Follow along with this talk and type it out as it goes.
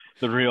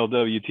The real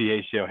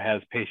WTA show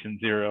has patient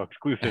zero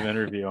exclusive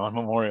interview on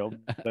Memorial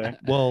Day.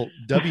 Well,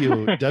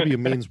 W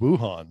means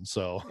Wuhan,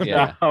 so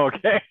Yeah. Oh,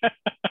 okay.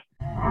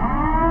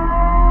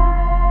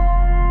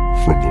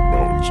 From the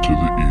mountains to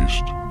the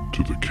east,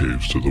 to the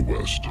caves to the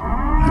west,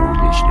 you're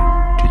listening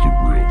to The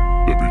Real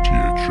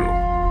WTH Show.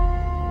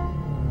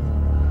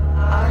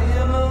 I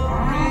am a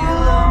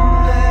real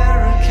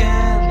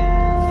American,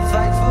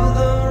 fight for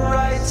the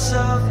rights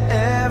of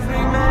every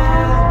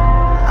man.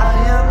 I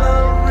am a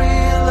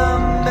real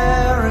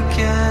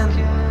American,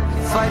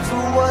 fight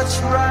for what's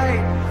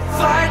right,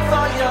 fight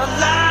for your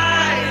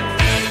life.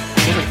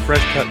 Sort of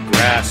fresh cut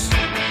grass,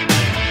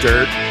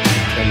 dirt,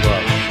 and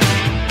love.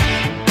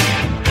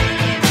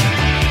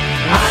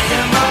 I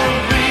am a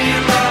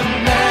real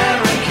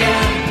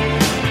American,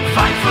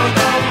 fight for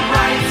the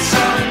rights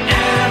of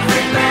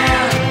every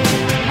man.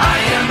 I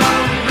am a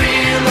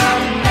real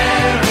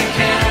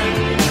American,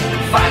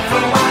 fight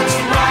for what's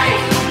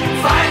right,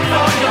 fight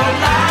for your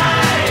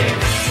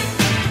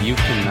life. You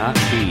cannot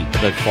beat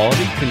the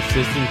quality,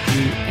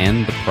 consistency,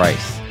 and the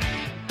price.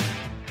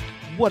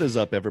 What is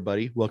up,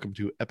 everybody? Welcome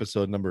to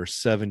episode number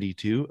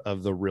 72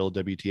 of The Real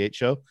WTH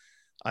Show.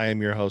 I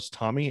am your host,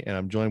 Tommy, and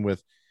I'm joined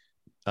with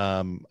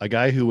a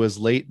guy who was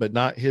late, but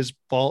not his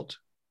fault,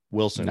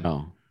 Wilson.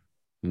 No.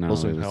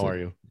 Wilson, how are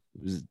you?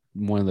 It was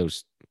one of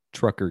those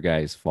trucker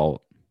guys'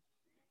 fault.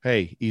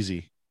 Hey,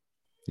 easy.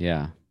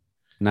 Yeah.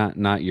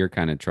 Not your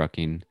kind of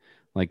trucking,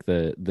 like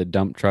the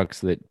dump trucks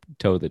that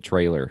tow the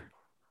trailer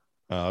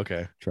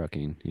Okay.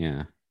 trucking.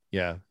 Yeah.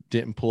 Yeah.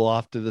 Didn't pull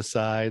off to the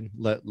side.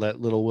 Let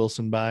little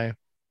Wilson by.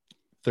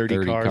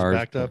 30 cars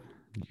backed up.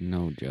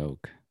 No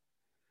joke.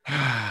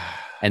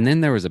 And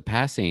then there was a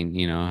passing,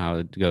 you know how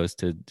it goes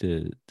to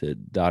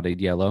dotted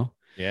yellow.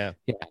 Yeah.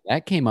 Yeah,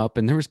 that came up,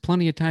 and there was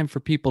plenty of time for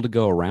people to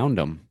go around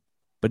them,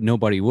 but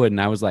nobody would. And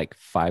I was like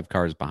 5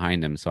 cars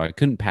behind him, so I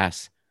couldn't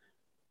pass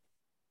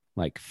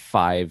like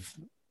 5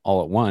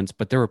 all at once.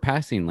 But there were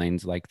passing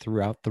lanes like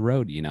throughout the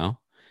road, you know,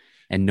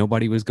 and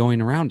nobody was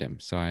going around him.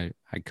 So I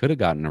could have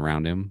gotten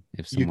around him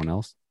if someone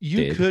else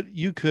did.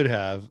 You could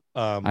have.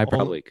 I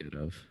probably could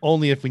have.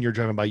 Only if when you're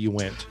driving by, you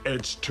went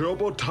It's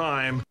turbo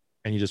time.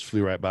 and you just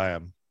flew right by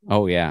him.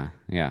 Oh yeah,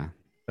 yeah.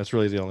 That's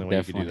really the only way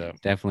you could do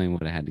that. Definitely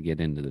would have had to get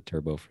into the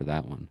turbo for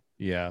that one.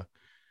 Yeah.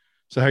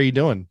 So how are you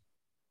doing?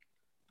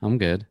 I'm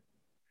good.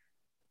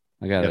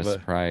 I got Yeah, a but-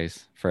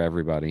 surprise for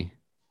everybody.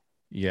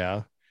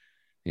 Yeah.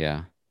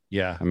 Yeah.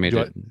 Yeah. I made Do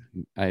it.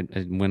 I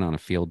went on a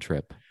field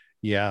trip.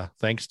 Yeah.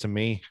 Thanks to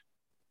me.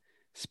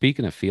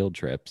 Speaking of field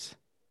trips,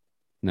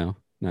 no,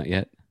 not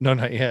yet. No,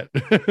 not yet.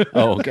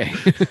 Oh, okay.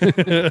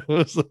 I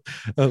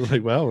was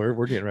like, well,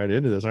 we're getting right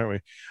into this,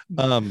 aren't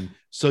we?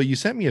 So you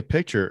sent me a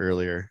picture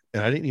earlier,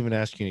 and I didn't even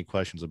ask you any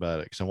questions about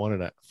it because I wanted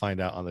to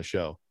find out on the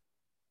show.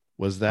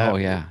 Was that? Oh,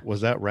 yeah.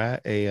 Was that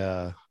rat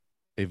a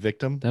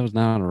victim? That was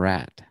not a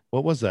rat.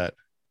 What was that?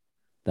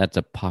 That's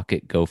a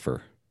pocket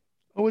gopher.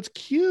 Oh, it's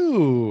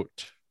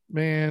cute,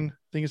 man.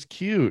 I think it's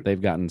cute.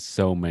 They've gotten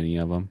so many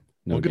of them.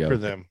 No Well, good for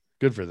joke. them.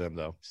 Good for them,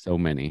 though. So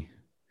many.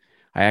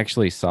 I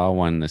actually saw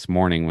one this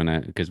morning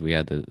because we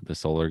had the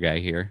solar guy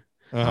here.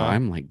 Uh-huh. Oh,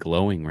 I'm like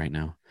glowing right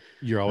now.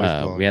 You're always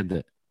glowing. We had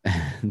the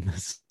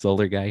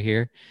solar guy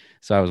here,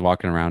 so I was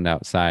walking around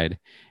outside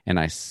and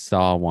I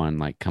saw one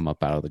like come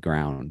up out of the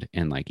ground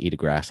and like eat a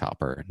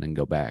grasshopper and then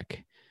go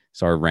back.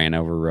 So I ran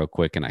over real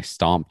quick and I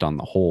stomped on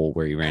the hole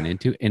where he ran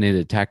into, and it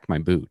attacked my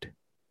boot.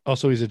 Oh,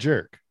 so he's a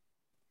jerk.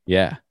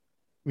 Yeah,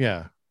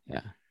 Yeah.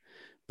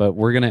 but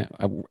we're gonna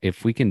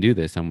if we can do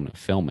this, I'm gonna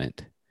film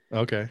it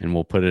Okay. and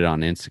we'll put it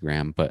on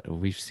Instagram. But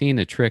we've seen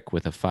a trick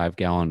with a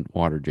 5-gallon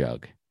water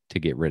jug to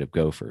get rid of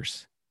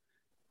gophers.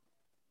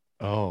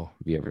 Oh,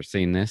 Have you ever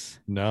seen this?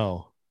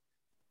 no.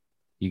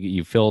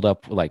 You fill it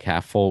up like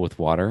half full with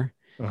water,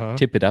 Uh-huh.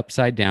 tip it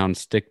upside down,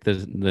 stick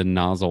the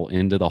nozzle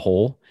into the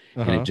hole,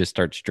 and Uh-huh. it just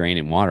starts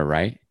draining water,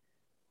 right?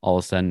 All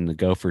of a sudden, the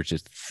gophers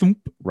just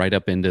thump right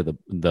up into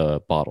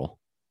the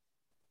bottle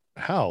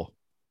How?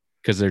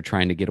 because they're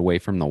trying to get away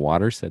from the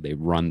water, so they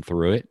run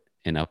through it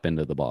and up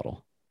into the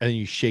bottle. And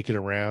you shake it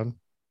around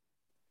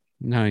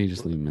No, you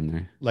just leave them in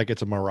there. like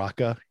it's a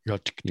maraca. You're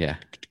like, Yeah,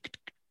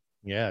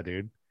 yeah,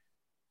 dude.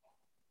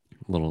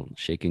 little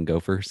shaking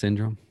gopher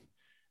syndrome.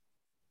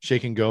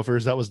 Shaking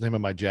Gophers. That was the name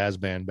of my jazz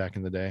band back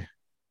in the day.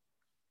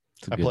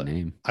 It's a I good play-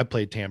 name. I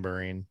played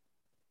tambourine.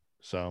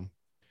 So,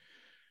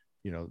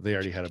 they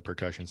already had a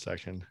percussion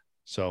section.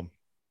 So,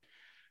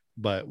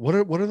 but what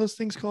are those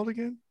things called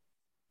again?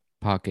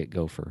 Pocket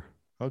gopher.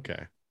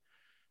 Okay.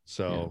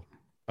 So,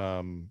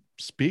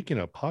 speaking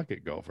of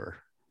pocket gopher,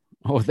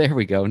 Oh, there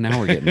we go. Now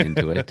we're getting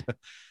into it.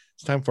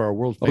 it's time for our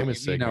world Oh,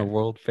 famous you mean our segment.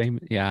 world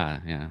famous.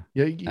 Yeah. Yeah,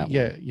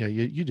 that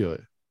you do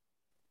it.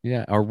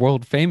 Yeah, our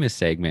world famous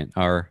segment.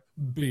 Our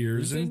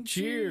Beers and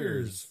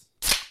cheers.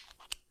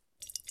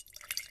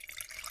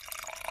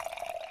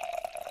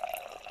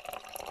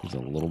 there's a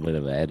little bit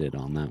of edit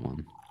on that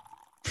one.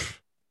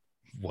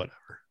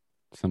 Whatever.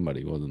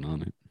 Somebody wasn't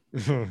on it.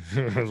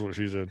 That's what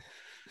she said.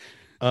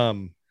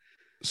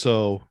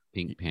 So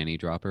Pink panty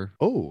dropper.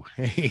 oh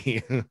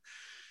hey. Dude,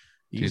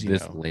 Easy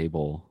this now.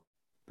 label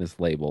this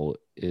label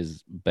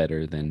is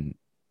better than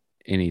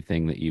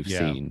anything that you've Yeah.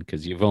 seen,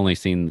 because you've only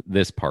seen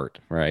this part,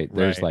 right?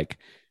 There's Right. like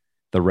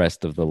the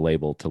rest of the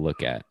label to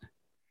look at.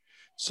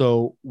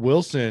 So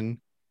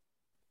Wilson,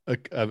 I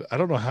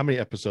don't know how many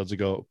episodes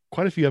ago,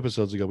 quite a few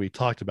episodes ago, we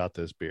talked about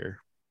this beer,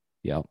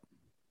 Yep.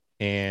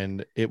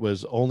 and it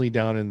was only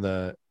down in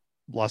the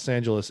Los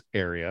Angeles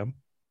area,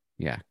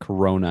 Yeah.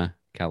 Corona,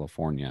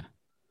 California.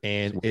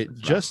 and That's where it it's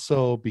just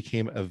so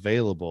became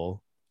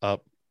available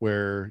up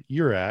where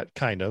you're at,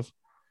 kind of.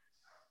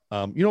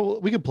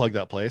 We could plug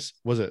that place.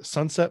 Was it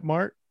Sunset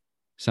Mart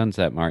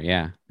Sunset Mart.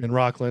 Yeah. in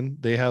Rockland?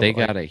 They have They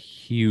got a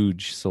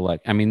huge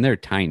select. I mean, they're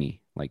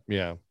tiny. Like,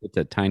 yeah, it's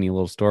a tiny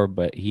little store,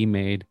 but he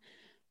made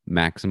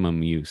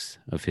maximum use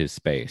of his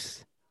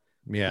space.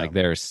 yeah, Like,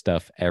 there's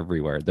stuff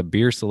everywhere. The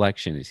beer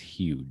selection is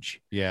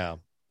huge. yeah.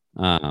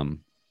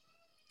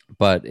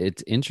 But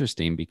it's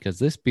interesting because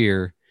this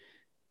beer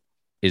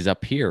is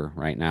up here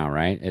right now,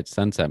 right? It's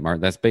Sunset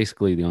Mart. That's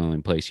basically the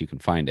only place you can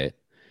find it.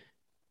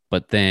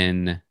 But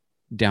then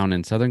down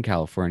in Southern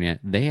California,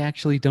 they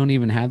actually don't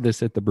even have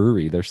this at the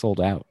brewery. They're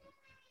sold out.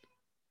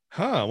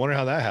 Huh. I wonder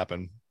how that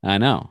happened. I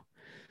know.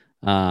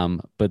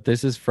 But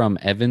this is from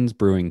Evans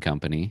Brewing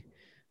Company,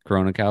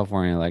 Corona,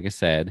 California, like I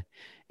said.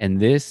 And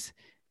this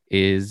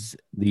is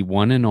the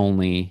one and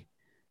only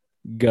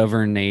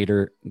Govern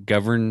Hater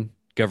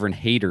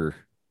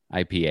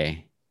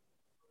IPA.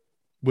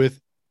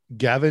 With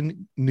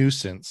Gavin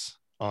Nuisance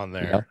on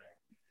there. Yep.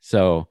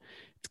 So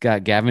it's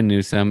got Gavin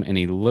Newsom, and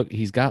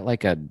he's got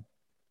like a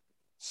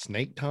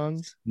Snake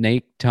tongues.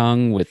 snake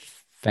tongue with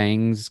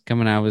fangs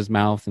coming out of his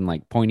mouth and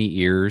like pointy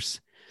ears.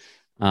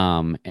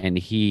 And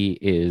he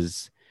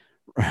is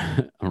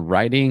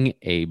riding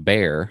a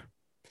bear,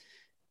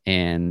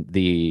 and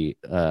the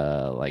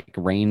like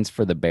reins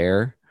for the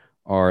bear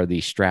are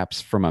the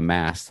straps from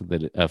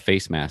a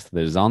face mask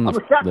that is on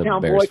the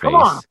bear's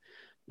face.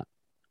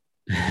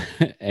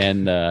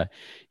 And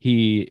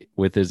he,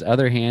 with his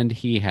other hand,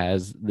 he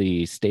has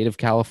the state of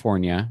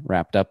California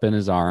wrapped up in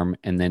his arm,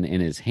 and then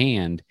in his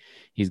hand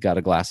he's got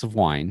a glass of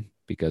wine,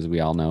 because we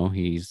all know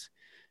he's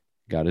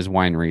got his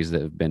wineries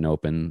that have been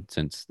open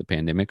since the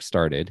pandemic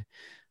started.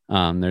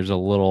 There's a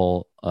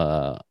little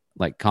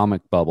like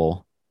comic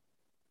bubble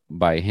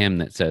by him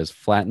that says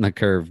 "Flatten the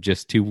curve,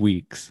 just 2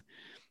 weeks,"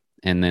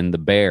 and then the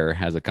bear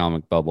has a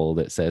comic bubble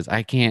that says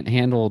 "I can't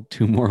handle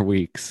 2 more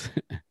weeks."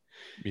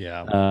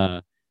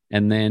 Yeah.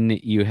 And then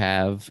you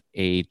have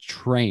a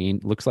train,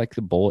 looks like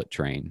the bullet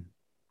train,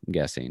 I'm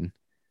guessing,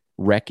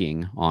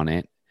 wrecking on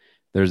it.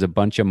 There's a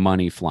bunch of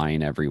money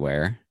flying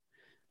everywhere.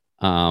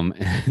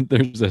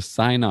 There's a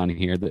sign on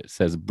here that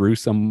says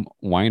Brewsome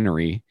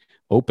Winery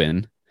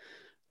open.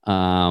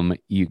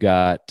 You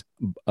got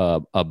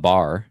a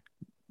bar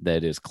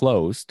that is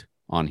closed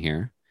on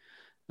here.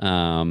 They're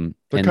and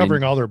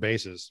covering then all their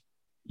bases.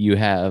 you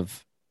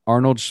have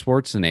Arnold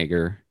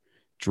Schwarzenegger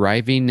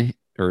driving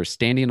or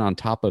standing on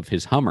top of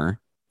his Hummer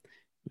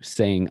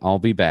saying, "I'll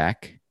be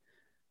back."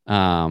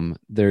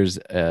 There's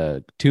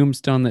a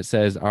tombstone that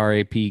says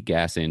RAP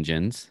gas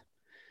engines.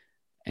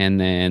 And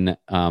then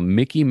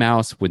Mickey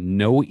Mouse with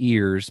no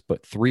ears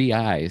but 3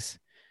 eyes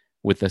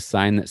with a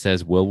sign that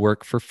says "Will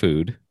work for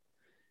food."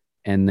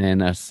 And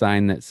then a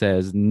sign that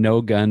says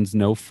 "No guns,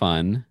 no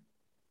fun."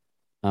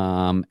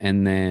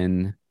 And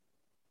then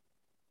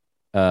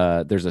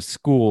there's a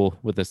school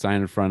with a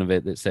sign in front of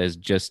it that says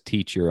 "Just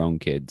teach your own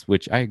kids,"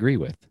 which I agree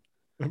with.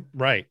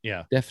 Right.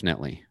 Yeah.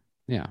 Definitely.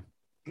 Yeah.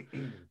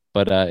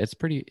 But it's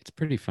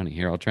pretty funny.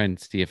 Here, I'll try and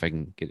see if I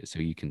can get it so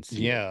you can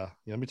see. Yeah.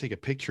 Let me take a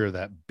picture of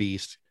that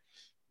beast.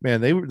 Man,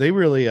 they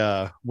really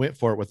went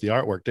for it with the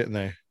artwork, didn't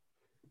they?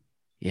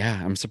 Yeah,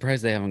 I'm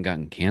surprised they haven't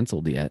gotten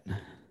canceled yet.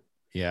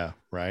 Yeah.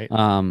 Right.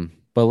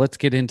 But let's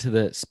get into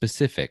the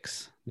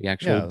specifics, the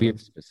actual Yeah, beer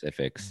let's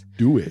specifics.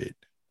 Do it.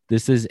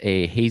 This is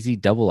a hazy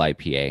double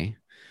IPA,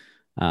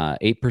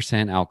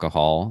 8%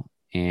 alcohol.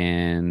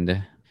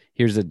 And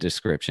here's a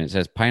description. It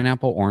says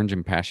pineapple, orange,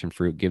 and passion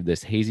fruit give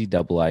this hazy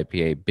double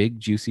IPA big,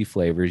 juicy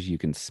flavors you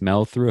can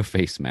smell through a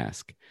face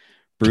mask.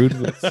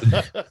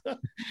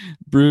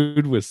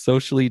 Brewed with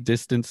socially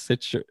distanced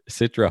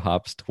citra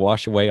hops to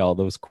wash away all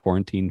those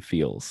quarantine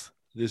feels.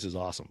 This is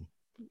awesome.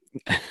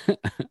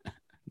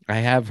 I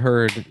have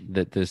heard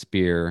that this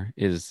beer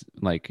is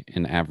like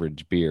an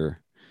average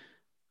beer,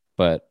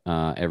 but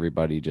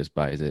everybody just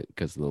buys it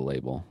because of the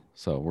label.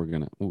 So we're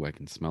gonna. Oh, I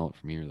can smell it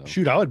from here though.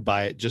 Shoot, I would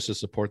buy it just to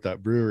support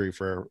that brewery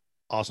for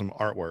awesome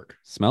artwork.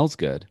 Smells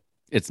good.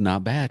 It's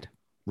not bad.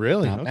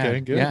 Really? Not Okay,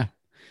 bad. good. Yeah,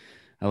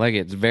 I like it.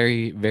 It's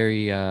very,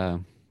 very.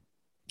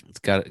 It's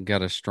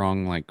got a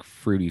strong like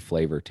fruity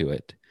flavor to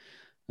it.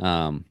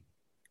 Not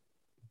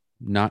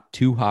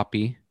too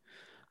hoppy.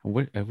 I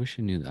wish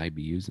I knew the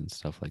IBUs and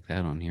stuff like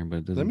that on here, but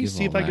it doesn't. Let me give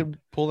see all if I that. can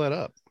pull that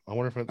up. I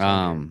wonder if it's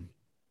on here.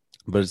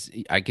 But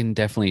I can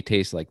definitely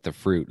taste like the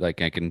fruit.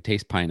 Like I can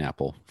taste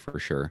pineapple for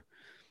sure.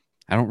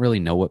 I don't really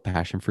know what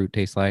passion fruit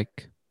tastes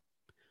like.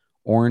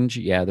 Orange,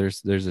 yeah,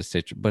 there's a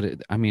citrus,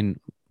 but I mean,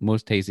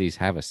 most hazies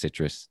have a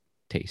citrus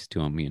taste to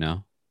them, you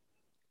know.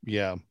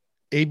 Yeah.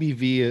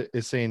 ABV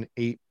is saying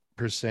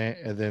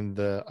and then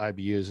the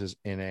IBUs is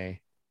NA.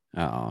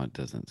 Oh, it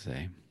doesn't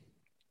say.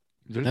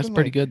 There's That's been,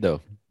 pretty like, good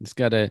though. It's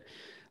got a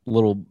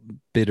little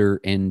bitter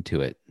end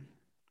to it,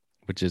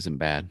 which isn't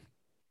bad.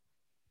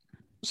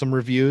 some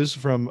reviews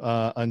from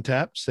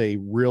Untapped say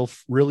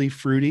really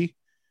fruity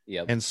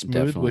Yep, and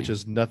smooth, which definitely.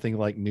 is nothing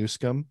like New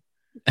Scum,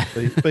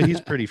 but he's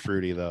pretty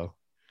fruity though.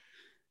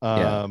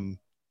 Yeah.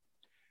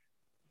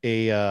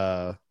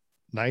 A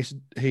nice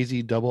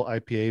hazy double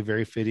IPA,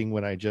 very fitting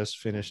when I just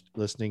finished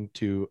listening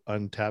to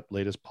Untapped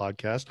latest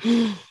podcast.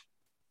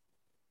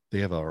 They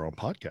have our own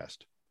podcast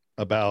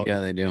about Yeah,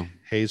 they do.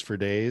 haze for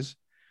days.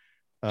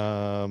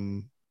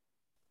 People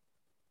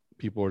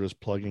are just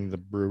plugging the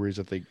breweries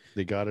that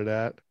they got it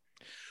at.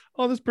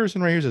 Oh, this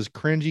person right here says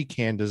cringy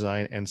can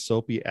design and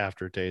soapy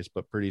aftertaste,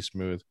 but pretty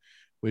smooth.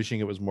 Wishing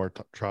it was more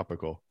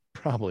tropical.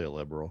 Probably a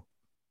liberal.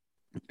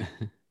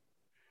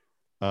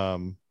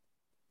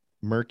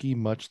 Murky,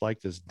 much like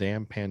this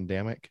damn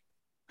pandemic.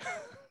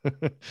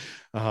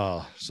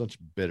 Oh, such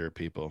bitter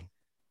people.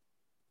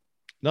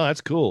 No,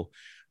 that's cool.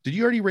 Did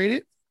you already rate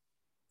it?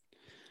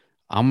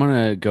 I'm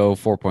gonna go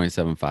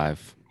 4.75.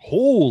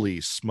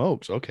 Holy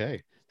smokes.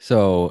 Okay.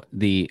 So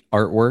the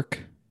artwork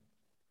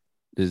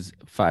is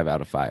 5 out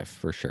of 5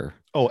 for sure.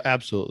 Oh,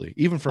 absolutely.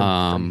 Even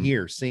from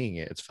here, seeing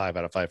it, it's 5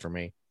 out of 5 for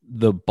me.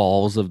 The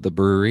balls of the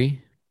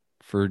brewery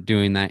for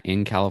doing that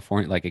in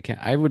California, like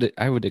I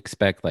would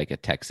expect like a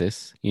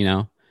Texas,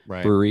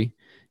 Right. brewery,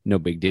 no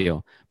big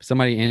deal. But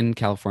somebody in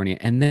California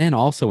and then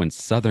also in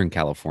Southern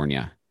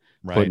California,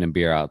 Right. putting a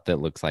beer out that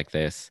looks like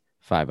this,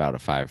 5 out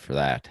of 5 for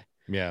that.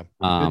 Yeah.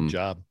 Good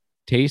job.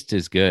 Taste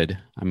is good.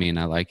 I mean,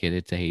 I like it.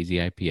 It's a hazy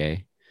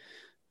IPA.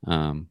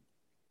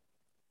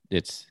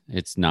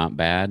 It's not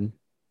bad,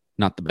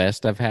 not the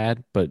best I've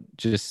had, but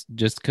just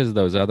because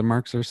those other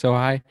marks are so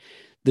high,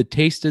 the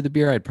taste of the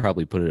beer, I'd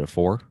probably put it a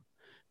 4.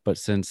 But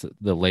since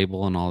the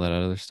label and all that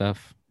other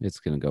stuff, it's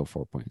gonna go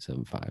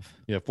 4.75.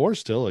 Yeah, 4 is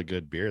still a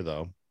good beer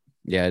though.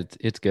 Yeah,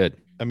 it's good.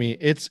 I mean,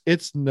 it's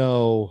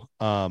no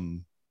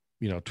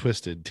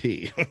twisted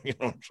tea. You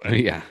know what I'm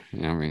saying? Yeah,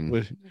 I mean,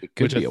 Which- it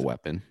could which be a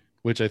weapon.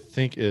 Which I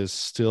think is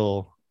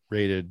still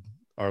rated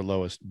our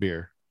lowest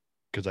beer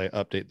because I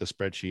update the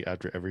spreadsheet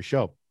after every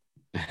show.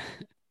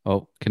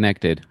 Oh,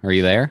 connected. Are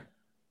you there?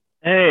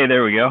 Hey,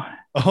 there we go.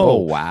 Oh,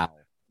 wow.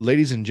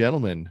 Ladies and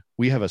gentlemen,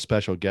 we have a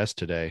special guest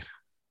today.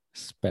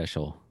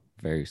 Special,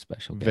 very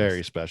special guest.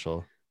 Very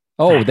special.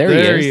 Oh, there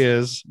There he he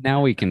is. is.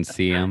 Now we can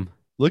see him.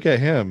 Look at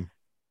him.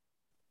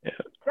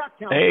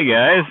 Hey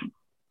guys,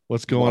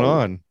 What's going Whoa.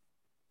 on?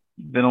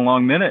 been a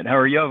long minute. How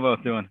are y'all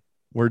both doing?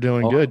 We're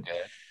doing Oh, good.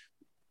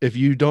 If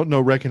you don't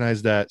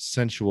recognize that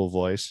sensual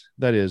voice,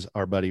 that is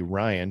our buddy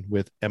Ryan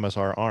with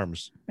MSR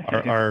Arms.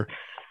 Our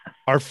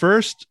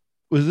first,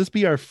 was this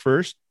be our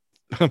first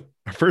our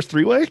first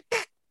three-way?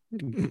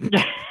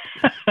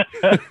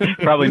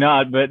 Probably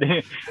not, but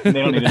they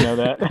don't need to know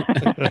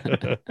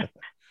that.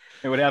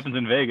 Hey, what happens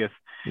in Vegas?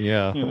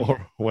 Yeah,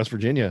 or West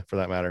Virginia for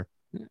that matter.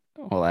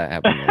 Well, that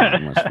happened a lot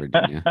in West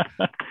Virginia.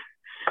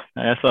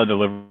 I saw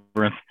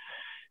Deliverance.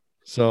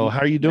 So how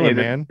are you doing,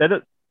 Hey, man?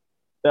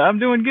 I'm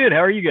doing good. How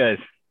are you guys?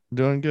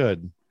 Doing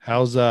good.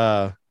 How's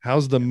the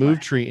move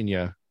treating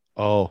you?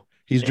 Oh,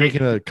 he's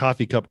drinking a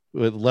coffee cup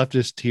with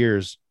leftist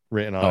tears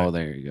written on Oh, it.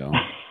 there you go.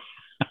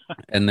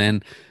 And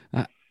then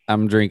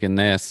I'm drinking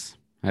this.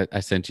 I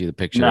sent you the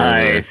picture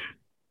Nice. earlier.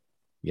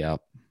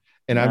 Yep.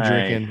 And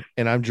Nice.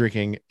 I'm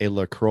drinking a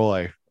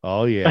LaCroix.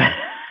 Oh yeah.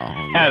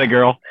 Oh, Had a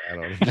girl. I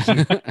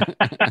don't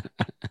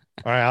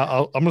All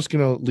right, I'm just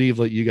gonna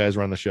let you guys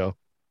run the show.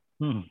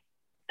 That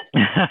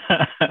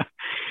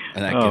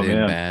Oh, could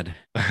end man.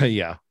 bad.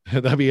 Yeah,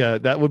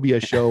 that would be a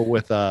show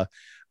with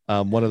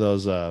one of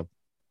those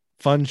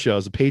fun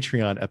shows, a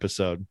Patreon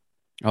episode.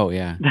 Oh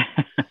yeah.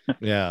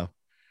 Yeah.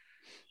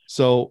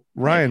 So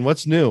Ryan,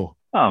 what's new?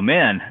 Oh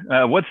man,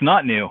 what's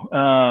not new?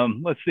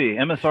 Let's see.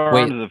 MSR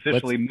Wait, Arms is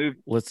officially moved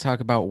Let's talk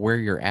about where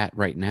you're at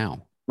right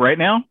now. right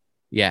now.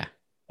 Yeah.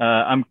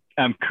 I'm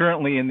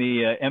currently in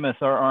the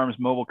MSR Arms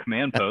mobile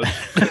command post.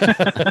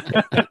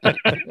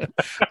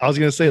 I was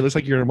gonna say, it looks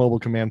like you're in a mobile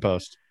command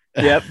post.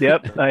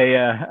 Yep. I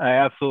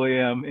absolutely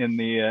am in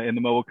the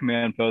mobile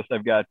command post.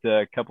 I've got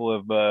a couple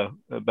of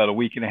about a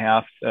week and a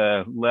half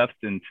left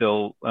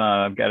until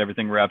I've got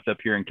everything wrapped up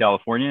here in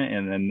California,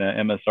 and then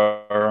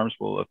MSR Arms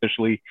will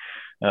officially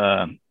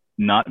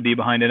not be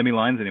behind enemy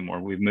lines anymore.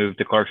 We've moved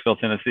to Clarksville,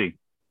 Tennessee.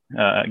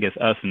 I guess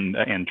us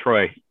and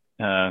Troy,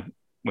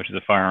 which is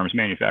a firearms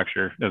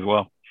manufacturer as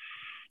well.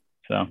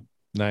 So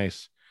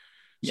Nice.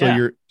 So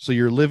yeah.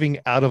 you're living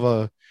out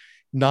of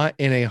not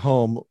in a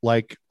home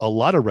like a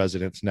lot of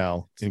residents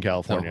now in The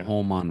California.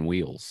 home on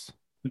wheels.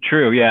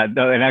 True, yeah.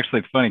 And actually,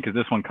 it's funny because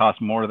this one costs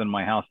more than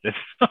my house did.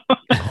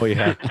 Oh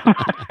yeah.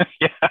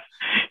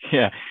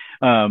 yeah.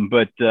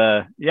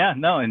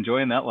 No,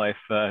 enjoying that life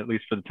at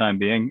least for the time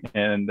being,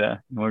 and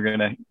we're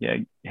gonna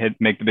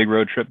make the big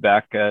road trip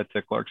back to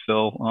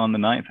Clarksville on the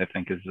 9th. I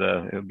think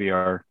it'll be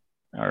our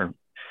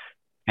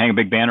hang a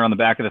big banner on the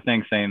back of the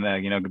thing saying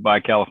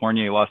goodbye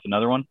California, you lost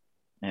another one,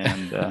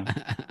 and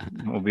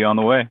we'll be on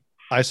the way.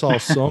 I saw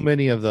so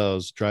many of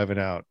those driving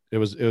out. It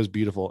was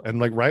beautiful. And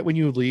like right when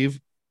you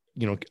leave,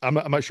 I'm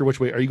not sure which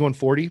way. Are you going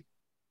 40?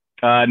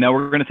 No,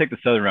 we're going to take the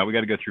southern route. We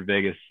got to go through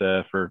Vegas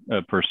for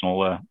a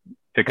personal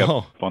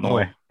pickup on the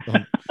way.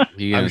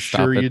 You gonna I'm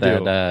stop sure at you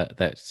do.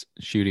 that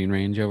shooting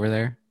range over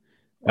there?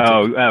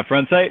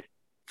 Front sight?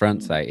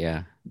 Front sight,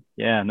 yeah.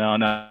 Yeah, no,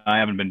 I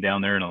haven't been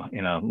down there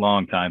in a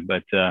long time,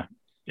 but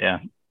yeah.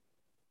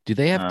 Do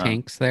they have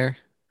tanks there?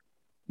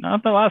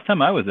 Not the last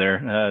time I was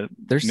there.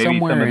 There's maybe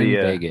somewhere some of in the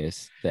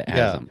Vegas that has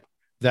Yeah. them.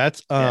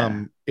 That's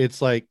Yeah.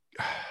 it's like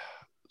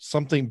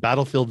something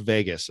Battlefield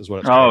Vegas is what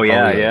it's Oh called.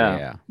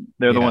 yeah.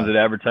 They're the Yeah. ones that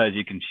advertise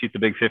you can shoot the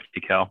big 50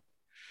 cal.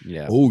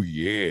 Yeah. Oh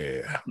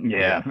yeah.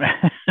 Yeah.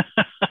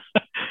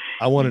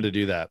 I wanted to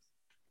do that.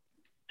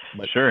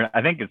 But Sure.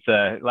 I think it's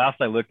last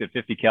I looked at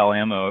 50 cal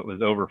ammo, it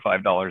was over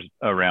 $5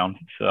 a round.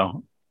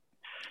 So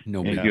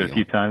No you big do it a deal.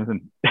 few times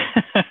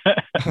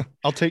and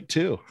I'll take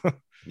 2.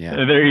 Yeah.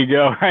 there you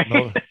go.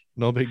 Right.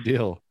 No big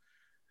deal.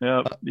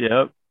 Yep.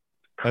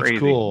 Crazy. That's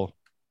cool.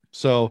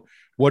 So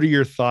what are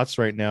your thoughts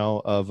right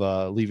now of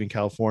leaving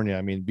California?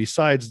 I mean,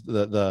 besides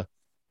the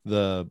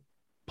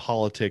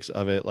politics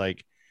of it,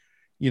 like,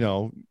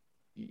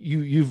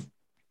 you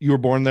were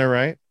born there,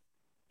 right?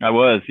 I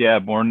was, yeah,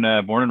 born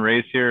and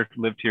raised here,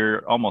 lived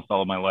here almost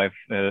all of my life,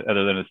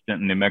 other than a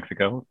stint in New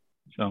Mexico.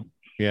 So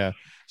yeah,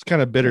 it's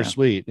kind of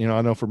bittersweet.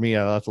 I know for me,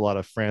 I left a lot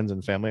of friends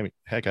and family. I mean,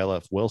 heck, I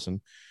left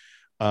Wilson.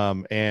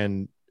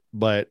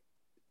 But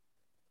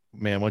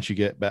man, once you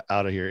get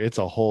out of here, it's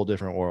a whole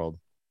different world.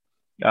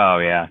 Oh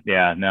yeah.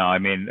 No, I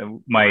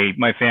mean,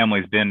 my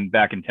family's been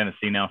back in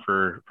Tennessee now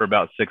for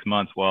about 6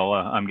 months while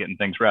I'm getting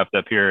things wrapped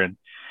up here, and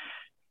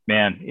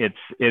man, it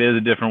is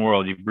a different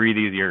world. You breathe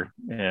easier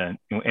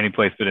any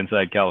place but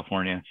inside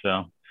California.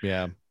 So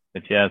yeah.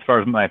 But yeah, as far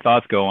as my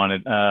thoughts go on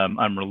it,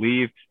 I'm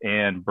relieved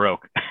and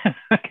broke.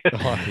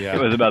 Yeah.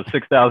 It was about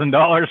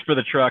 $6,000 for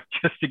the truck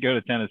just to go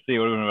to Tennessee. It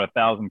would have been about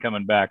 $1,000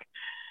 coming back.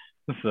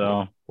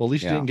 So well, at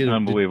least you didn't get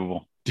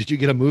unbelievable. Did you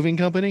get a moving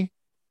company?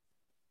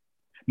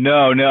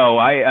 No,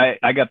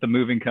 I got the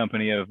moving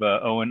company of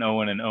Owen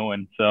and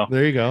Owen. So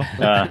there you go.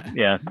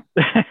 Yeah.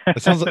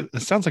 It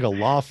sounds like a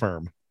law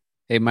firm.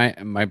 Hey,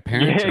 my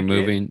parents are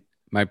moving.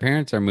 My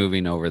parents are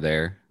moving over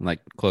there,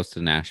 like close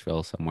to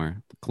Nashville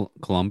somewhere,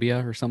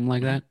 Columbia or something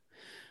like that.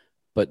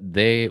 But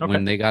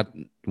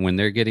when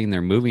they're getting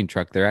their moving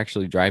truck, they're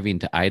actually driving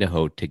to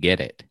Idaho to get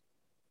it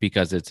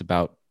because it's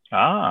about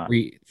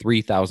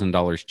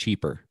 $3,000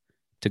 cheaper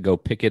to go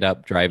pick it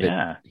up, drive it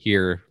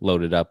here,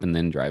 load it up, and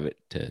then drive it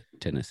to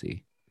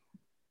Tennessee.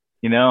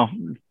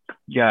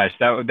 Gosh,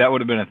 that would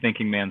have been a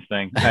thinking man's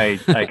thing.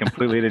 I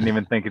completely didn't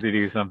even think to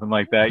do something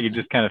like that. You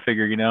just kind of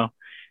figure,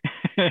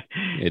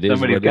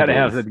 somebody's got to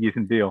have a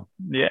decent deal.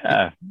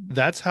 Yeah.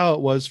 That's how it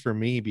was for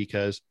me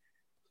because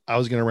I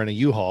was going to rent a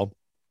U-Haul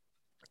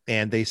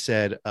and they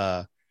said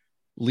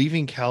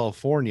leaving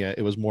California,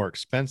 it was more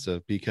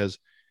expensive because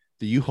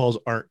the U-Hauls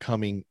aren't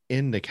coming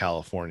into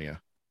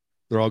California.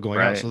 They're all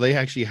going out. So they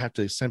actually have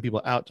to send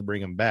people out to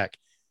bring them back.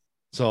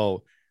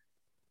 So,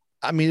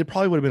 I mean, it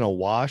probably would have been a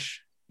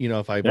wash,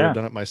 if I would have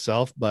done it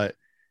myself, but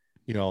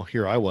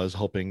here I was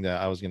hoping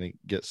that I was going to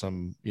get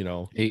some,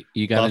 hey,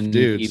 you got a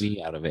new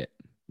EV out of it.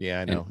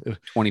 Yeah, I know.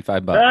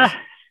 $25.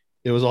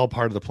 It was all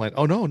part of the plan.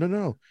 Oh,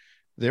 no.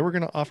 They were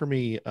going to offer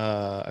me,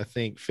 I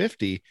think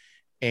 50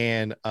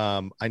 and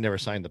I never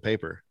signed the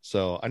paper.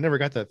 So I never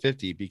got that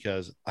 50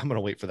 because I'm going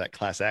to wait for that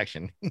class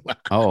action.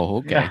 Oh,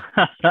 okay.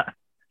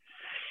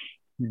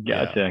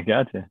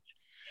 Gotcha.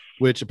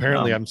 Which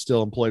apparently I'm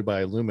still employed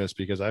by Loomis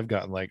because I've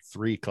gotten like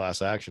 3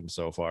 class actions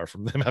so far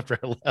from them after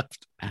I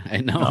left. I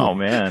know. Oh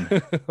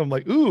man. I'm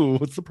like, ooh,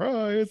 what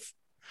surprise.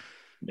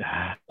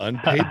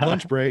 Unpaid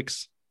lunch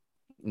breaks.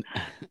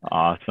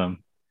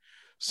 Awesome.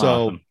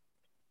 So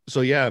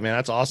yeah, man,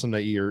 that's awesome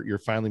that you're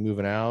finally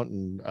moving out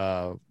and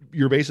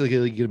you're basically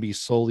going to be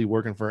solely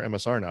working for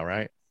MSR now,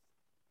 right?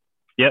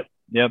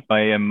 Yep. I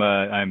am.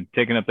 I'm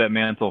taking up that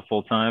mantle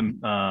full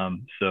time.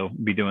 So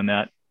be doing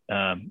that.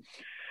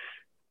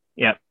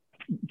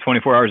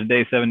 24 hours a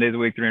day, 7 days a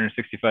week,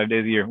 365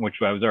 days a year, which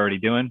I was already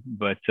doing,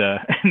 but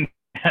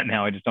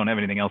now I just don't have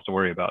anything else to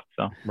worry about.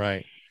 So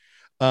right.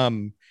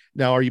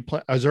 Now, are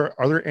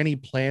there any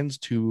plans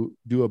to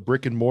do a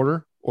brick and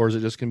mortar, or is it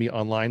just going to be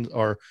online,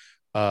 or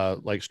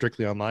like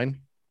strictly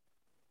online?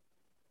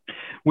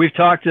 We've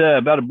talked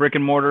about a brick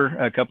and mortar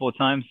a couple of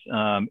times.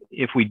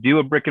 If we do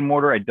a brick and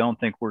mortar, I don't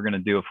think we're going to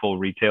do a full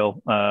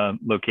retail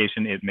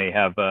location. It may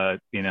have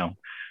a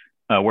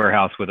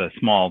warehouse with a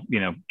small,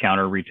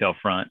 counter retail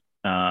front.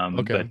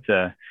 Okay.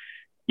 But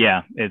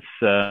it's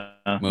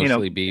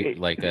mostly be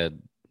like a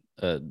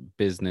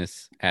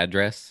business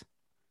address.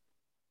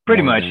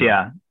 Pretty much,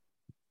 yeah.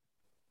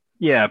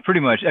 Yeah, pretty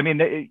much. I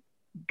mean,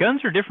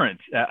 guns are different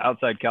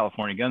outside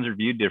California. Guns are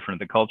viewed different.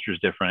 The culture is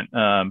different.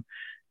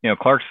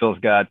 Clarksville's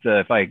got,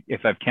 if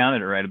I've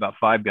counted it right, about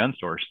 5 gun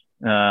stores.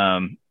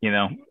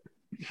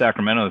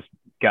 Sacramento's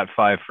got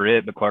 5 for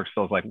it, but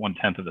Clarksville's like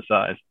 1/10 of the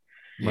size.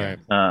 Right.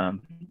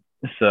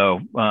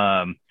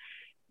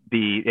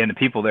 the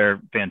people there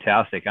are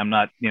fantastic. I'm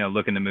not,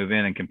 looking to move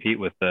in and compete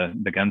with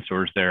the gun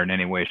stores there in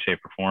any way, shape,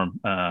 or form.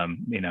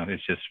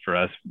 It's just for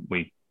us,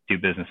 we do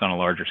business on a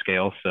larger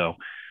scale, so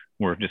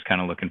we're just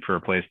kind of looking for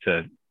a place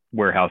to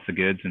warehouse the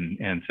goods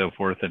and so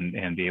forth,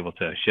 and be able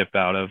to ship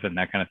out of and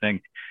that kind of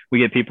thing. We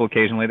get people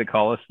occasionally that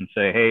call us and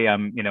say, hey,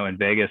 I'm in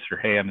Vegas, or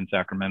hey, I'm in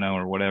Sacramento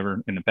or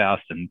whatever in the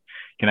past, and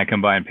can I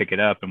come by and pick it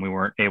up? And we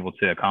weren't able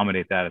to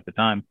accommodate that at the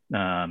time.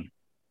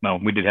 Well,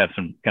 we did have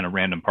some kind of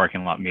random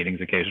parking lot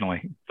meetings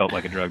occasionally. Felt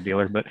like a drug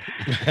dealer, but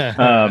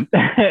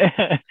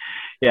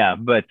yeah.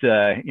 But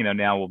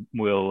now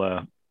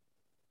we'll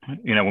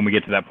when we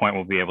get to that point,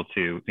 we'll be able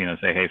to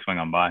say, hey, swing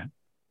on by.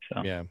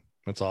 So yeah,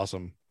 that's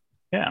awesome.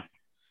 Yeah.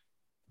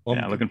 Well,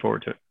 yeah, looking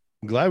forward to it.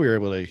 I'm glad we were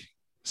able to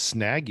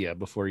snag you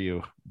before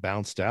you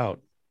bounced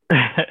out.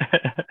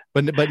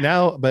 but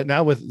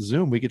now with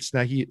Zoom, we could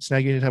snag you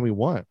anytime we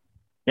want.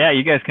 Yeah,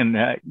 you guys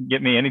can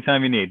get me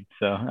anytime you need.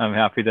 So I'm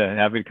happy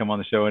to come on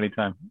the show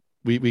anytime.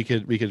 We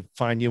could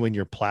find you when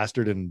you're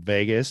plastered in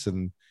Vegas,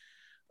 and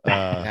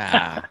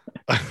Yeah.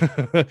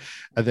 and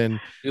then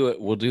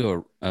We'll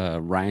do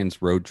a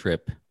Ryan's road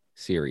trip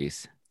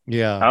series.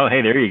 yeah. Oh,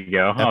 hey, there you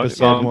go.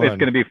 Episode 1. It's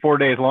going to be 4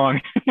 days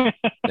long.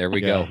 There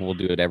we Yeah. go. We'll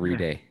do it every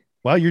day.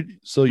 Well, you're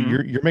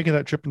making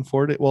that trip in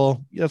 4 days.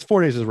 Well, yeah, that's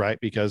 4 days is right,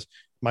 because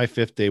my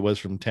 5th day was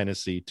from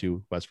Tennessee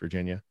to West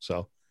Virginia.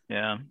 So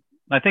yeah,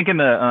 I think in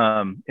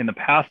the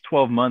past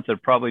 12 months,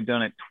 I've probably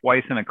done it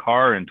twice in a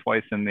car and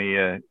twice in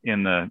the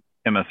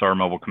MSR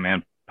mobile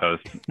command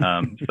post.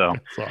 So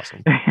that's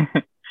awesome.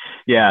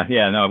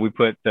 yeah, no, we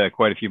put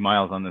quite a few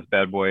miles on this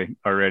bad boy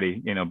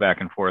already,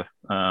 back and forth,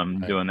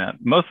 doing that.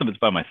 Most of it's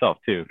by myself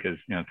too, because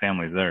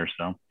family's there.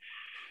 So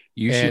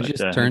You should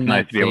just turn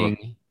nice that to be able to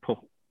thing.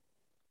 pull.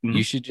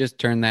 You should just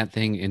turn that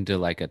thing into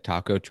like a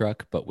taco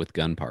truck, but with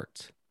gun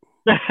parts.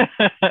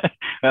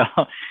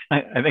 Well,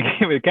 I think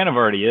it kind of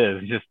already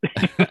is. Just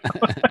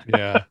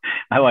Yeah.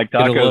 I like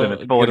tacos, and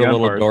it's full of Get a gun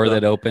little parts, door so.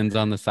 that opens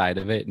on the side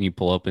of it, and you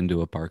pull up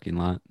into a parking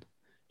lot.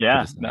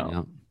 Yeah, Put a sign no,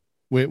 out.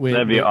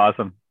 that'd be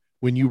awesome.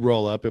 When you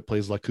roll up, it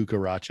plays La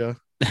Cucaracha.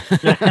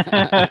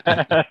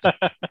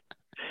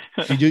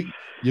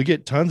 You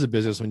get tons of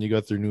business when you go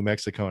through New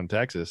Mexico and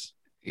Texas.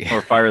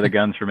 Or fire the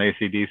guns from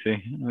AC/DC.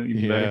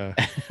 Yeah.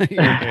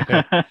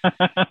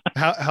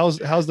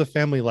 How's the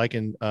family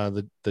liking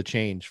the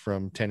change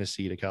from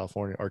Tennessee to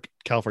California, or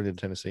California to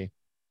Tennessee?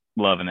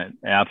 Loving it,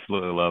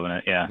 absolutely loving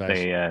it. Yeah,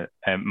 Nice.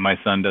 my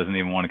son doesn't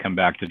even want to come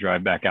back to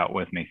drive back out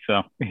with me,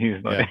 so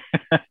he's like,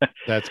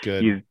 That's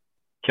good. He's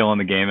killing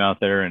the game out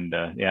there, and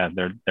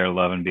they're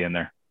loving being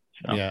there.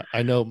 So. Yeah,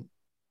 I know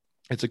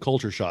it's a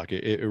culture shock.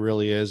 It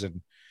really is,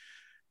 and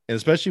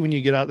especially when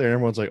you get out there,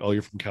 everyone's like, "Oh,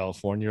 you're from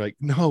California." You're like,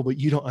 "No, but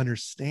you don't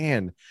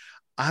understand.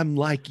 I'm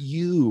like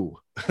you."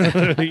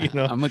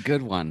 I'm a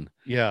good one.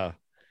 Yeah.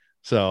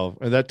 So,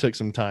 and that took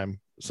some time,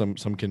 some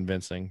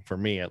convincing for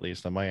me, at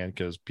least on my end,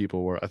 because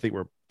people were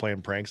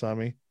playing pranks on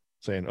me,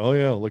 saying, "Oh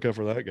yeah, look out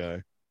for that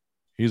guy.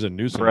 He's a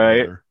nuisance."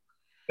 Right.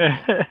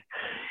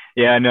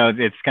 Yeah, I know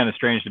it's kind of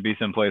strange to be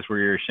someplace where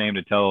you're ashamed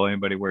to tell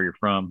anybody where you're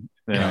from.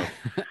 Yeah,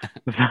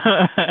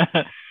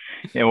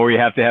 where you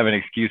have to have an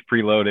excuse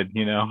preloaded.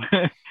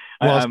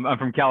 Well, I'm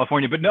from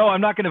California, but no,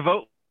 I'm not going to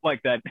vote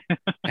like that.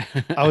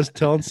 I was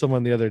telling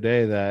someone the other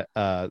day that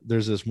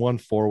there's this one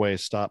 4-way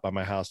stop by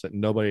my house that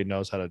nobody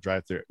knows how to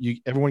drive through.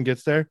 Everyone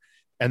gets there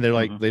and they're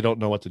like, they don't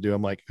know what to do.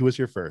 I'm like, who was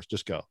here first?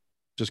 Just go.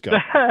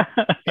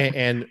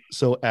 and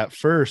so at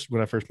first,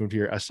 when I first moved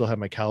here, I still had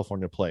my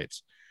California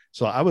plates.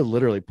 So I would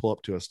literally pull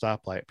up to a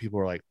stoplight. People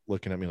were like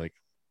looking at me like,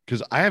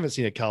 because I haven't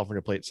seen a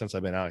California plate since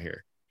I've been out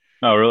here.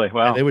 Oh, really?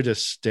 Wow. And they would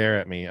just stare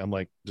at me. I'm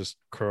like, just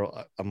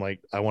curl. I'm like,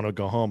 I want to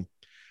go home.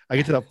 I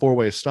get to that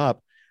 4-way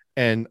stop,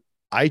 and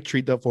I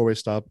treat that 4-way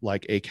stop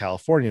like a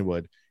Californian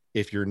would.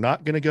 If you're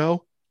not going to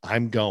go,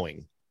 I'm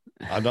going.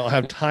 I don't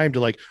have time to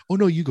like, oh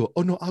no, you go.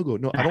 Oh no, I'll go.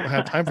 No, I don't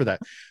have time for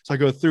that. So I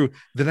go through,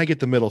 then I get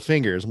the middle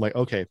fingers. I'm like,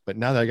 okay, but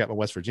now that I got my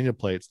West Virginia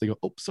plates, they go,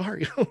 oh,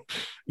 sorry.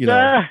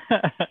 Yeah,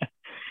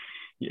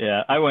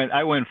 I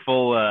went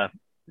full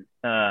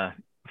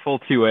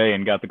 2A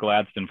and got the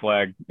Gladstone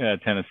flag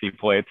Tennessee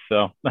plates.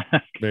 So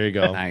there you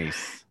go.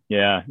 Nice.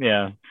 Yeah.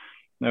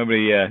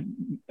 Nobody, I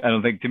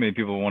don't think too many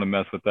people want to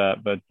mess with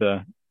that, but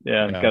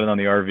it's got it on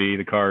the RV,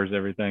 the cars,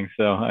 everything.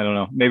 So I don't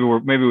know.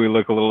 Maybe we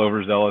look a little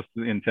overzealous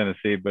in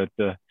Tennessee, but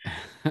at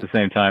the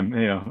same time,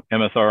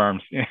 MSR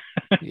arms.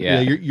 Yeah.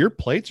 Your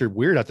plates are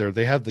weird out there.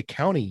 They have the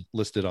county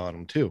listed on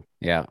them too.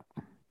 Yeah.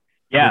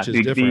 Yeah. Which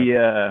is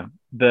different.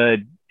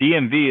 The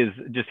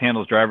DMV just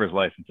handles driver's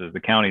licenses. The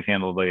counties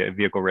handle the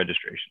vehicle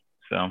registration.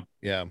 So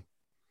yeah,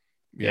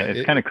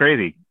 it's kind of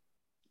crazy.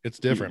 It's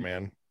different,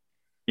 man.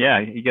 Yeah,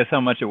 you guess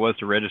how much it was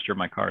to register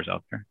my cars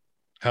out there?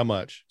 How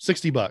much?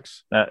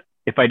 $60.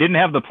 If I didn't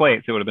have the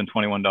plates, it would have been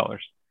 $21.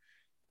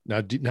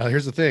 Now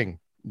here's the thing.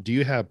 Do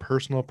you have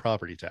personal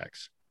property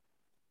tax?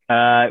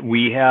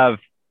 We have.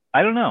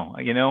 I don't know.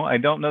 I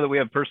don't know that we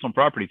have personal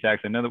property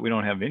tax. I know that we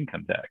don't have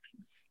income tax.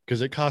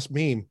 Because it cost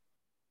me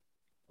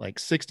like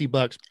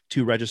 $60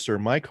 to register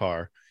my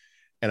car,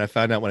 and I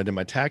found out when I did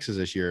my taxes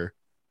this year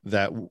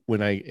that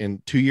when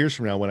in 2 years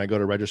from now, when I go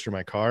to register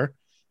my car,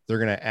 they're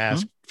going to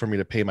ask for me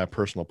to pay my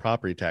personal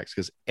property tax,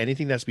 because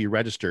anything that's be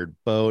registered,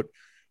 boat,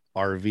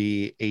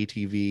 RV,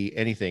 ATV,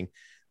 anything,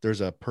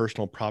 there's a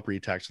personal property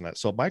tax on that.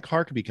 So my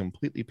car could be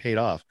completely paid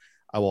off,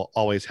 I will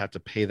always have to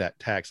pay that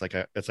tax.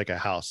 It's like a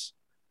house.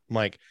 I'm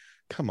like,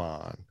 come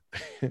on.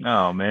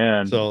 Oh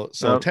man. So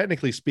Well,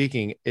 technically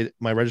speaking,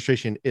 my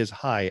registration is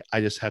high.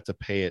 I just have to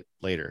pay it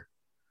later.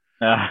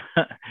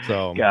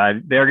 So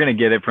God, they're going to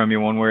get it from you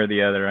one way or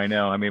the other. I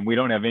know. I mean, we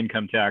don't have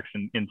income tax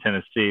in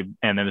Tennessee,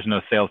 and there's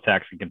no sales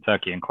tax in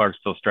Kentucky, and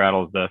Clarksville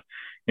straddles the,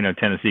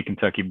 Tennessee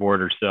Kentucky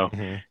border. So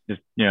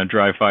just,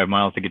 drive 5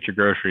 miles to get your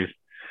groceries.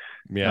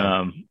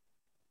 Yeah.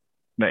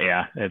 But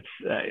yeah, it's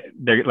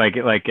they're like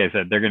I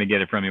said, they're going to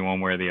get it from you one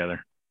way or the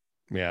other.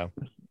 Yeah,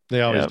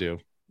 they always do.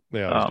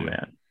 They always do.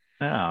 Man.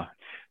 Oh,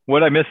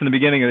 what I missed in the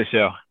beginning of the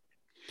show.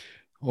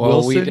 Well,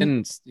 Wilson, we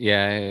didn't.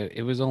 Yeah,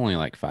 it was only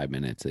like 5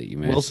 minutes that you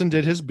missed. Wilson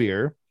did his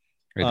beer.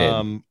 I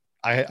did.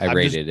 I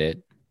rated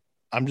it.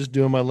 I'm just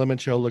doing my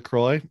limoncello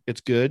LaCroix.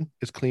 It's good.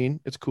 It's clean.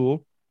 It's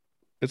cool.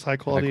 It's high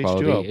quality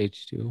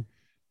H2O.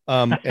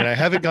 And I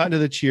haven't gotten to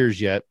the cheers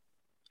yet.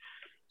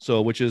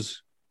 So, which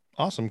is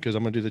awesome, because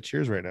I'm going to do the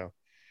cheers right now.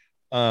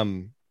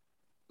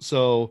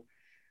 So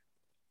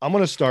I'm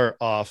going to start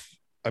off.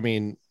 I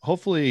mean,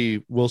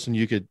 hopefully, Wilson,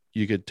 you could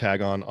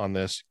tag on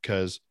this,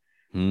 because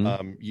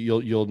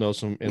you'll know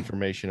some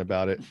information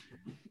about it.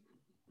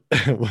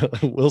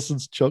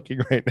 Wilson's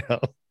choking right now.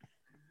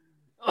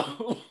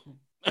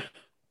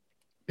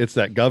 It's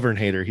that govern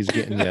hater. He's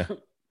getting you.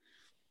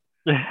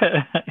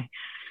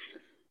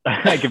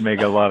 I could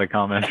make a lot of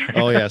comments.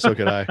 Oh yeah, so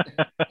could I.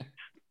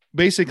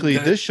 Basically,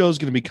 this show is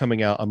going to be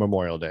coming out on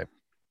Memorial Day.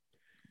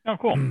 Oh,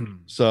 cool.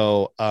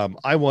 So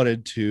I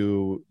wanted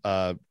to,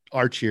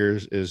 our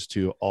cheers is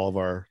to all of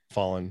our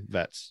fallen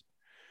vets.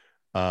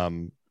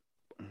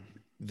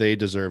 They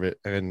deserve it.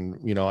 And,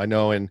 I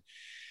know in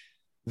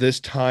this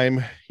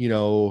time,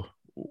 that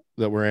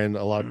we're in,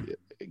 a lot of,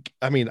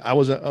 I mean, I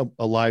wasn't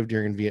alive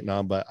during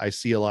Vietnam, but I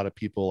see a lot of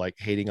people like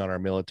hating on our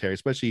military,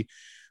 especially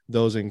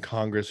those in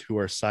Congress who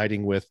are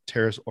siding with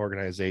terrorist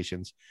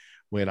organizations,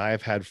 when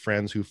I've had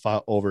friends who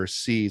fought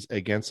overseas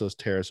against those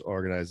terrorist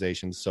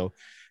organizations. So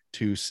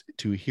to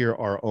hear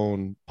our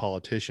own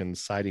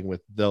politicians siding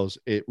with those,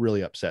 it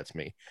really upsets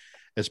me,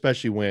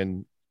 especially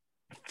when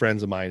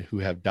friends of mine who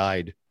have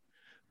died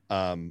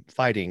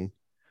fighting,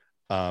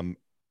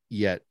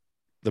 yet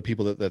the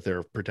people that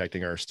they're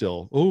protecting are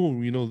still,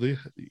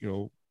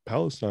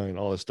 Palestine,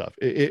 all this stuff.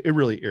 It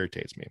really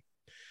irritates me.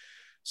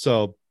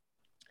 So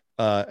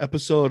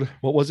episode,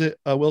 what was it,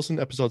 Wilson?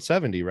 Episode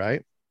 70,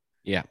 right?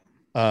 Yeah.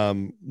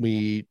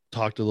 We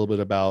talked a little bit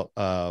about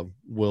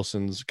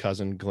Wilson's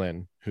cousin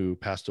Glenn, who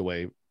passed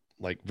away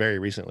like very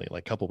recently,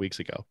 like a couple weeks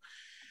ago.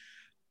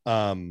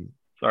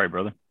 Sorry,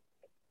 brother.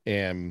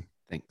 And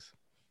thanks.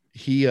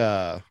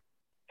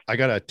 I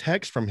got a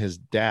text from his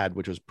dad,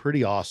 which was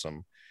pretty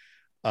awesome.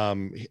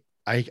 I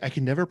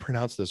can never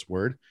pronounce this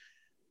word.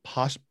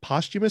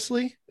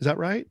 Posthumously, is that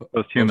right?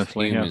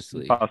 Posthumously. Yeah.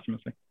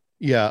 Posthumously.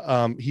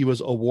 Yeah. He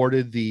was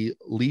awarded the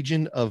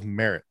Legion of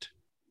Merit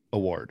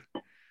Award.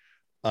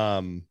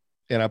 And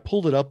I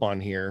pulled it up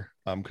on here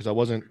because I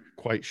wasn't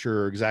quite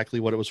sure exactly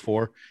what it was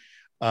for.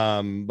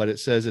 But it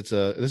says this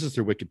is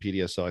through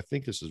Wikipedia, so I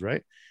think this is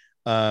right.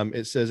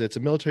 It says it's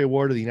a military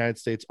award of the United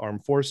States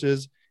Armed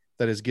Forces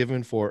that is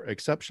given for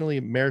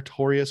exceptionally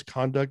meritorious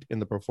conduct in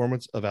the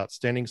performance of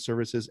outstanding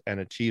services and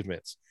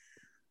achievements.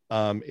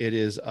 It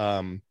is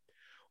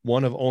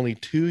one of only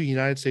 2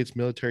 United States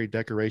military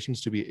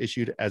decorations to be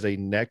issued as a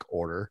neck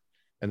order,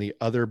 and the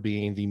other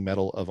being the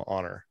Medal of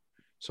Honor.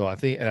 So I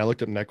think, and I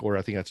looked up neck order,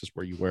 I think that's just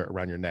where you wear it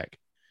around your neck,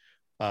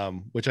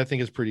 which I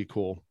think is pretty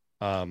cool,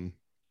 to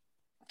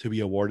be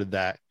awarded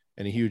that,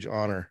 and a huge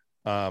honor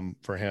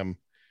for him.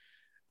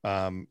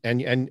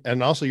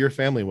 And also your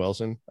family,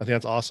 Wilson. I think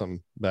that's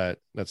awesome. That's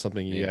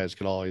something you guys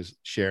could always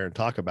share and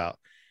talk about.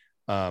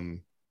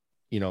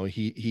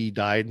 He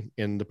died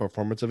in the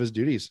performance of his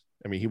duties.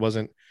 I mean, he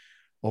wasn't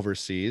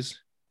overseas,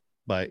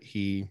 but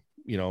he,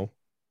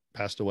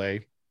 passed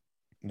away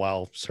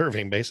while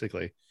serving,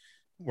 basically.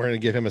 We're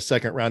going to give him a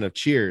second round of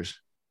cheers,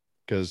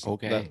 because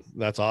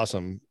that's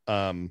awesome.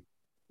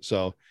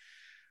 So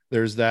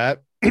there's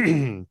that.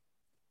 And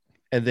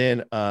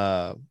then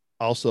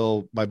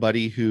also my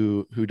buddy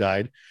who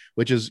died,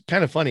 which is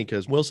kind of funny,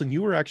 because Wilson,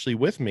 you were actually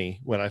with me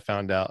when I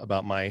found out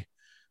about my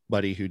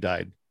buddy who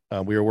died.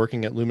 We were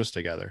working at Loomis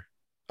together.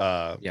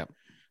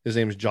 His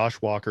name is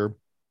Josh Walker.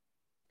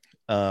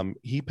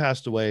 He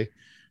passed away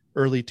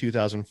early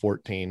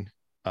 2014.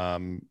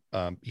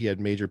 He had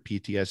major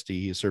PTSD.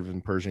 He served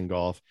in Persian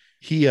Gulf.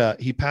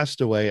 He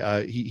passed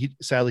away. He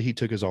sadly, he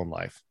took his own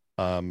life.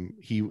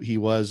 He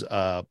was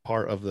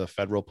part of the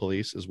federal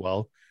police as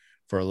well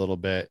for a little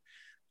bit.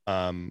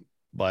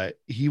 But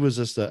he was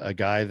just a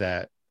guy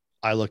that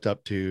I looked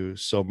up to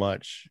so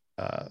much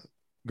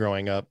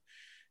growing up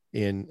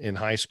in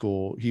high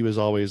school. He was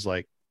always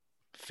like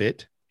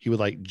fit. He would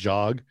like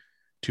jog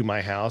to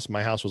my house.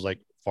 My house was like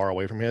far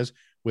away from his,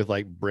 with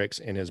like bricks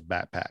in his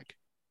backpack.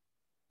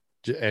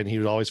 and he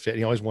was always fit.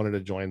 He always wanted to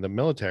join the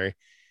military.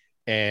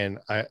 And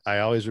I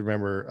always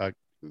remember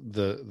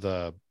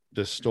the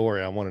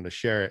story. I wanted to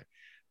share it.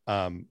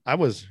 I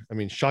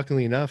mean,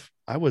 shockingly enough,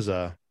 I was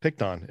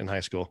picked on in high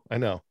school. I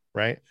know,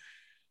 right?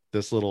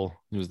 This little,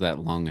 It was that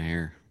long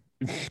hair.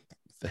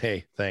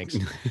 hey, thanks.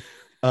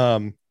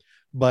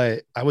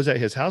 But I was at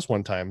his house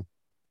one time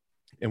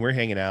and we're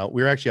hanging out.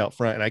 We were actually out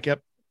front and I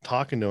kept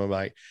talking to him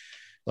like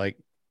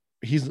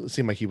he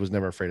seemed like he was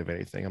never afraid of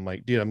anything. I'm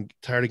like, dude, I'm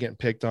tired of getting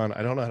picked on.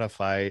 I don't know how to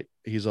fight.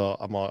 I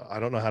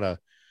don't know how to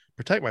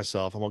protect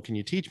myself. I'm like, can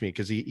you teach me?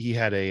 Because he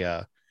had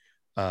a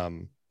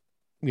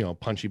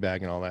punchy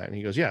bag and all that. And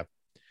he goes, yeah.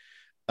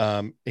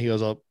 He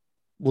goes,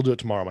 we'll do it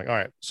tomorrow. I'm like, all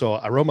right. So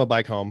I rode my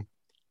bike home.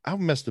 I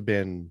must have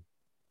been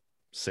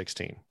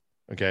 16.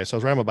 Okay. So I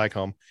was riding my bike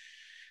home.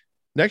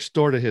 Next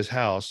door to his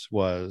house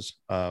was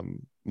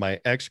my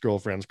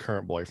ex-girlfriend's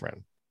current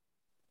boyfriend.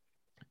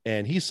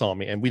 And he saw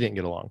me and we didn't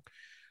get along.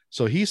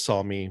 So he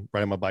saw me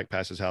riding my bike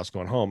past his house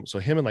going home. So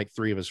him and like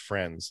 3 of his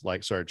friends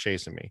like started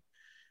chasing me.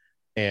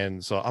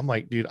 And so I'm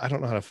like, dude, I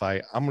don't know how to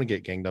fight. I'm going to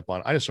get ganged up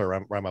on. I just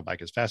started riding my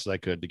bike as fast as I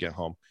could to get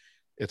home.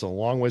 It's a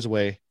long ways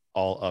away,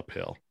 all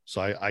uphill.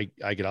 So I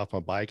get off my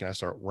bike and I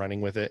start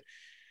running with it.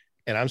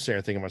 And I'm sitting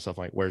there thinking to myself,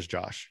 like, where's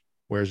Josh?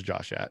 Where's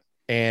Josh at?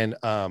 And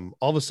all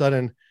of a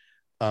sudden,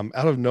 out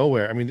of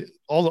nowhere, I mean,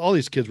 all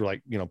these kids were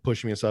like,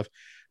 pushing me and stuff.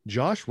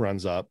 Josh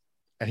runs up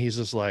and he's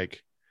just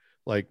like,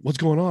 what's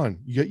going on?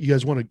 You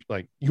guys want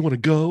to you want to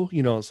go?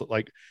 It's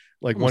like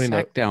I'm wanting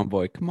a to. down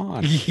boy. Come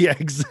on. Yeah,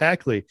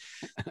 exactly.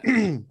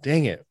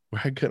 Dang it. Why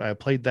couldn't I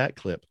played that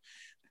clip?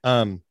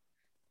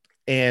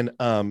 They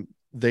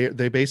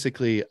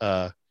basically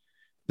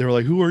they were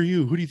like, who are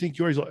you? Who do you think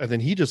you are? And then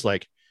he just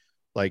like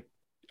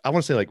I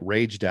want to say like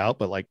raged out,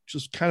 but like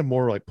just kind of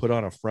more like put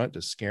on a front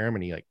to scare him.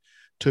 And he like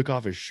took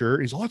off his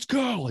shirt. He's like, let's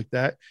go, like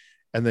that.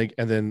 And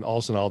then all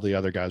of a sudden all the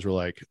other guys were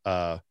like,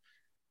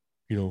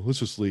 let's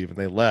just leave. And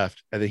they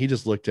left. And then he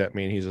just looked at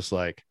me and he's just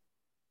like,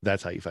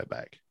 that's how you fight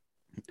back.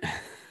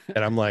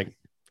 And I'm like,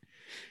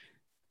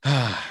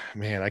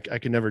 man, I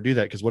could never do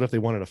that. Because what if they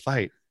wanted to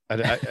fight?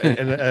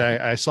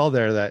 I saw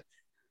there that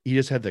he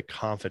just had the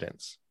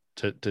confidence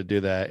to do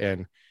that.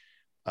 And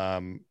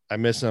I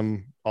miss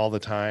him all the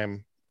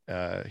time.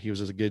 He was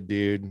just a good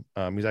dude.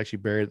 He's actually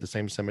buried at the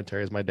same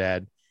cemetery as my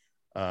dad.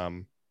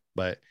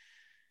 But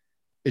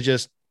it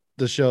just,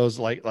 the shows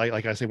like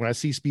I say, when I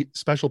see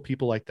special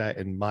people like that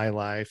in my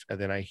life, and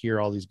then I hear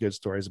all these good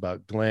stories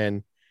about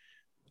Glenn,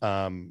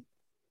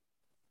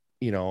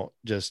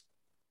 just,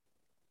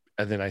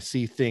 and then I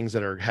see things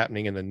that are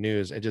happening in the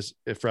news.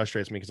 It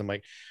frustrates me because I'm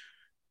like,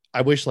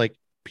 I wish like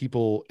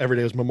people, every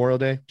day was Memorial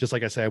Day. Just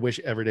like I say, I wish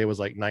every day was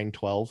like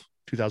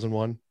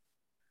 9/12/2001.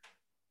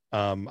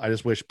 I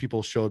just wish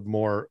people showed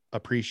more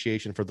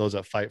appreciation for those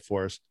that fight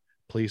for us,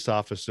 police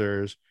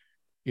officers,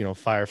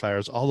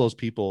 firefighters, all those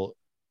people,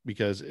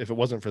 because if it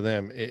wasn't for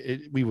them,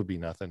 we would be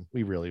nothing.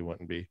 We really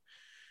wouldn't be.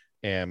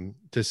 And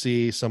to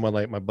see someone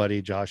like my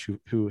buddy Josh,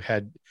 who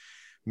had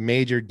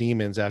major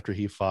demons after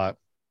he fought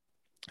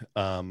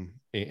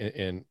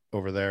in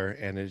over there,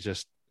 and it's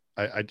just,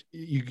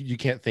 you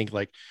can't think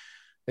like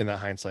in that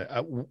hindsight,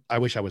 I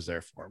wish I was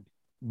there for him,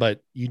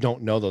 but you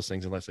don't know those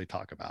things unless they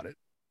talk about it.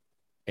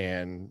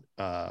 And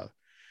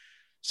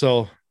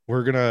so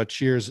we're gonna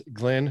cheers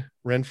Glenn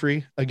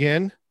Renfrey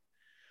again.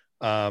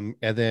 And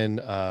then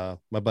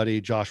my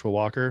buddy Joshua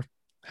Walker,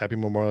 happy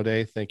Memorial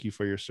Day. Thank you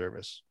for your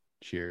service.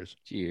 Cheers.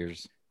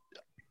 Cheers.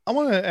 I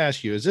want to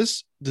ask you,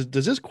 does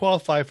this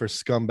qualify for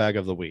scumbag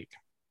of the week?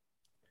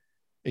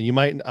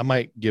 And I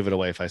might give it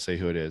away if I say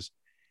who it is.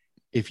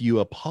 If you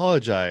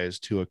apologize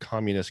to a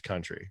communist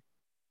country.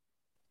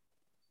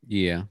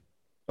 Yeah.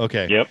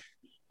 Okay. Yep.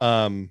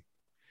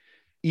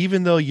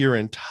 Even though your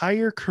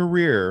entire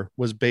career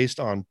was based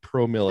on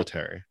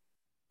pro-military.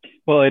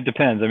 Well, it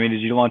depends. I mean,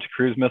 did you launch a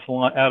cruise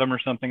missile at him or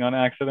something on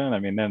accident? I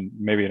mean, then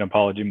maybe an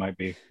apology might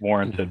be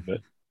warranted,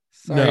 but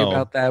Sorry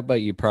about that,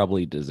 but you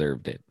probably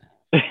deserved it.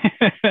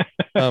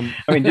 I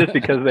mean, just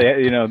because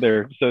they,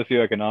 their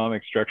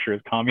socioeconomic structure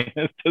is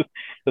communist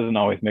doesn't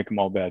always make them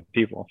all bad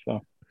people.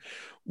 So,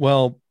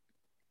 well,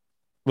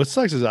 what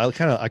sucks is I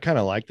kind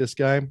of like this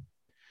guy,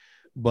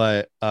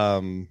 but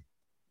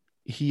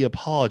he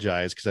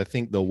apologized because I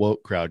think the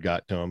woke crowd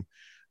got to him.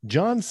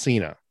 John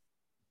Cena.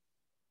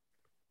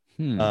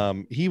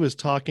 He was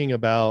talking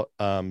about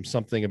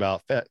something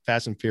about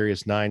Fast and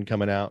Furious 9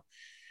 coming out,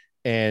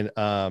 and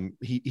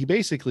he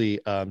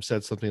basically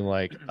said something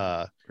like,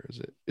 where is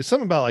it? It's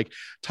something about like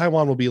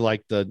Taiwan will be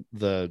like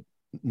the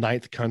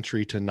ninth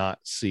country to not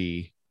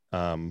see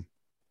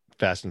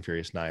Fast and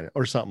Furious 9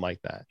 or something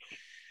like that.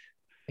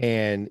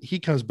 And he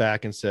comes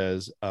back and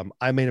says,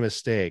 I made a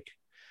mistake.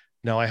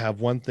 Now I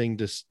have one thing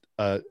to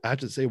I have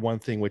to say one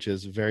thing, which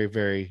is very,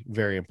 very,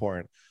 very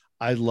important.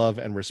 I love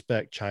and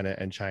respect China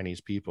and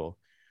Chinese people.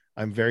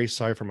 I'm very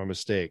sorry for my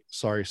mistake.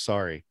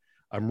 Sorry.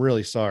 I'm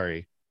really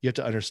sorry. You have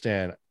to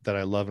understand that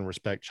I love and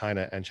respect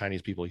China and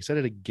Chinese people. He said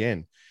it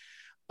again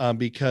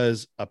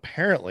because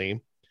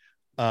apparently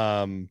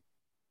China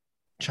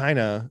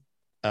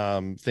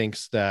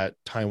thinks that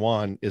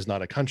Taiwan is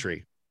not a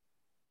country.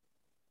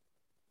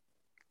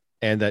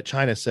 and that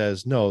China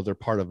says, no, they're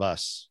part of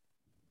us.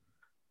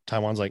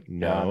 Taiwan's like,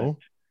 Got no.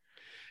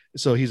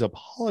 So he's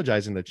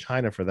apologizing to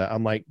China for that.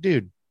 I'm like,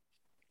 dude,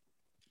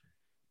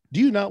 do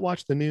you not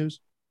watch the news?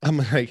 I'm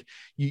like,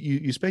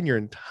 you spend your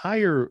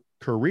entire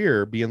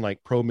career being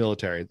like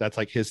pro-military. That's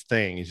like his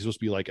thing. He's supposed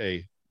to be like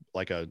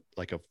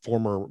a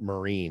former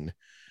Marine,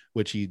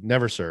 which he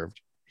never served.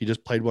 He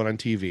just played one on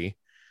TV.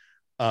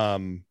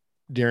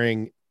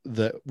 During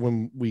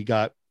when we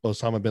got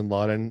Osama bin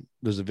Laden,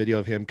 there's a video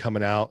of him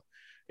coming out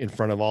in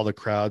front of all the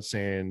crowd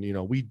saying,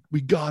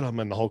 we got him,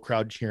 and the whole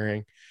crowd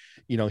cheering.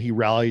 He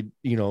rallied.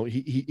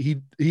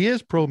 He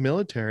is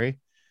pro-military.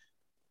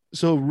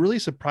 So it really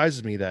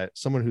surprises me that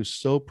someone who's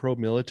so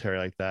pro-military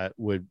like that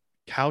would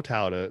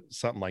kowtow to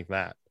something like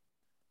that.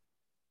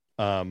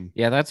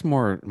 Yeah, that's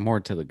more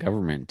to the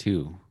government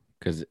too,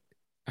 because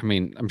I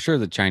mean, I'm sure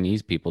the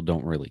Chinese people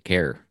don't really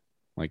care.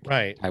 Like,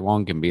 right.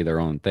 Taiwan can be their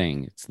own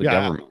thing. It's the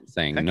government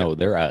saying, no,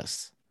 they're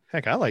us.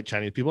 Heck, I like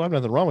Chinese people. I have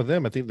nothing wrong with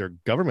them. I think their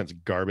government's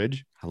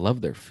garbage. I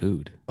love their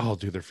food. Oh,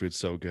 dude, their food's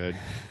so good.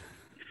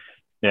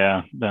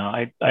 Yeah, no,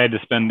 I had to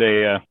spend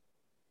a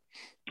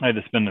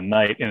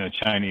night in a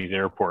Chinese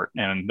airport,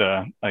 and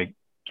I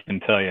can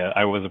tell you,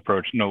 I was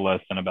approached no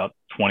less than about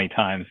 20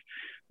 times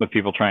with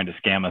people trying to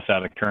scam us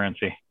out of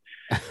currency.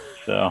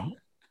 So,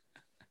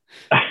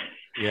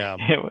 yeah,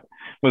 it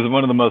was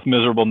one of the most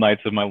miserable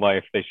nights of my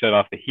life. They shut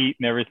off the heat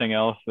and everything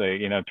else.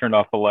 They, turned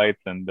off the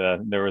lights, and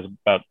there was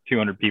about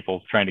 200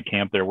 people trying to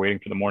camp there waiting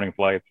for the morning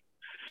flights.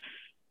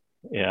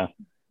 Yeah,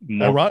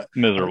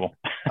 miserable.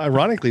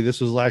 Ironically,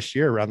 this was last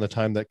year around the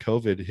time that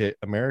COVID hit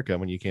America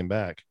when you came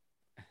back.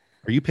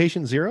 Are you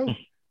patient zero?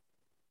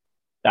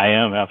 I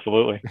am,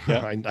 absolutely.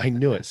 Yeah. I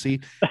knew it. See,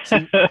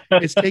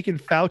 it's taken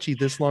Fauci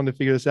this long to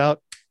figure this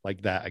out.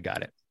 Like that, I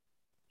got it.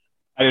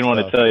 I didn't want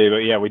to tell you, but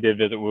yeah, we did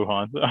visit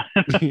Wuhan.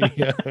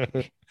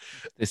 So.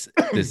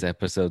 This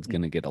episode's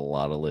gonna get a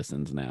lot of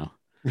listens now.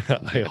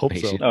 I hope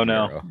so. Oh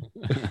no.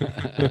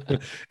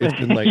 it's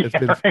been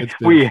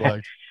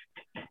flagged.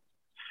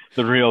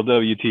 The Real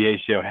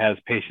WTA Show has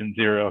Patient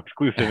Zero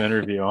exclusive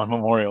interview on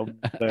Memorial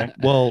Day.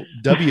 Well,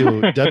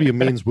 W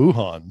means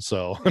Wuhan,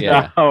 so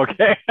yeah.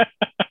 Okay.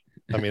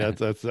 I mean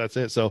that's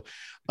it. So,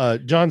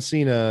 John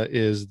Cena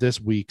is this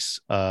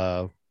week's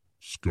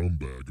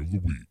Scumbag of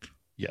the week.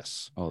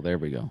 Yes. Oh, there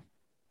we go.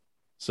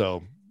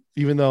 So,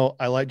 even though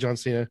I like John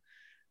Cena,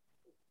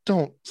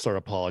 don't start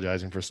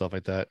apologizing for stuff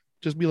like that.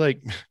 Just be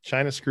like,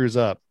 China screws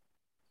up,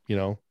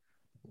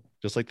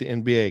 just like the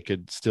NBA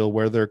could still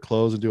wear their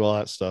clothes and do all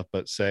that stuff,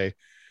 but say,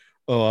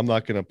 oh, I'm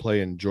not going to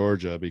play in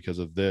Georgia because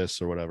of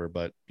this or whatever.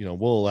 But,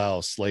 we'll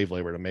allow slave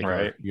labor to make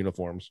our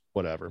uniforms,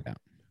 whatever. Yeah.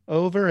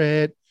 Over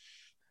it.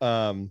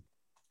 What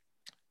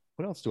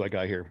else do I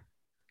got here?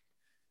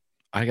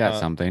 I got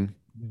something.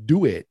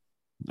 Do it.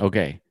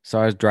 Okay. So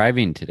I was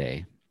driving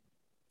today,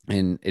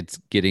 and it's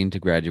getting to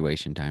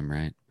graduation time,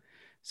 right?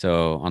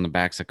 So on the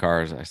backs of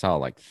cars, I saw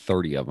like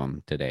 30 of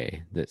them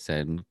today that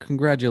said,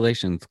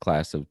 congratulations,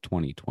 class of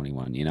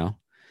 2021,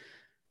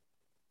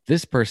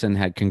 This person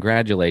had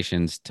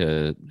congratulations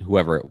to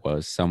whoever it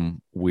was,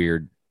 some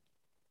weird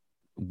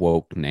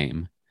woke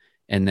name.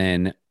 And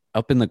then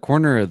up in the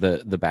corner of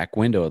the back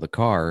window of the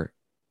car,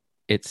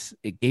 it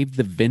gave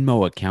the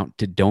Venmo account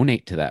to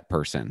donate to that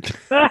person.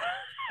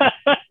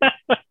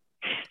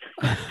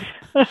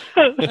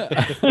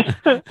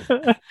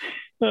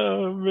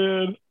 Oh,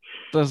 man.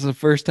 That's the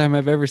first time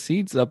I've ever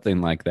seen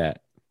something like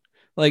that.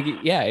 Like,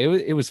 yeah,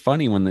 it was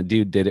funny when the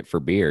dude did it for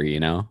beer,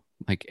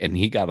 like, and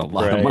he got a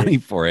lot of money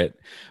for it.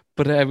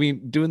 But I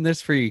mean, doing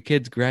this for your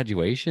kid's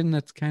graduation,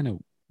 that's kind of,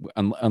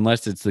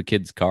 unless it's the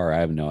kid's car, I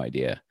have no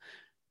idea.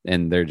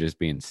 And they're just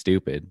being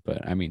stupid.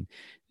 But I mean,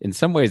 in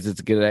some ways it's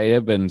a good idea,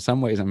 but in some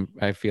ways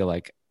I feel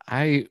like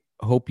I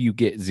hope you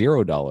get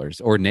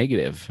 $0 or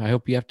negative. I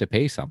hope you have to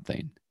pay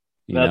something.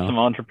 That's some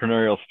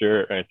entrepreneurial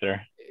spirit right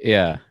there.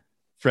 Yeah.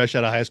 Fresh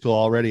out of high school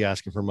already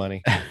asking for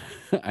money.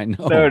 I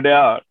know. No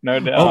doubt.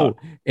 Oh,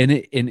 and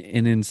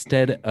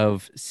instead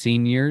of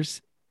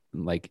seniors,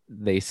 like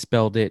they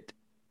spelled it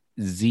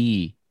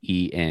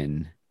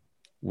ZEN.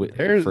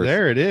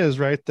 There it is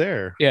right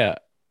there. Yeah.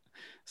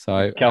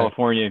 So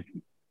California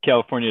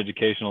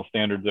educational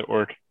standards at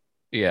work.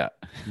 Yeah.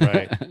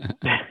 Right.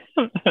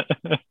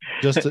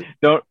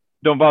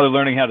 Don't bother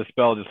learning how to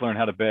spell, just learn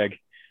how to beg.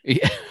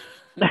 Yeah.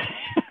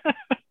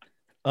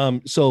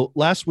 So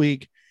last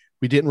week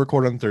we didn't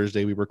record on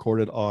Thursday. We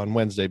recorded on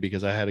Wednesday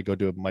because I had to go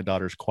do my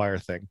daughter's choir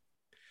thing.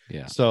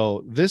 Yeah.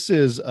 So this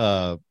is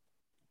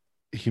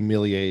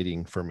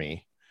humiliating for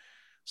me.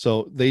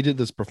 So they did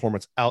this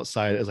performance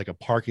outside as like a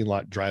parking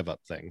lot drive up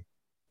thing,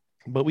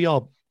 but we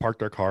all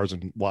parked our cars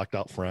and walked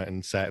out front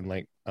and sat in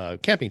like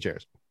camping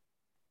chairs.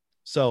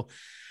 So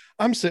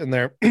I'm sitting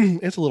there.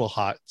 It's a little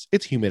hot.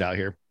 It's humid out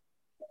here.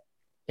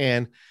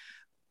 And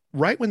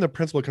right when the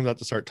principal comes out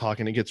to start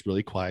talking, it gets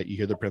really quiet. You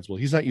hear the principal.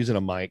 He's not using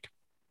a mic.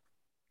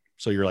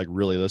 So you're like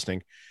really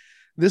listening.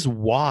 This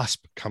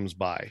wasp comes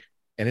by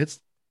and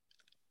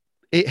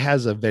it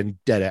has a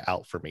vendetta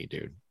out for me,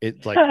 dude.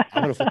 It's like,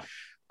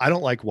 I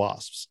don't like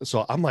wasps.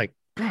 So I'm like,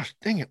 gosh,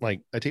 dang it.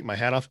 Like I take my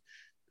hat off.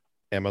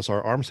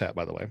 MSR arms hat,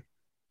 by the way.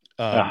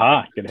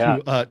 Aha, good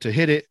hat. To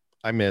hit it,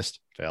 I missed,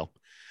 fail.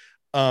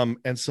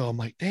 And so I'm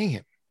like, dang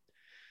it.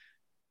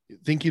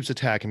 Thing keeps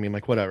attacking me. I'm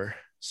like, whatever.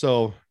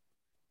 So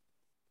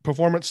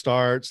performance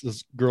starts.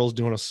 This girl's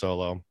doing a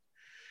solo.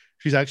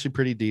 She's actually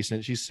pretty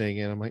decent. She's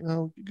singing. I'm like,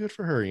 oh, good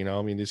for her.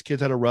 I mean, these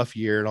kids had a rough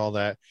year and all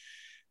that.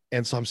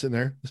 And so I'm sitting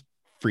there, this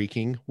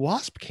freaking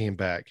wasp came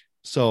back.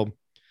 So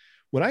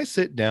when I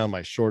sit down,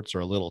 my shorts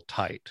are a little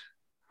tight.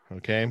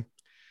 Okay.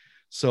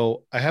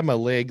 So I have my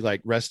leg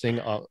like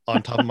resting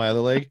on top of my other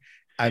leg.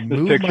 I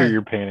move picture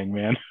you're painting,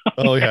 man.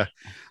 Oh yeah.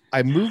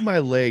 I move my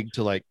leg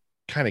to like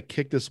kind of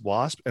kick this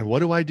wasp. And what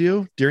do I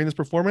do during this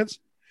performance?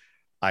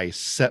 I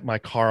set my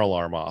car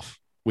alarm off,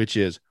 which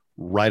is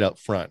right up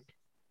front.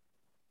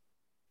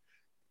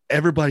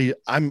 Everybody,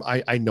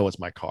 I know it's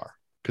my car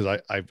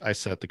because I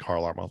set the car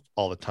alarm off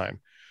all the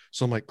time.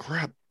 So I'm like,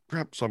 crap.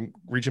 So I'm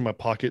reaching my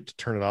pocket to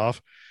turn it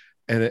off.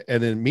 And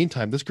in the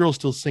meantime, this girl's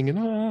still singing,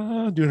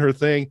 doing her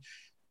thing.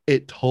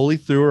 It totally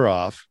threw her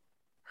off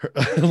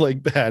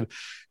like bad.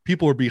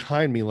 People were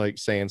behind me, like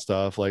saying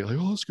stuff like,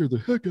 oh, scared the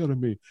heck out of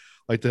me.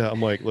 Like that.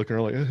 I'm like looking at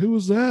her like, who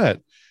was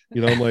that?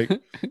 I'm like,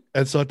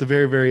 and so at the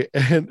very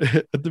end,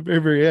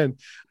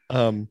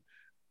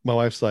 my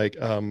wife's like,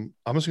 I'm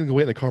just gonna go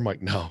wait in the car. I'm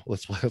like, no,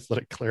 let's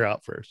let it clear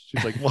out first.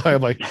 She's like, why?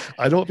 I'm like,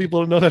 I don't want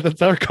people to know that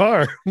that's our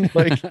car.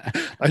 Like,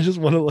 I just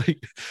want to let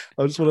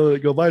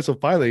it go by. So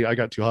finally I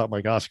got too hot. I'm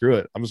like, oh, screw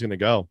it. I'm just gonna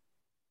go.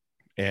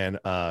 And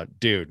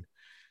dude,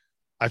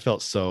 I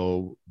felt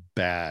so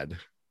bad.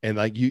 And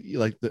like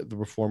the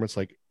performance,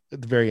 like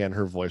at the very end,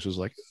 her voice was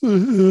like,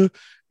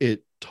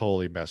 it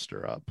totally messed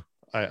her up.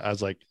 I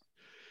was like,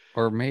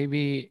 or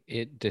maybe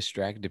it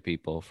distracted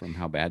people from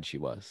how bad she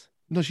was.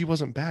 No, she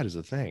wasn't bad is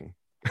the thing.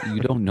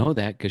 You don't know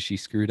that because she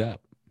screwed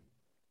up.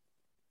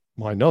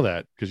 Well, I know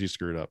that because you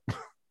screwed up.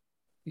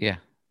 Yeah.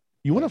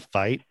 You want to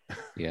fight?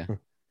 Yeah.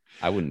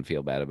 I wouldn't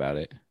feel bad about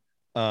it.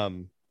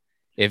 Um,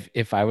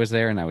 if I was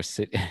there and I was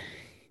sitting, a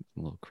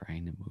little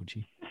crying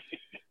emoji.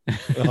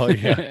 Oh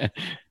yeah.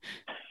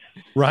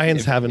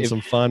 Ryan's having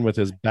some fun with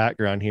his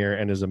background here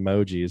and his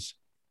emojis.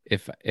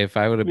 If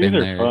I would have been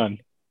there fun.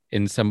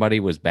 And somebody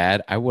was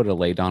bad, I would have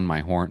laid on my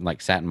horn, like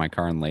sat in my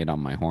car and laid on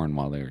my horn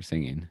while they were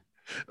singing.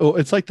 Oh,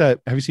 it's like that.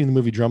 Have you seen the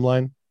movie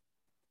Drumline?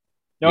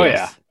 Oh, yes.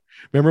 Yeah.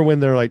 Remember when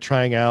they're like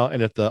trying out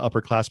and if the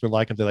upperclassmen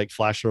like them, they like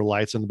flash their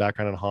lights in the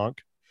background and honk?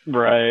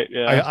 Right.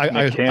 Yeah.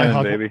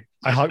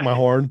 I honk my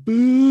horn.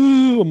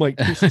 Boo. I'm like,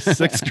 this is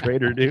sixth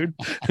grader, dude.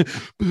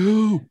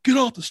 Boo. Get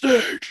off the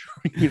stage.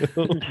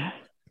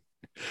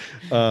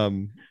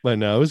 But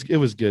no, it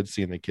was good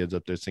seeing the kids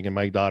up there singing.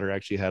 My daughter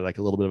actually had like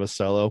a little bit of a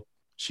solo.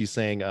 She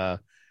sang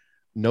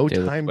No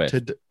Time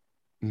to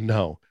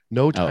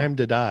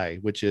Die,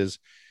 which is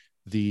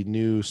the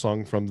new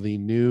song from the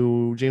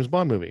new James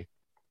Bond movie.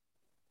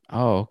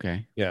 Oh,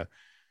 okay. Yeah.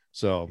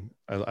 So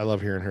I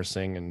love hearing her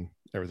sing and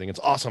everything. It's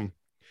awesome.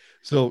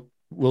 So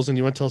Wilson,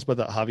 you want to tell us about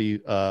that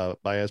Javi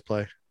Baez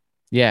play?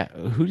 Yeah.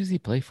 Who does he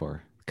play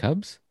for?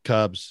 Cubs.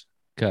 Have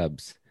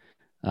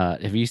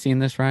you seen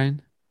this,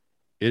 Ryan?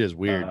 It is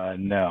weird.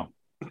 No.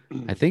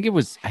 I think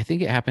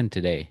it happened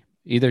today,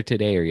 either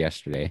today or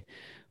yesterday.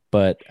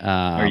 But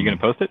are you going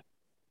to post it?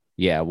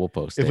 Yeah, we'll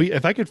post it.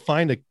 If I could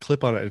find a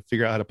clip on it and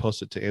figure out how to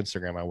post it to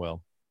Instagram, I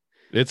will.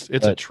 It's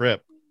a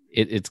trip.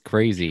 It's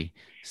crazy.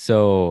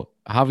 So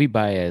Javi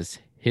Baez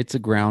hits a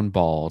ground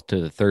ball to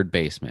the third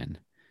baseman.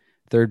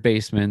 Third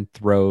baseman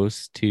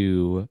throws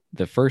to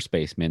the first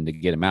baseman to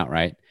get him out,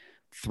 right?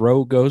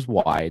 Throw goes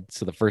wide,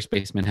 so the first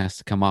baseman has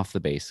to come off the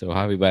base. So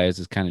Javi Baez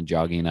is kind of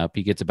jogging up.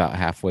 He gets about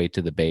halfway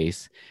to the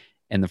base.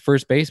 And the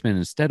first baseman,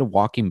 instead of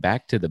walking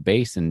back to the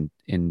base and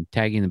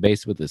tagging the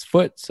base with his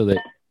foot so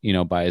that,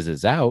 Baez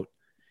is out,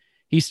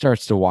 he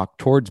starts to walk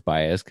towards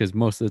Baez because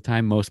most of the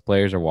time, most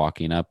players are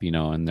walking up,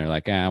 and they're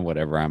like,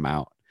 whatever, I'm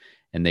out.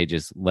 And they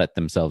just let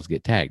themselves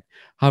get tagged.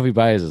 Javi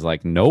Baez is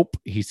like, nope.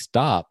 He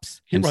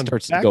stops and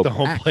starts to go to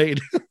home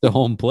plate. The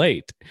home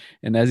plate.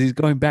 And as he's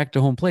going back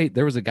to home plate,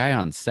 there was a guy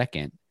on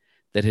second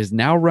that has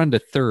now run to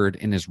third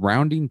and is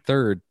rounding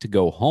third to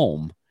go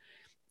home.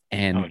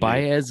 And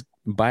Baez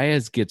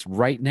gets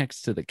right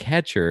next to the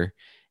catcher,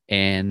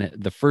 and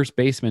the first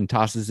baseman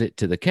tosses it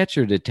to the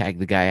catcher to tag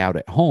the guy out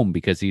at home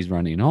because he's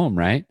running home,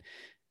 right?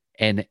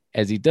 And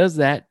as he does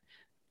that,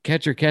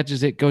 catcher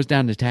catches it, goes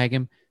down to tag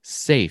him,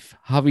 safe.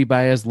 Javi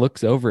Baez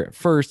looks over at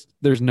first.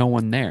 There's no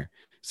one there.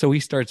 So he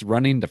starts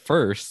running to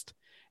first,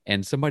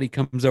 and somebody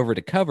comes over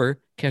to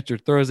cover. Catcher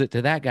throws it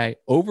to that guy,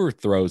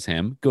 overthrows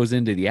him, goes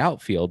into the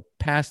outfield,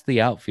 past the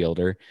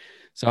outfielder.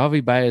 So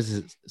Javi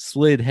Baez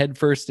slid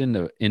headfirst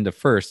into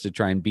first to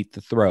try and beat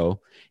the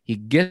throw. He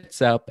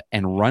gets up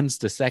and runs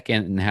to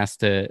second and has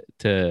to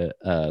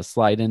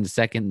slide into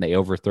second. They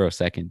overthrow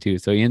second too.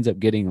 So he ends up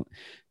getting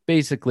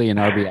basically an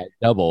RBI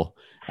double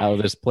out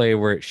of this play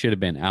where it should have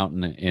been out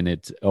and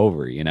it's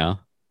over,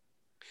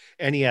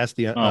 And he asked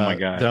the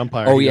the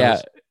umpire. Oh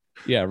yeah.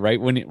 Yeah, right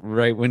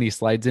when he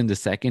slides into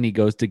second, he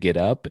goes to get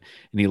up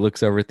and he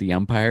looks over at the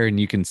umpire and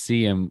you can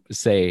see him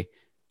say,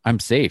 I'm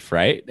safe,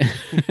 right?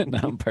 And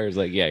the umpire's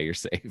like, yeah, you're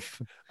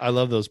safe. I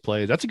love those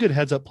plays. That's a good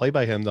heads up play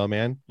by him, though,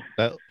 man.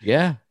 That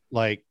Yeah.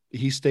 like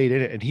he stayed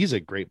in it, and he's a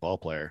great ball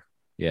player.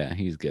 Yeah,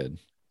 he's good.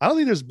 I don't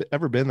think there's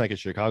ever been like a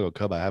Chicago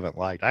Cub I haven't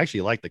liked. I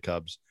actually like the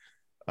Cubs.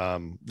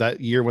 That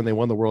year when they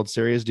won the World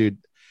Series, dude,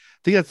 I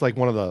think that's like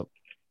one of the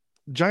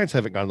Giants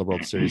haven't gotten the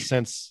World Series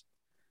since,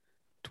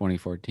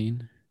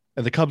 2014.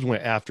 and the Cubs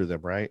went after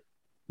them, right?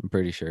 I'm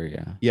pretty sure.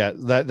 Yeah. Yeah,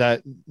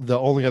 that the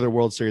only other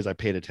World Series I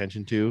paid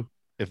attention to,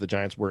 if the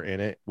Giants were in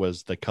it,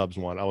 was the Cubs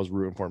one. I was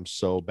rooting for them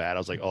so bad. I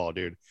was like, oh,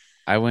 dude.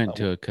 I went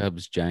to a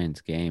Cubs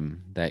Giants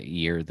game that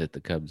year that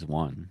the Cubs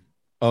won.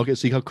 Okay,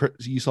 so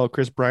you saw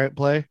Chris Bryant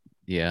play?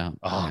 Yeah.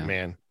 Oh yeah.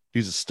 man,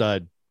 he's a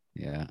stud.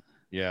 Yeah.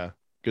 Yeah,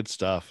 good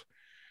stuff.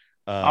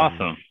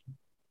 Awesome.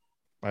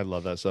 I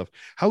love that stuff.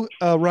 How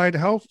Ryan,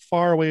 how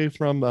far away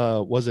from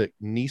was it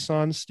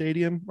Nissan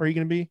Stadium are you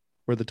going to be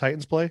where the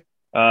Titans play?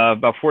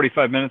 About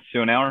 45 minutes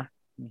to an hour,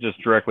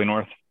 just directly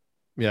north.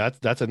 Yeah,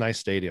 that's a nice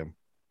stadium.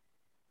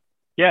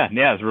 Yeah,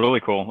 it's really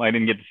cool. I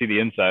didn't get to see the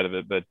inside of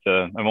it, but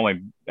I've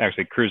only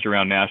actually cruised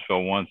around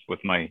Nashville once with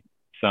my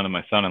son and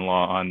my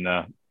son-in-law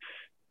on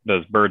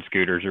those bird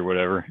scooters or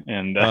whatever,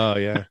 and Oh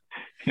yeah.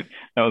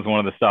 that was one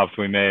of the stops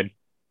we made.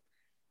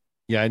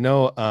 Yeah, I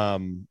know.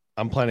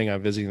 I'm planning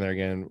on visiting there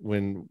again.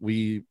 When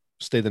we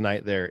stayed the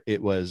night there,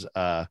 it was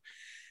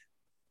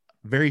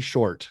very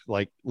short,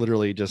 like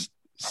literally just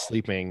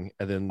sleeping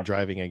and then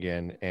driving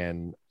again.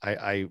 And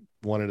I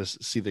wanted to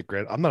see the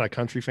Grand. I'm not a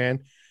country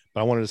fan,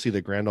 but I wanted to see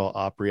the Grand Ole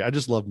Opry. I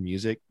just love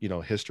music,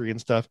 history and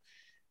stuff.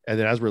 And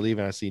then as we're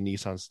leaving, I see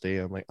Nissan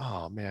Stadium. I'm like,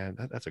 oh man,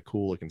 that's a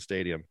cool looking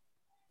stadium.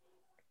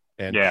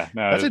 And Yeah,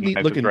 no, that's a it's neat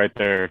nice. looking. It's right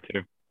there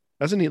too.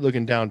 That's a neat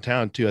looking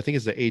downtown too. I think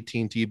it's the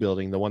AT&T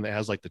building, the one that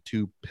has like the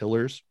two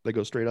pillars that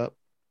go straight up.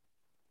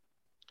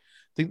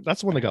 I think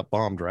that's the one that got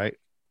bombed, right?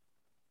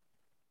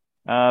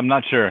 I'm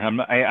not sure.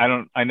 I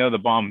don't. I know the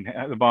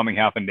bombing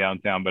happened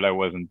downtown, but I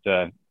wasn't.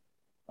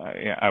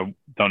 I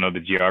don't know the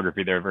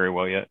geography there very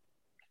well yet.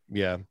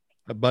 Yeah,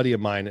 a buddy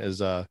of mine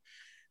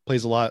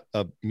plays a lot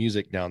of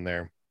music down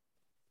there.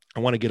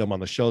 I want to get him on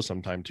the show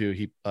sometime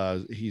too.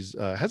 He's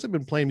hasn't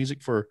been playing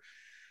music for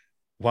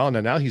a while now.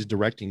 Now he's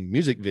directing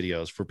music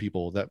videos for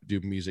people that do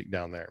music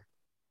down there.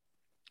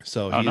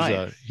 So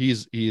nice.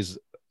 He's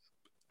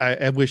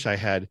I wish I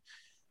had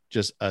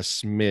just a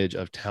smidge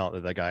of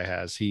talent that guy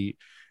has. He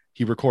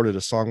recorded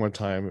a song one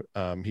time.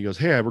 He goes,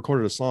 "Hey, I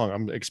recorded a song."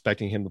 I'm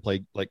expecting him to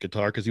play like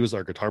guitar because he was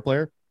our guitar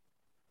player.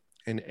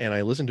 And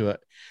I listened to it,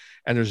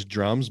 and there's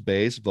drums,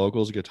 bass,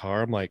 vocals,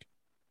 guitar. I'm like,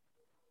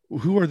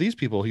 who are these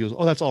people? He goes,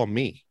 "Oh, that's all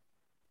me."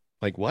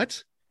 Like,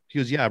 what? He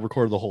goes, "Yeah, I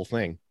recorded the whole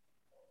thing."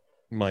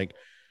 I'm like,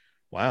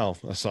 wow.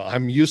 So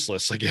I'm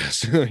useless, I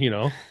guess. Who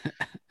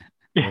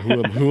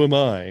am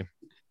I?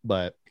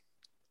 But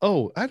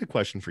I had a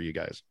question for you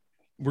guys.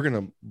 We're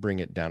gonna bring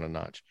it down a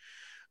notch.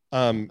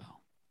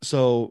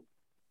 So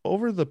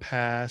over the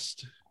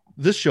past,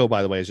 this show,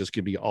 by the way, is just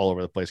gonna be all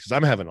over the place because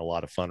I'm having a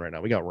lot of fun right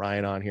now. We got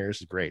Ryan on here.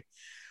 This is great.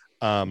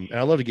 And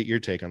I'd love to get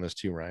your take on this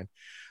too, Ryan.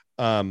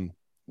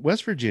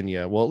 West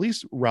Virginia, well, at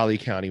least Raleigh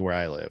County, where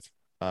I live,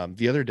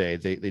 the other day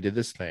they did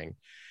this thing,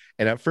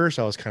 and at first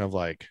I was kind of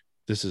like,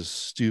 "This is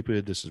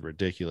stupid. This is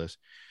ridiculous."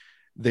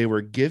 They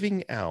were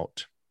giving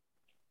out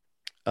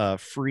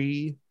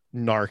free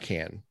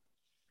Narcan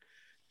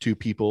to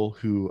people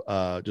who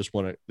just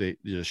want to. They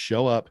just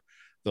show up.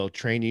 They'll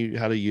train you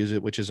how to use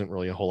it, which isn't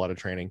really a whole lot of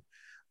training.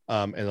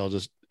 And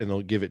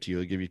they'll give it to you.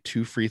 They'll give you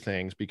 2 free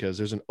things because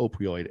there's an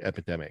opioid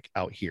epidemic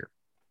out here.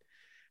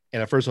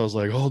 And at first I was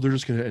like, oh, they're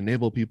just going to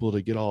enable people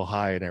to get all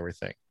high and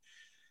everything.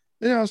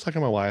 Then I was talking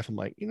to my wife. I'm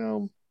like,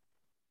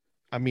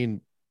 I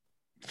mean,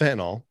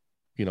 fentanyl,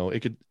 it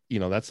could,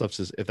 that stuff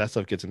says if that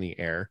stuff gets in the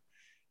air,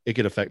 it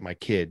could affect my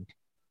kid.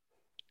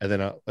 And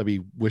then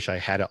wish I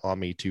had it on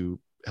me to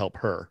help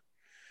her.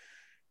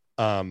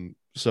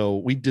 So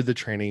we did the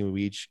training.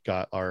 We each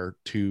got our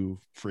 2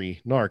 free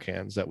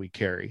Narcans that we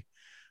carry.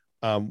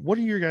 What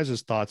are your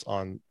guys' thoughts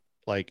on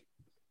like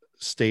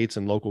states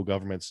and local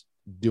governments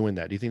doing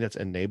that? Do you think that's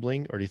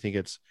enabling, or do you think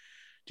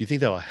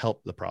that will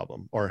help the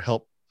problem or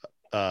help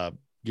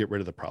get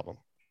rid of the problem?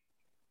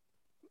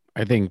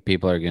 I think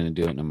people are going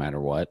to do it no matter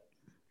what.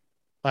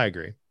 I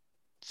agree.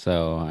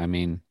 So, I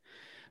mean,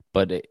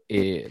 but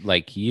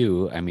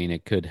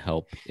it could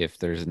help if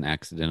there's an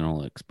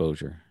accidental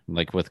exposure,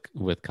 like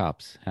with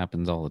cops,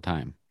 happens all the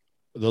time.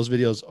 Those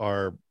videos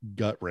are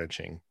gut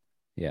wrenching.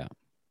 Yeah.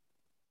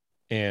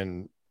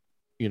 And,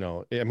 I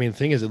mean, the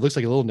thing is, it looks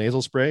like a little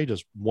nasal spray.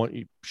 Just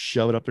you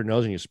shove it up their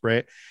nose and you spray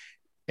it.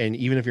 And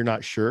even if you're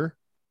not sure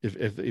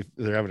if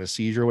they're having a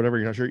seizure or whatever,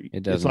 you're not sure,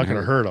 it's not going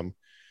to hurt them.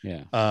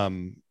 Yeah.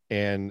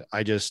 And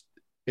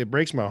it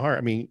breaks my heart.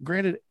 I mean,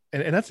 granted,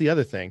 and that's the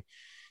other thing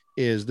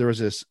is there was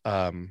this,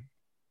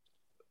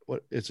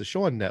 it's a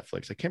show on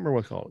Netflix. I can't remember what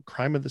it's called,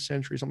 Crime of the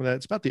Century, something like that.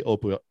 It's about the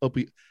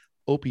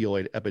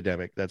opioid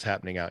epidemic that's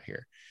happening out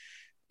here.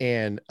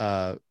 And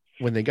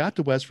when they got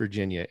to West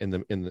Virginia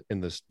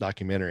in this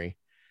documentary,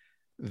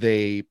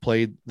 they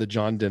played the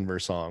John Denver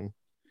song.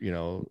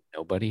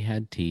 Nobody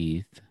had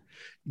teeth.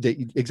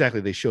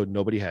 They showed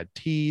nobody had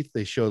teeth.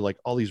 They showed like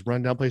all these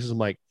rundown places. I'm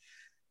like,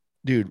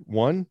 dude,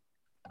 one,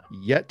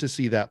 yet to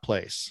see that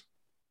place.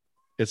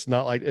 It's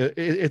not like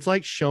it's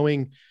like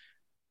showing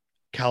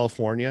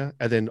California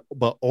and then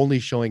but only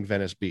showing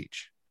Venice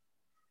Beach.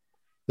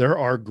 There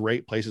are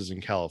great places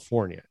in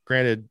California.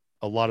 Granted,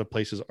 a lot of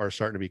places are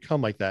starting to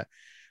become like that,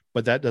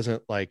 but that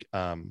doesn't like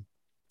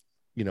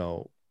you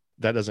know,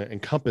 that doesn't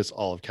encompass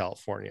all of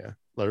California.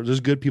 There's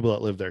good people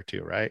that live there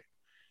too, right?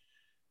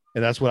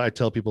 And that's what I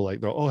tell people, like,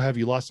 oh, have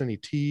you lost any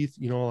teeth?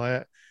 You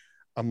know,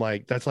 I'm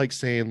like, that's like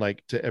saying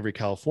like to every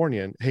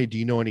Californian, hey, do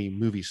you know any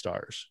movie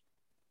stars?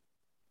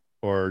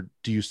 Or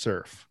do you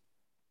surf?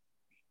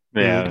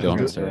 Yeah, I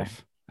don't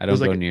surf. I don't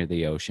go near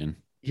the ocean.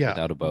 Yeah,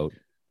 without a boat.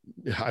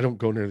 I don't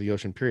go near the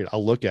ocean, period.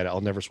 I'll look at it.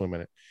 I'll never swim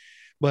in it.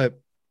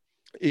 But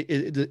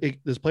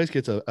this place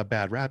gets a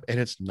bad rap, and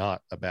it's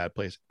not a bad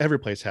place. Every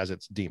place has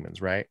its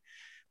demons, right?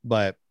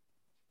 But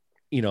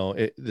you know,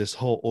 this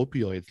whole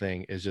opioid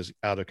thing is just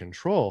out of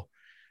control.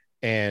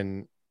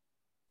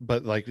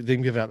 But like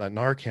them giving out that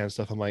Narcan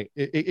stuff, I'm like,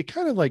 it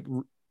kind of like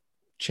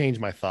changed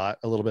my thought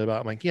a little bit about it.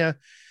 I'm like, yeah,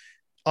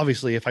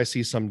 obviously if I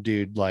see some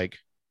dude like,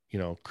 you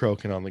know,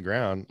 croaking on the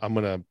ground, I'm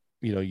going to,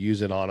 you know,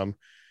 use it on him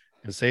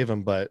and save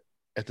him. But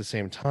at the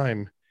same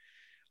time,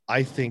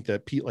 I think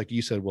that like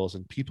you said,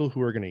 Wilson, people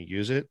who are going to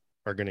use it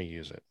are going to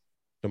use it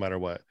no matter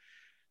what.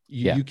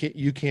 You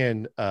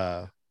can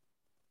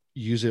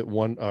use it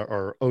one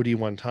or OD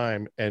one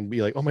time and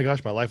be like, oh my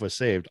gosh, my life was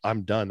saved.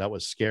 I'm done. That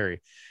was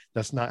scary.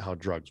 That's not how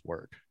drugs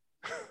work.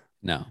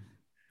 No.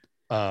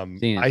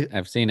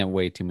 I've seen it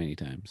way too many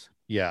times.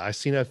 Yeah, I've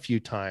seen it a few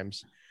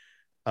times.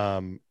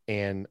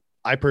 And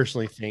I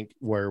personally think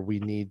where we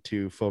need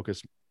to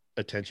focus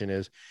attention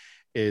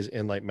is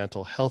in like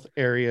mental health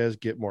areas,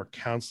 get more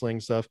counseling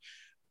stuff.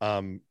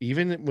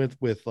 Even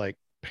with like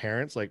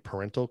parents, like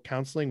parental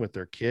counseling with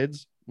their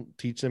kids,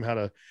 teach them how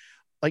to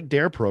like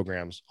DARE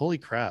programs. Holy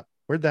crap.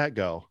 Where'd that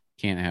go?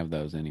 Can't have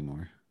those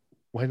anymore.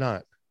 Why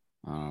not?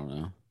 I don't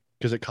know.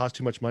 Because it costs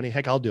too much money.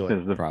 Heck, I'll do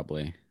it.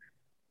 Probably.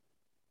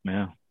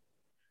 Yeah.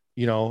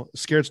 You know,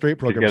 Scared Straight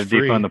program is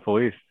free. Defund the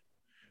police.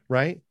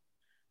 Right?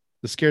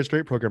 The Scared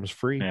Straight program is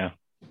free. Yeah.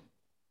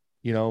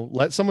 You know,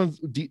 let someone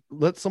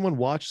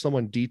watch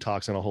someone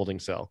detox in a holding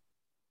cell,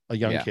 a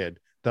young kid.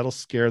 That'll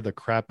scare the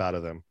crap out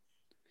of them.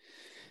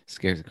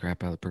 Scares the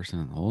crap out of the person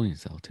in the holding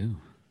cell too.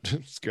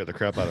 Scare the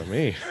crap out of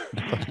me.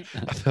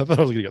 I thought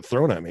I was gonna get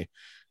thrown at me,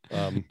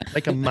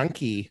 like a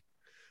monkey.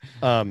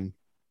 Whoa.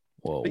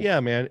 But yeah,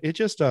 man, it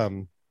just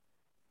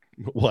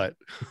what?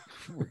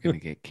 We're gonna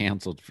get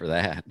canceled for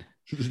that.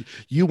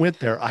 You went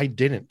there, I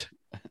didn't.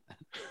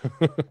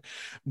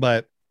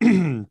 But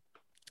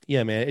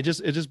yeah, man, it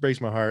just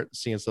breaks my heart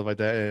seeing stuff like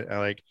that.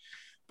 And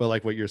but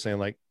like what you're saying,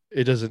 like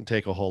it doesn't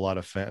take a whole lot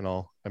of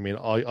fentanyl. I mean,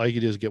 all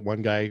you do is get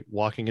one guy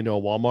walking into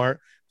a Walmart,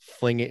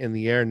 fling it in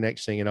the air.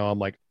 Next thing you know, I'm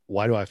like,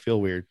 why do I feel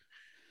weird?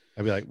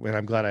 I'd be like, man,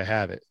 I'm glad I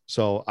have it.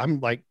 So I'm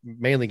like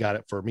mainly got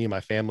it for me and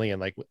my family.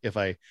 And like, if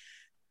I,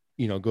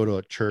 you know, go to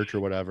a church or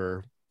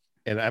whatever,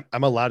 and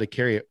I'm allowed to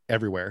carry it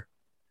everywhere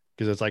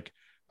because it's like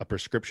a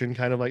prescription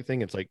kind of like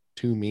thing. It's like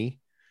to me,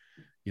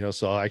 you know,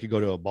 so I could go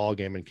to a ball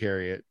game and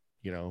carry it,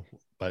 you know,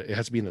 but it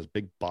has to be in this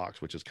big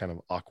box, which is kind of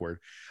awkward.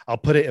 I'll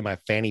put it in my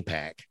fanny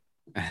pack.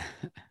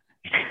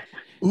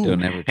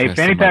 Don't ever hey,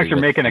 fanny packs are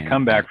making a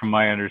comeback from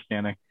my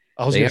understanding.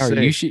 They are.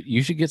 You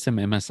should get some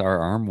MSR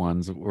arm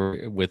ones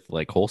with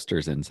like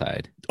holsters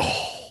inside.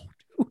 Oh,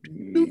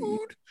 dude.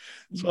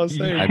 That's what I was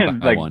saying. I'd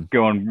buy like one.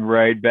 Going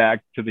right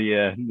back to the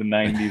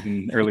 90s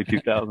and early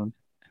 2000s.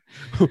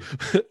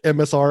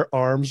 MSR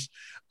arms,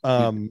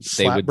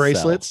 slap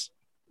bracelets.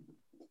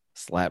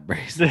 Slap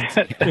bracelets.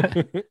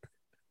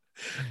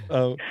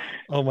 Oh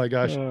my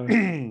gosh.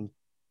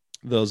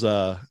 Those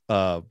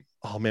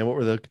oh man, what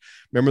were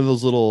remember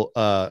those little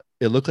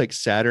it looked like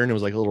Saturn. It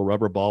was like a little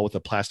rubber ball with a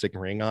plastic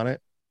ring on it,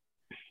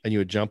 and you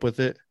would jump with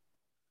it.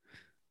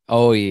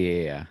 Oh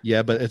yeah.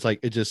 Yeah, but it's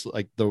like it just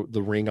like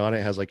the ring on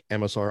it has like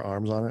MSR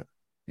arms on it.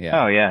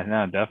 Yeah. Oh yeah,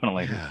 no,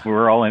 definitely. Yeah.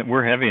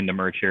 We're heavy into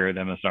merch here at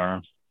MSR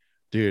Arms.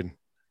 Dude.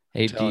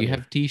 Hey, do you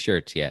have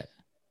t-shirts yet?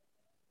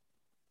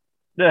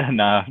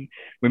 Nah.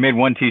 We made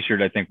one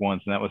t-shirt I think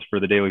once, and that was for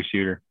the Daily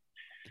Shooter.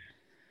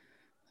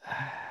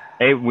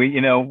 Hey,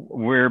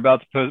 we're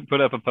about to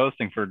put up a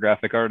posting for a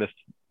graphic artist.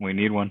 We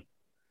need one.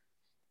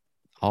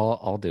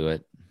 I'll do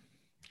it.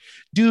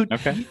 Dude,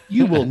 okay.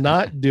 You will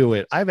not do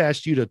it. I've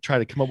asked you to try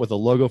to come up with a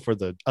logo for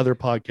the other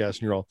podcast,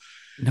 and you're all,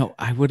 no,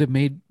 I would have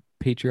made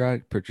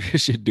Patriotic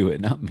Patricia do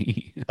it, not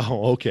me.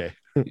 Oh, okay.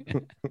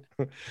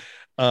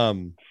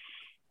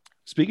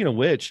 Speaking of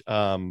which,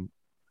 MSR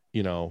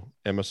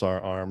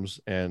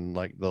Arms, and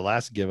like the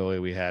last giveaway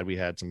we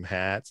had some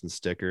hats and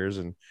stickers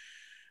and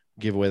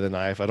give away the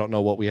knife. I don't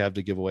know what we have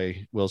to give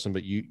away, Wilson,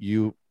 but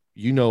you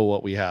know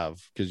what we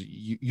have because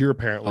you're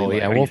apparently. Oh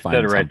yeah, we'll find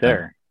it right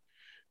there.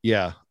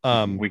 Yeah.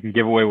 We can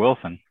give away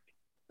Wilson.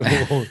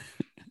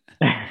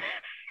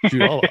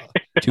 Dude,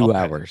 2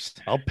 hours.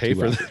 I'll pay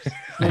for this.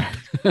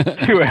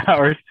 2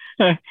 hours.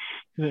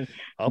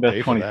 I'll Best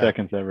pay for 20 that.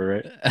 seconds ever,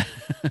 right?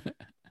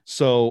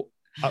 So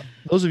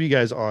those of you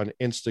guys on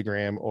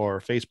Instagram or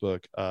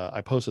Facebook,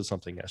 I posted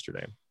something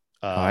yesterday.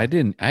 I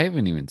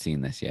haven't even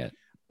seen this yet.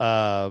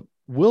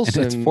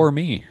 Wilson, And it's for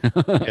me.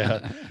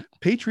 yeah,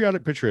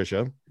 Patriotic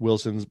Patricia,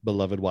 Wilson's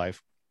beloved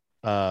wife.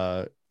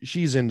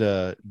 She's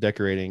into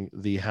decorating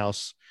the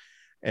house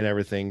and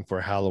everything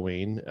for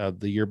Halloween.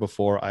 The year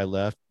before I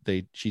left,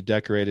 she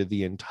decorated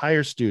the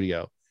entire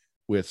studio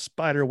with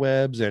spider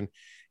webs and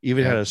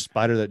even had a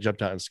spider that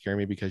jumped out and scared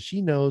me because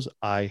she knows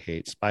I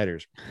hate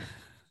spiders.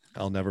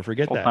 I'll never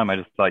forget The whole that. time I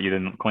just thought you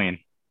didn't clean.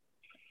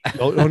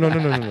 Oh, no.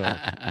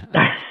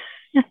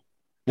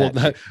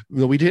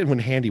 Well, we did when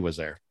Handy was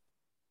there.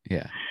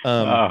 Yeah.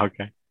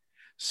 Okay.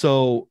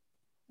 So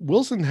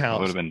Wilson's It would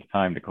house, have been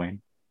time to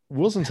clean.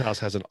 Wilson's house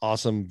has an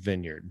awesome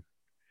vineyard,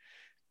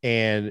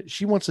 and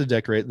she wants to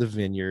decorate the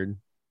vineyard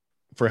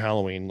for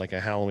Halloween, like a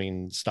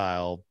Halloween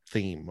style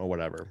theme or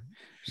whatever.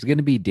 There's going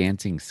to be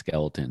dancing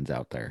skeletons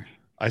out there.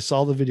 I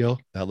saw the video.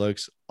 That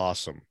looks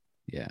awesome.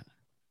 Yeah.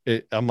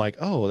 I'm like,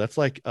 oh, that's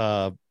like,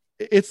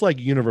 it's like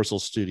Universal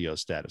Studio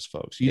status,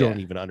 folks. You Yeah.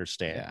 don't even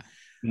understand.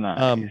 Yeah.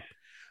 Nice.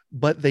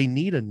 But they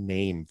need a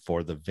name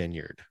for the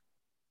vineyard.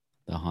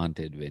 The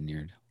haunted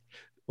vineyard.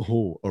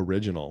 Oh,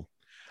 original.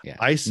 Yeah.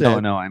 I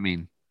said, no, I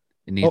mean,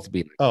 it needs to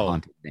be like a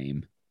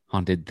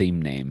haunted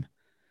theme name,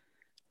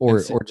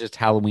 or just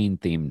Halloween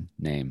theme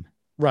name.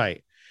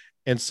 Right.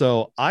 And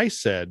so I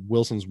said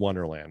Wilson's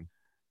Wonderland.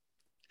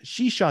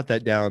 She shot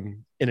that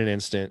down in an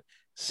instant,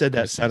 said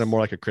that sounded more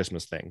like a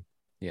Christmas thing.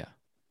 Yeah.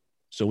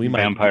 So we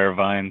Vampire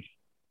Vines.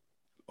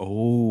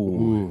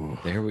 Oh,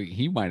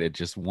 he might have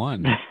just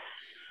won.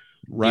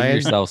 Ryan, Give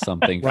yourself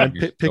something.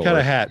 Ryan, pick out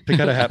a hat. Pick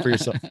out a hat for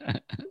yourself.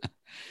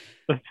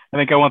 I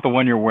think I want the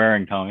one you're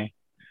wearing, Tommy.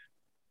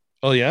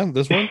 Oh yeah,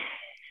 this one.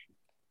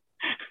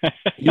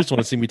 You just want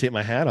to see me take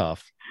my hat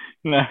off.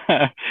 No,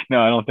 I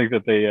don't think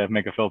that they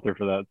make a filter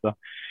for that. So,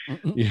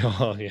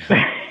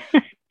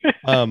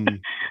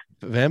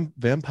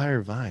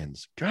 Vampire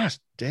Vines. Gosh,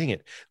 dang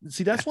it!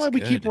 See, that's why we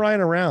good. keep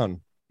Ryan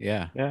around.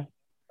 Yeah. Yeah.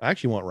 I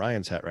actually want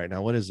Ryan's hat right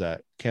now. What is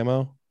that?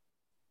 Camo?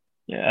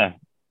 Yeah.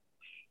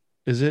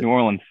 Is it New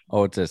Orleans?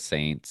 Oh, it's a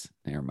Saints.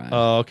 Never mind.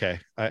 Oh, okay.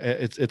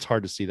 It's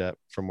hard to see that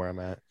from where I'm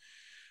at.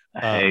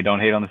 Hey, don't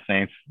hate on the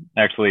Saints.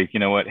 Actually, you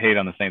know what? Hate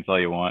on the Saints all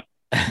you want.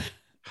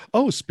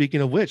 Oh,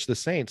 speaking of which, the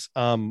Saints,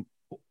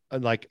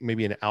 like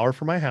maybe an hour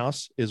from my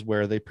house is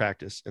where they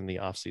practice in the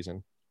off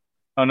season.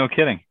 Oh, no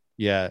kidding.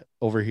 Yeah,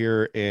 over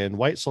here in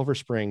White Silver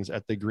Springs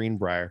at the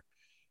Greenbrier.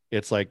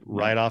 It's like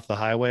right off the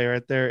highway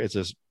right there. It's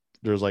just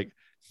there's like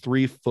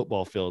 3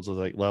 football fields with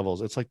like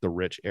levels. It's like the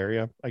rich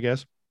area, I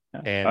guess.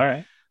 And all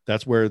right.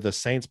 That's where the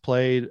Saints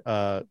played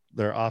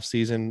their off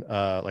season,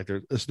 like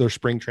their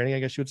spring training, I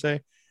guess you would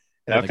say.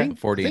 And like the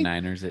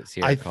 49ers at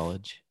Sierra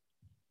College.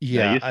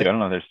 Yeah, I don't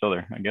know. They're still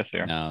there. I guess they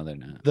are. No, they're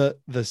not. The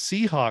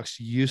Seahawks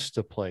used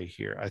to play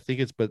here. I think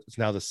it's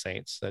now the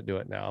Saints that do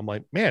it now. I'm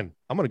like, man,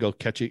 I'm gonna go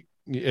catch it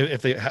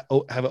if they have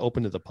it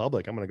open to the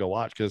public. I'm gonna go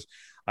watch because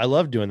I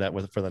love doing that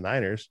for the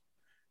Niners.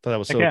 Thought that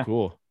was so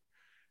cool.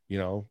 You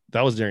know,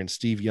 that was during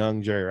Steve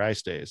Young, Jerry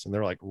Rice days, and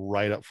they're like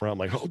right up front,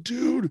 like, oh,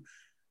 dude,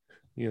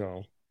 you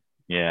know.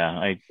 Yeah,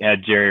 I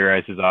had Jerry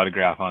Rice's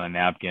autograph on a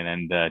napkin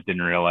and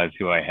didn't realize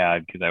who I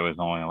had because I was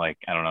only like,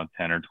 I don't know,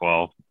 10 or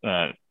 12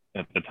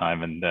 at the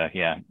time. And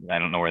yeah, I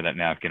don't know where that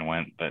napkin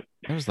went, but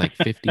that was like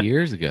 50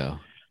 years ago.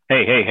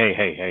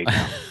 Hey.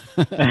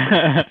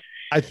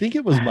 I think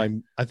it was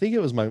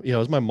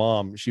my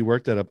mom. She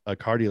worked at a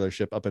car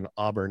dealership up in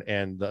Auburn,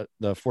 and the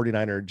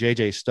 49er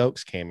JJ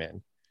Stokes came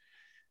in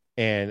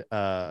and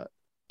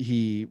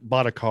he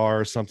bought a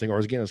car or something, or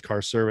was getting his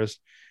car serviced.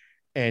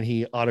 And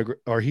he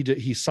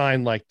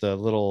signed like the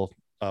little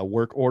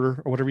work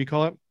order or whatever you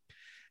call it.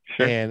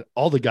 Sure. And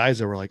all the guys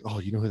that were like, oh,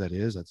 you know who that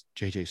is? That's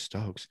JJ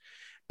Stokes.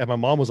 And my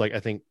mom was like,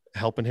 I think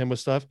helping him with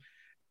stuff.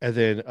 And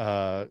then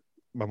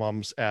my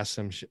mom's asked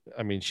him,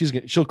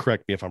 she'll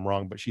correct me if I'm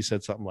wrong, but she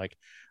said something like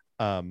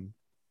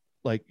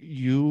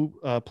you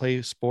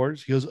play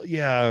sports? He goes,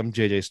 yeah, I'm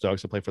JJ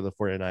Stokes. I play for the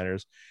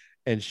 49ers.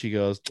 And she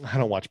goes, I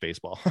don't watch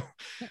baseball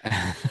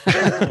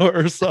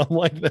or something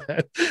like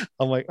that.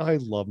 I'm like, I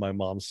love my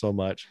mom so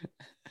much.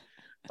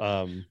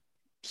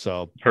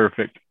 So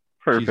perfect.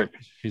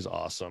 She's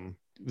awesome.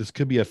 This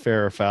could be a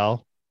fair or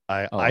foul.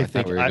 I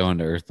think we were going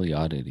to earthly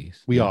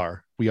oddities. We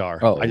are.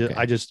 Oh, okay.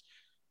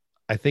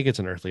 I think it's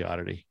an earthly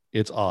oddity.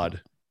 It's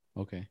odd.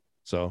 Okay.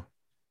 So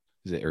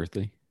is it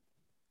earthly?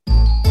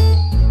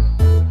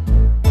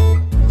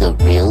 The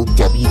Real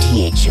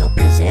WTH Show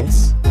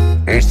presents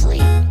Earthly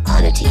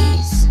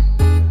Oddities.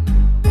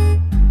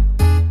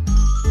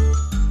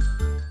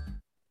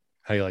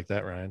 How you like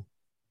that, Ryan?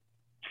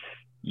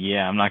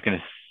 Yeah, I'm not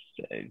gonna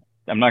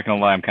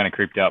lie. I'm kind of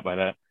creeped out by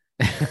that.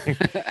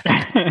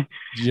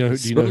 Do you know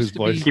whose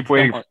voice? Keep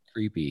waiting.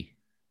 Creepy.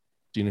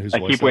 Do you know whose I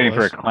voice? keep waiting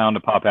for a clown to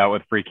pop out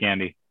with free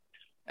candy.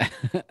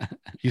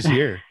 He's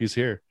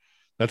here.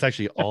 That's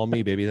actually all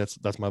me, baby.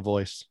 That's my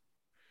voice.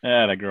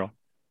 Yeah, that girl.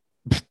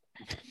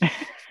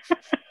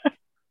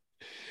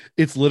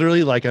 It's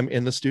literally like I'm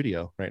in the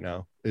studio right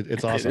now.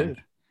 It's awesome.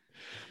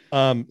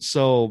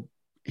 So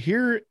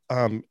here,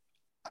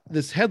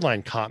 this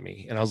headline caught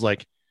me, and I was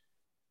like,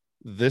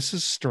 "This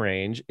is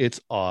strange. It's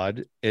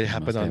odd. It Must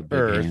happened on have big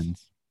Earth,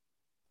 hands.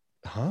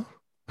 huh?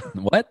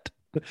 What?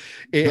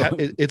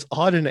 It's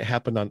odd, and it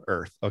happened on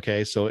Earth.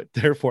 Okay, so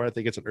therefore, I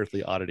think it's an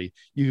earthly oddity.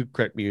 You could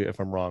correct me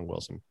if I'm wrong,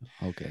 Wilson.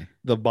 Okay.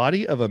 The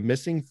body of a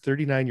missing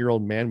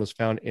 39-year-old man was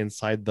found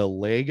inside the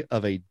leg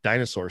of a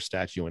dinosaur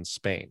statue in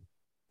Spain.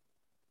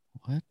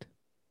 What?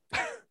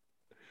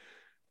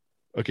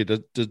 Okay,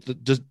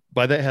 does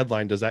by that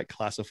headline, does that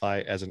classify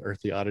as an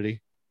earthly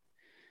oddity?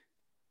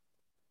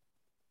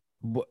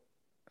 What?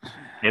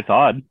 It's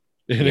odd.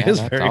 It Yeah, is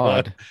that's very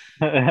odd.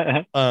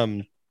 Yeah,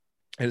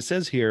 And it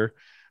says here,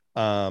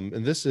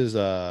 and this is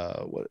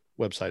what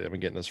website am I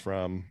getting this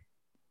from?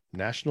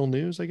 National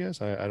News, I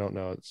guess. I don't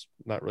know. It's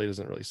not really,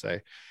 doesn't really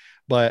say,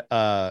 but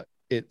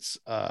it's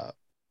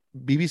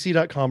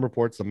BBC.com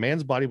reports the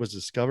man's body was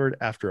discovered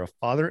after a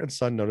father and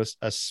son noticed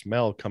a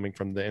smell coming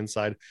from the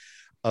inside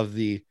of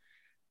the,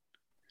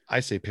 I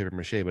say paper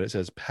mache, but it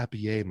says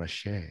papier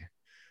mache,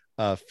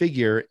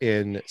 figure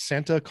in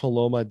Santa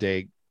Coloma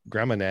de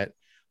Gramenet,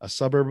 a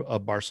suburb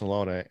of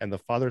Barcelona, and the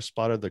father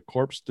spotted the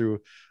corpse through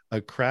a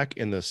crack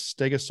in the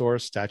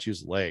Stegosaurus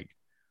statue's leg.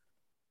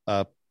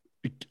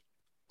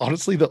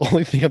 Honestly, the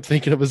only thing I'm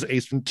thinking of is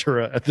Ace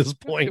Ventura at this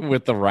point.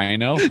 With the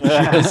rhino?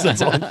 Yes,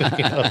 that's all I'm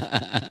thinking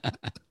of.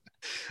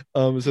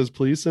 It says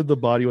police said the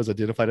body was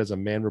identified as a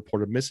man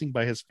reported missing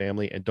by his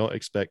family and don't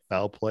expect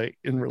foul play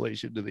in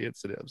relation to the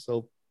incident.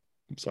 So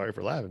I'm sorry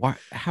for laughing. Why,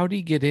 how do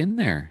you get in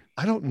there?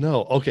 I don't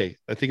know. Okay,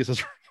 I think it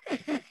says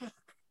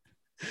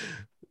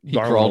He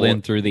crawled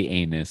in through the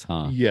anus,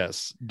 huh?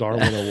 Yes,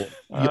 Darwin.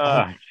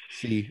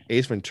 See,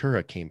 Ace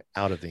Ventura came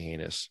out of the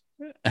anus.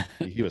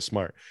 He was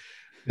smart.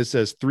 It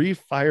says 3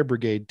 fire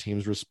brigade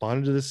teams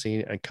responded to the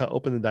scene and cut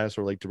open the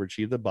dinosaur leg to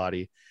retrieve the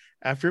body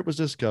after it was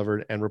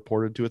discovered and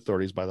reported to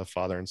authorities by the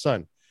father and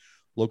son.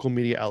 Local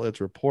media outlets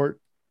report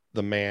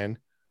the man,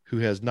 who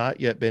has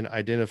not yet been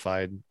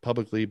identified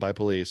publicly by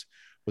police,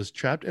 was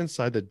trapped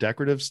inside the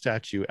decorative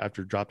statue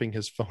after dropping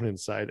his phone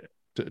inside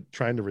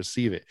trying to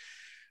receive it.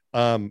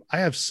 I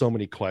have so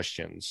many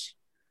questions.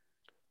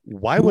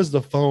 Why was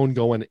the phone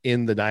going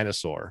in the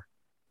dinosaur?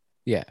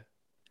 Yeah.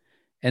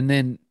 And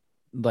then,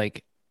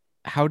 like,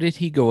 how did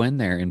he go in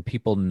there and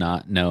people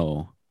not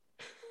know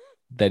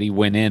that he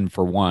went in,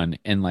 for one?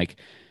 And, like,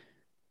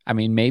 I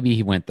mean, maybe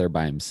he went there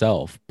by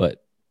himself,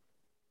 but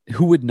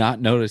who would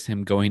not notice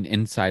him going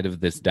inside of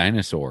this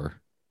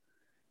dinosaur?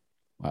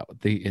 Wow,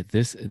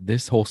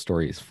 this whole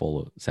story is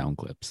full of sound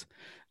clips.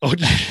 Oh,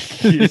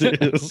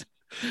 it is.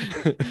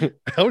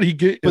 How did he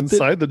get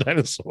inside the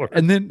dinosaur?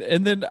 And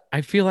then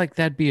I feel like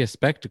that'd be a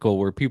spectacle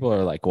where people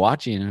are like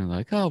watching and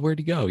like, oh, where'd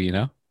he go? You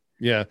know?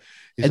 Yeah.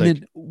 And like,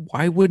 then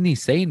why wouldn't he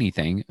say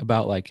anything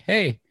about like,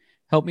 hey,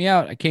 help me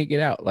out, I can't get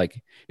out?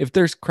 Like, if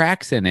there's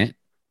cracks in it,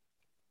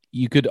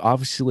 you could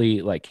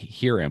obviously like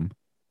hear him.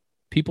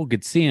 People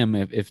could see him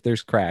if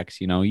there's cracks,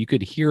 you know, you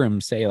could hear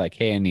him say like,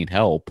 hey, I need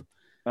help.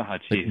 Oh,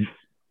 jeez.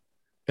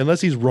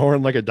 Unless he's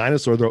roaring like a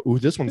dinosaur, though. Ooh,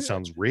 this one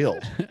sounds real.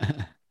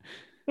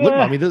 Look,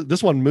 mommy,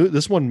 this one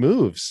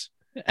moves.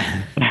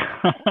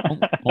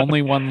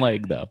 Only one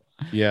leg, though.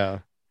 Yeah,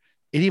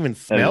 it even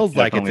smells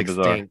like it's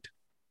extinct.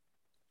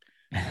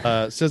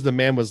 Says the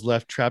man was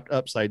left trapped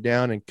upside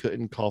down and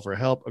couldn't call for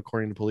help,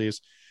 according to police.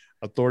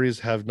 Authorities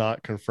have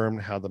not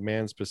confirmed how the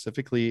man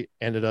specifically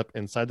ended up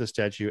inside the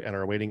statue and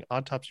are awaiting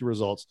autopsy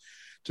results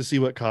to see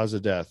what caused the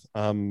death.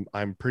 I'm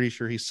pretty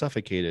sure he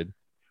suffocated.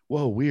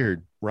 Whoa,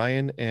 weird.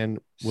 Ryan and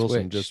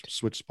Wilson just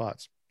switched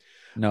spots.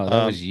 No,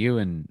 that was you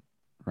and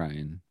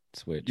Ryan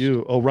switched.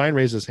 Ryan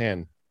raised his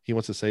hand. He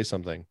wants to say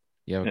something.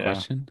 You have a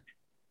question?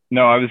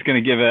 No, I was going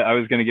to give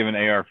an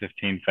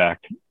AR-15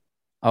 fact.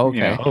 Oh,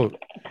 okay.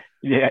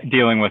 Yeah,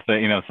 dealing with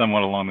it,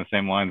 somewhat along the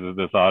same lines as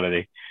this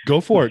oddity. Go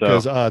for it,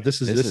 because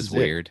this is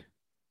weird.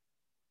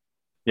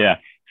 Yeah.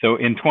 So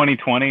in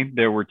 2020,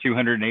 there were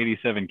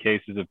 287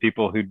 cases of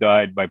people who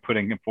died by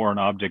putting a foreign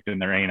object in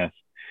their anus.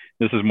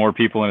 This is more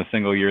people in a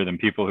single year than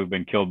people who've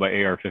been killed by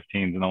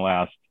AR-15s in the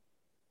last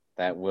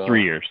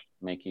 3 years.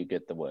 Make you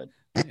get the wood.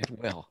 It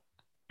will.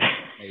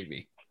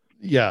 Maybe.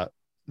 Yeah,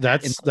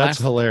 that's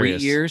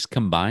hilarious. 3 years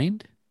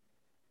combined?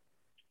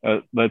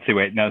 Let's see.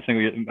 Wait, now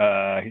single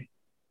year.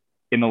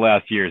 In the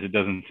last years, it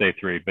doesn't say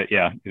 3, but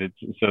yeah,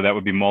 so that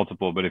would be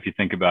multiple. But if you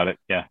think about it,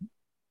 yeah.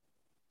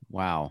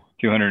 Wow.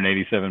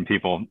 287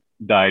 people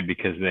died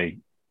because they.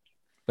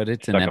 But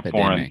it's an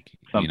epidemic.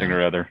 Something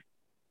or other.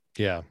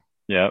 Yeah.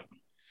 Yep.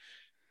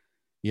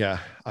 Yeah,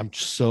 I'm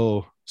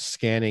so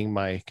scanning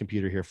my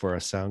computer here for a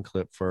sound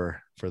clip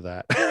for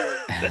that.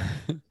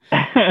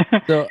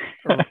 So,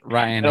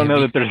 Ryan, I don't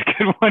know that there's a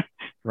good one.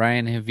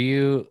 Ryan, have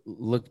you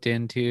looked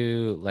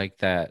into like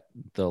the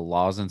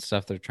laws and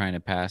stuff they're trying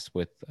to pass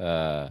with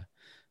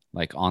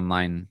like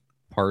online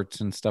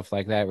parts and stuff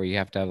like that, where you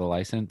have to have a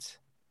license?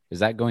 Is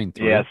that going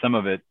through? Yeah, some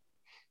of it.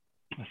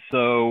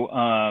 So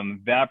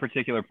that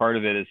particular part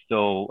of it is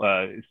still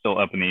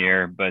up in the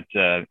air, but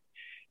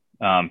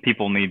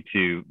people need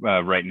to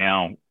right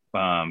now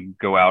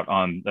go out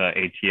on the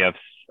ATF's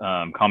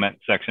comment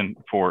section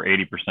for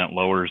 80%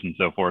 lowers and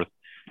so forth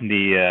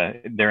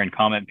they're in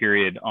comment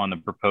period on the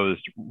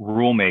proposed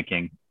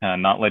rulemaking,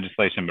 not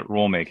legislation, but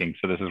rulemaking.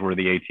 So this is where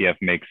the ATF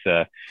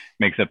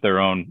makes up their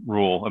own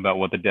rule about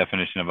what the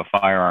definition of a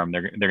firearm.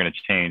 They're going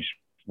to change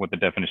what the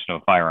definition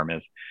of a firearm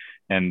is,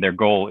 and their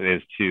goal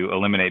is to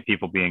eliminate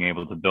people being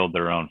able to build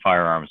their own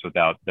firearms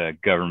without the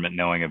government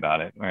knowing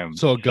about it.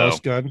 So a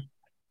ghost gun.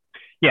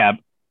 Yeah,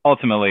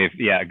 ultimately,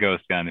 a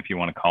ghost gun, if you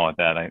want to call it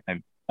that.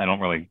 I don't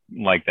really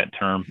like that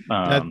term.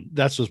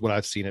 That's just what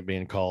I've seen it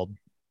being called.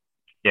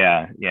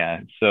 Yeah.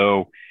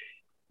 So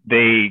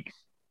they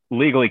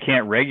legally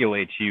can't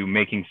regulate you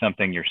making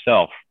something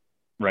yourself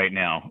right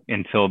now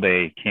until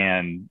they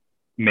can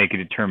make a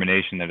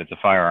determination that it's a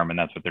firearm, and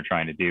that's what they're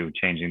trying to do,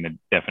 changing the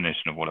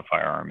definition of what a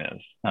firearm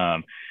is.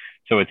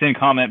 So it's in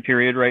comment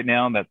period right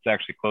now. That's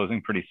actually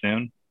closing pretty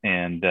soon,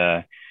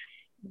 and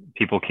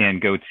people can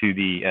go to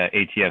the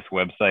ATF's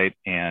website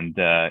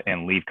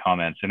and leave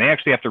comments, and they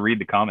actually have to read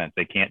the comments.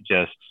 They can't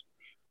just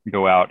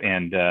go out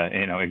and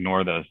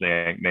ignore those.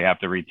 They have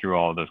to read through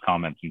all of those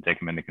comments and take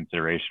them into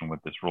consideration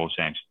with this rule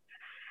change.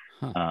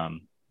 So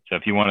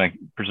if you want to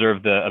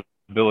preserve the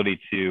ability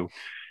to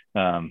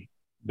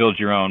build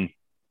your own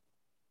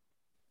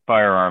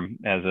firearm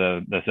as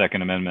the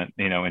Second Amendment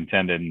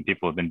intended, and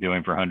people have been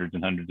doing for hundreds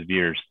and hundreds of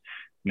years,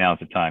 now's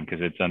the time,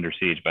 because it's under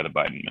siege by the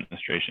Biden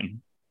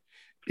administration.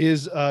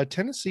 Is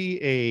Tennessee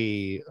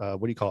a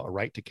what do you call it, a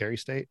right to carry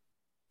state?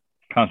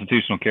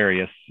 Constitutional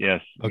carry,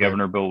 yes. Okay.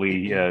 Governor Bill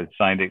Lee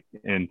signed it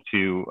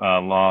into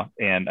law,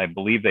 and I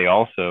believe they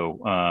also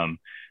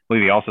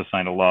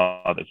signed a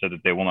law that said that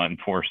they will not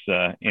enforce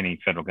any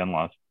federal gun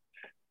laws.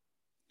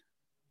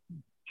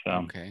 So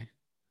Okay.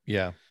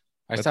 Yeah,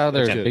 I saw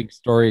there's good. big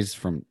stories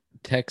from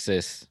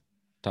Texas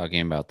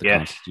talking about the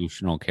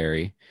constitutional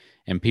carry,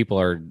 and people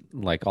are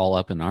like all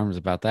up in arms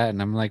about that.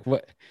 And I'm like,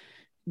 what?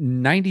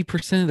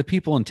 90% of the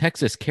people in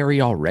Texas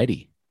carry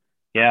already.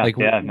 Yeah, Like,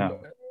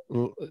 no.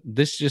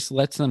 This just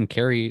lets them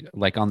carry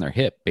like on their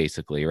hip,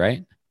 basically,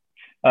 right?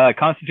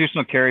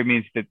 Constitutional carry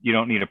means that you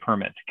don't need a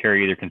permit to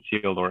carry either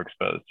concealed or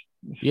exposed.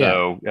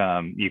 So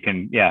you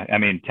can, I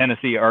mean,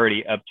 Tennessee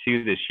already up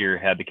to this year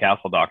had the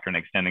Castle Doctrine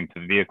extending to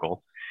the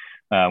vehicle,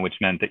 which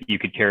meant that you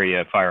could carry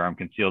a firearm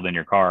concealed in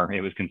your car.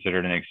 It was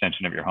considered an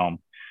extension of your home.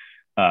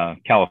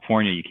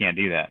 California, you can't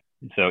do that.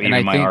 So And even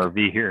I my think-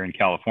 RV here in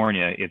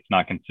California, it's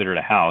not considered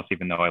a house,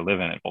 even though I live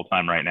in it full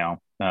time right now.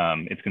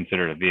 It's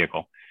considered a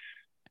vehicle.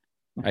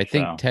 I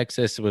think So-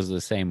 Texas was the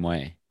same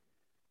way.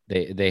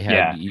 They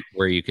had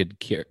where you could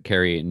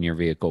carry it in your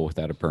vehicle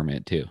without a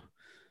permit too.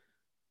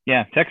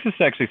 Yeah, Texas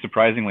actually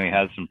surprisingly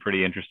has some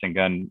pretty interesting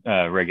gun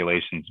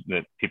regulations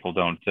that people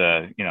don't,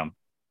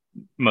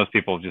 most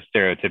people just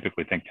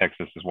stereotypically think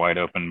Texas is wide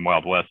open,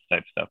 Wild West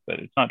type stuff, but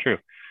it's not true.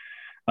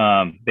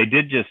 They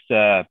did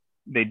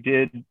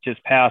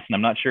just pass, and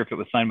I'm not sure if it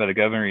was signed by the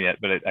governor yet,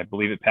 but I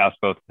believe it passed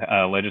both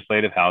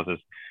legislative houses,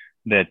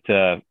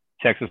 that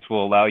Texas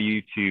will allow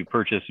you to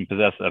purchase and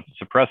possess a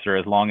suppressor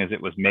as long as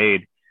it was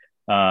made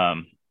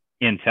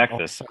in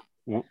Texas.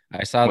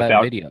 I saw that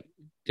Without- video.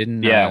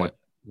 Didn't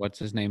what's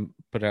his name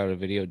put out a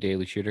video,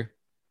 Daily Shooter?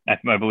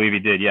 I believe he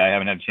did. Yeah, I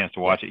haven't had a chance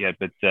to watch it yet,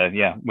 but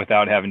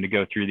without having to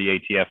go through the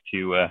ATF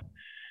to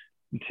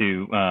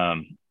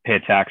pay a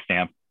tax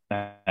stamp,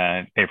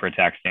 pay for a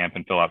tax stamp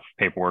and fill out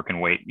paperwork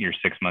and wait your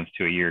 6 months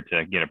to a year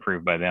to get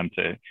approved by them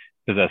to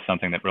possess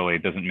something that really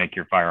doesn't make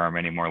your firearm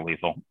any more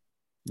lethal.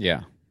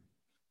 Yeah.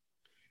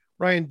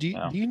 Ryan, do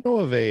you know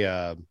of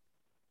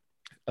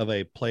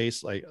a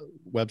place, like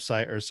a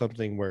website or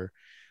something where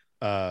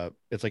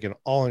it's like an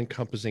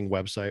all-encompassing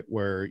website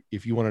where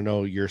if you want to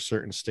know your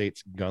certain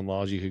state's gun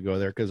laws, you could go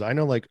there? Because I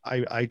know, like,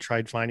 I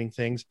tried finding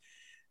things,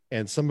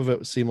 and some of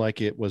it seemed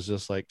like it was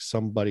just like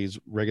somebody's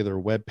regular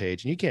web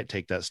page, and you can't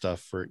take that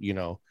stuff for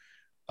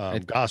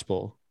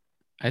gospel.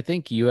 I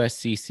think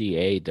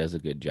USCCA does a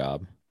good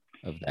job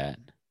of that.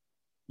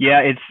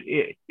 Yeah,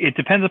 it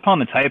depends upon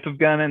the type of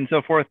gun and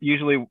so forth.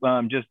 Usually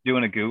just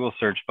doing a Google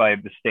search by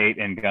the state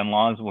and gun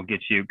laws will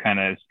get you kind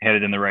of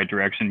headed in the right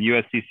direction.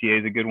 USCCA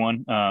is a good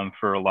one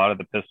for a lot of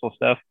the pistol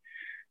stuff.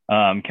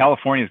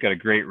 California's got a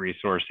great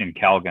resource in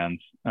CalGuns.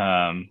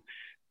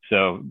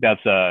 So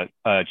that's a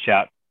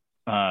chat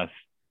kind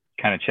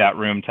of chat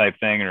room type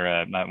thing,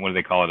 or what do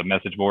they call it, a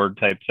message board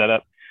type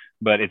setup,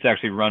 but it's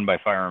actually run by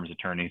firearms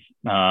attorneys.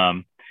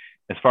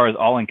 As far as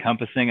all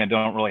encompassing, I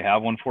don't really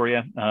have one for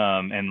you.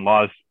 And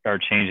laws are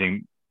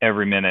changing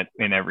every minute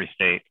in every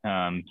state.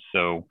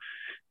 So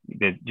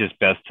it's just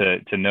best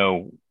to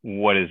know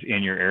what is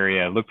in your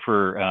area. Look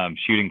for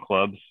shooting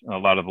clubs. A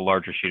lot of the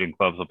larger shooting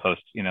clubs will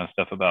post,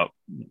 stuff about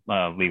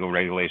legal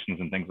regulations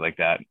and things like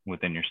that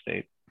within your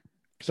state.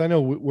 Because I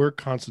know we're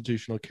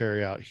constitutional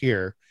carry out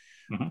here.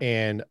 Mm-hmm.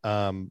 And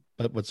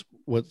but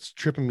what's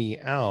tripping me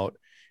out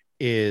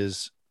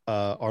is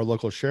our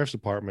local sheriff's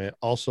department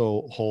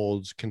also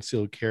holds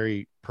concealed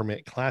carry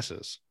permit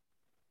classes.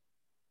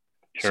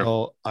 Sure.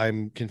 So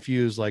I'm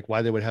confused, like,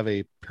 why they would have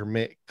a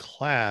permit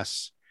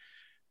class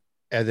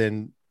and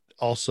then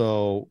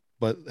also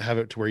but have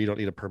it to where you don't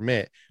need a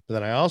permit. But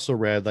then I also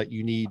read that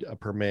you need a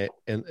permit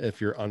and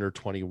if you're under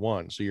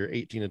 21. So you're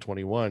 18 to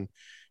 21,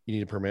 you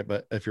need a permit,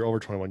 but if you're over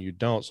 21, you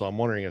don't. So I'm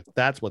wondering if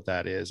that's what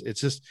that is.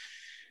 It's just,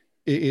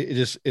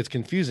 it's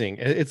confusing.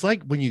 It's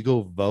like when you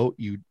go vote,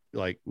 you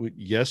like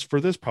yes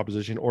for this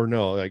proposition or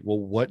no. Like, well,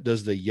 what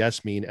does the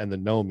yes mean and the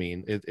no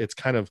mean? It's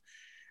kind of,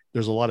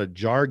 there's a lot of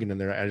jargon in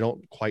there. I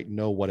don't quite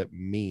know what it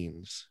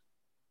means.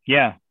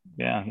 Yeah,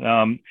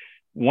 yeah.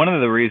 One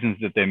of the reasons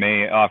that they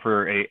may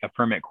offer a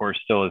permit course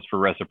still is for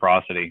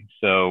reciprocity.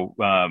 So,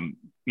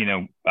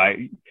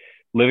 I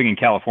living in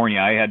California,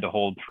 I had to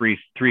hold three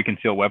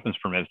concealed weapons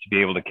permits to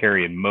be able to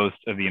carry in most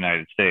of the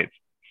United States.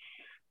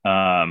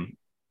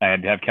 I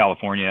had to have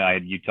California, I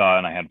had Utah,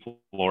 and I had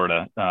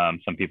Florida.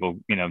 Some people,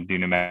 do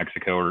New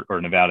Mexico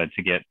or Nevada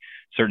to get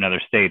certain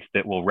other states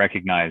that will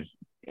recognize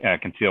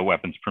concealed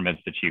weapons permits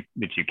that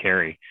you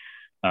carry.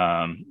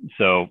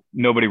 So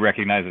nobody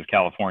recognizes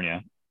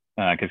California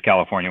because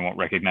California won't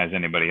recognize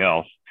anybody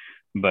else.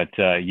 But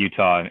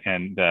Utah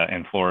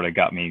and Florida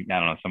got me, I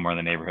don't know, somewhere in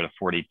the neighborhood of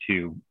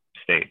 42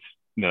 states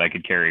that I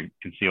could carry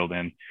concealed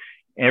in.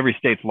 Every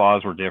state's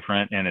laws were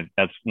different, and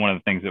that's one of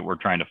the things that we're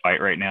trying to fight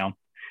right now.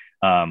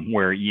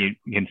 Where you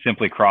can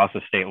simply cross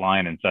a state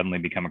line and suddenly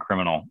become a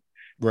criminal.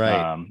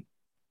 Right.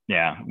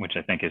 Yeah, which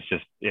I think is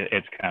just,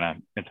 it's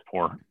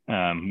poor.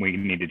 We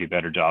need to do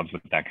better jobs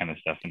with that kind of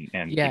stuff.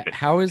 And yeah,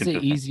 how is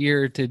it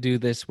easier to do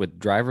this with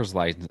driver's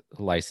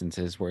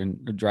licenses where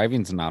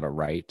driving's not a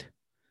right,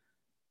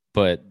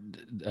 but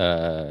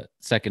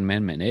Second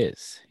Amendment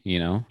is,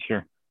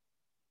 Sure.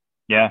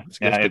 Yeah.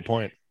 That's a good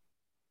point.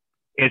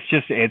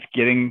 It's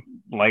getting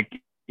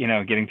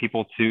getting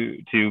people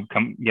to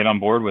come get on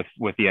board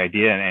with the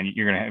idea, and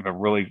you're going to have a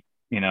really,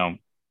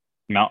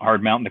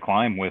 hard mountain to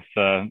climb with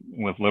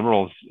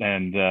liberals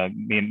and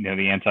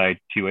the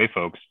anti-2A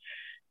folks,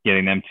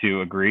 getting them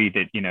to agree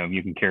that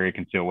you can carry a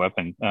concealed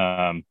weapon.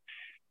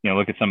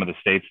 Look at some of the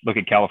states. Look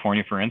at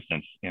California, for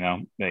instance.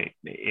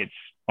 It's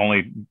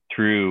only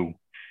through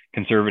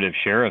conservative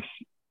sheriffs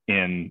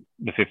in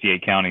the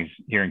 58 counties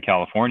here in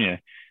California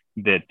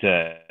that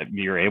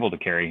you're able to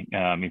carry.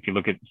 If you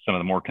look at some of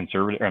the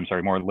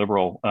more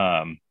liberal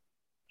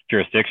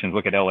jurisdictions,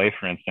 look at LA,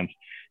 for instance,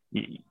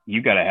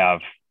 you got to have,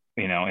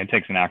 it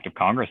takes an act of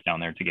Congress down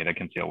there to get a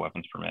concealed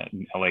weapons permit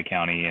in LA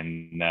County.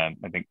 And I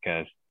think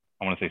I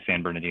want to say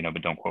San Bernardino,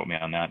 but don't quote me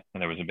on that.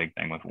 There was a big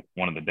thing with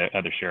one of the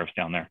other sheriffs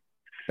down there.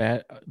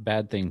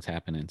 Bad things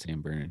happen in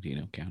San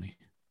Bernardino County.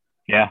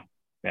 Yeah.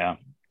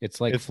 It's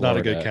like it's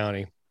Florida. Not a good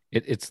county.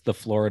 It's the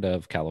Florida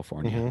of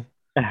California. Mm-hmm.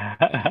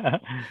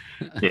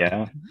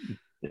 Yeah.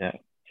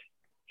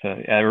 So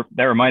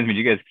that reminds me.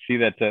 Did you guys see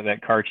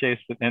that car chase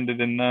that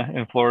ended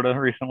in Florida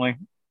recently?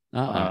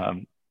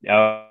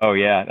 Oh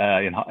yeah,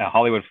 in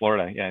Hollywood,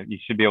 Florida. Yeah, you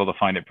should be able to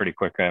find it pretty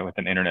quick with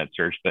an internet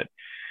search. But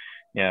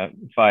yeah,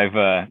 five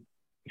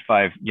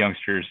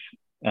youngsters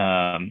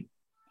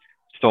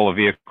stole a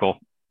vehicle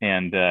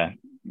and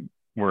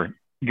were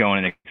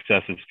going in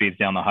excessive speeds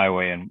down the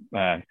highway, and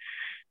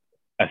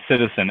a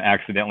citizen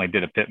accidentally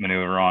did a pit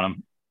maneuver on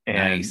them.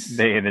 And Nice.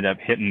 They ended up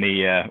hitting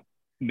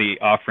the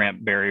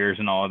off-ramp barriers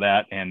and all of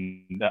that.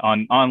 And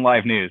on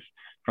live news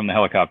from the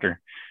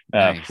helicopter,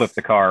 Nice. flipped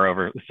the car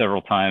over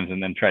several times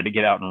and then tried to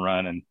get out and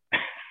run. And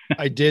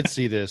I did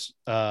see this.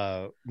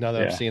 Now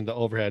that I'm seeing the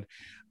overhead,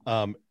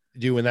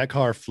 dude, when that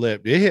car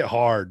flipped, it hit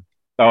hard.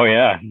 oh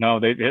yeah,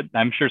 no,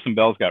 I'm sure some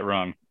bells got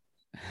rung.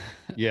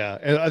 Yeah,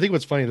 and I think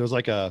what's funny, there was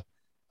like a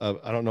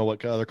I don't know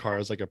what other car, it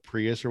was like a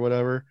Prius or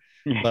whatever,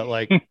 but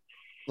like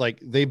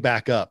they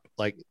back up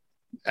like.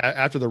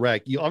 After the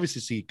wreck, you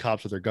obviously see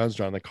cops with their guns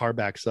drawn. The car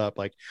backs up.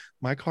 Like,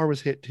 my car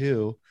was hit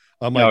too.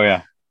 I'm like, Oh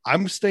yeah,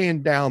 I'm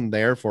staying down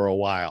there for a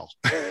while.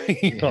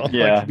 Like,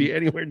 to be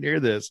anywhere near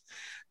this.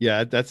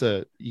 Yeah,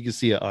 you can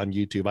see it on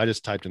YouTube. I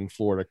just typed in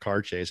Florida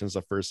car chase, and it's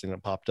the first thing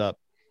that popped up.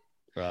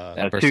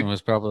 That person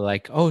was probably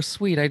like, "Oh,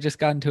 sweet! I just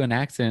got into an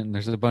accident, and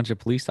there's a bunch of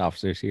police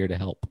officers here to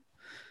help."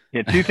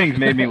 Yeah, two things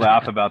made me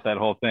laugh about that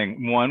whole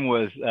thing. One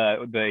was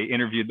they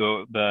interviewed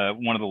the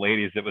one of the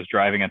ladies that was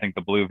driving, I think,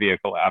 the blue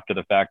vehicle after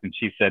the fact, and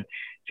she said,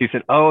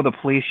 "Oh, the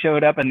police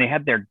showed up and they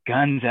had their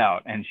guns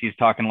out," and she's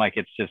talking like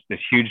it's just this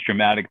huge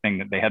dramatic thing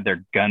that they had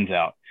their guns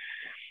out.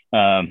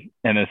 And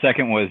the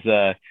second was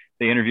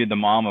they interviewed the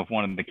mom of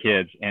one of the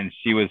kids, and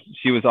she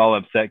was all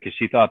upset because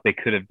she thought they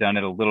could have done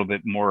it a little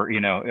bit more,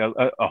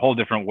 a whole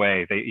different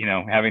way. They,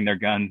 having their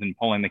guns and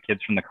pulling the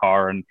kids from the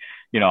car and,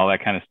 all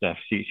that kind of stuff.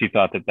 She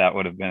thought that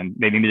would have been,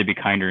 they needed to be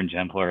kinder and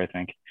gentler, I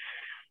think.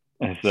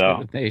 And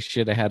so they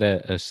should have had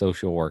a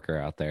social worker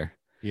out there.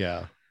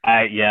 Yeah.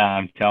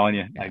 I'm telling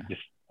you, Yeah.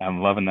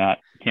 I'm loving that.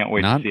 Can't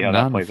wait to see how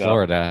that plays in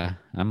Florida.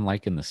 I'm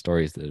liking the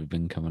stories that have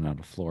been coming out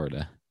of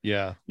Florida.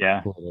 Yeah.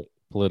 Yeah.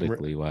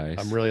 Politically wise.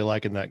 I'm really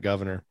liking that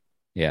governor.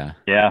 Yeah.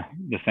 Yeah.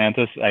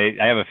 DeSantis,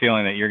 I have a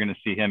feeling that you're going to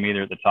see him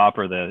either at the top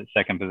or the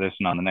second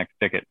position on the next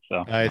ticket.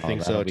 So I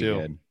think so too.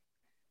 Good.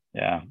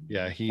 Yeah.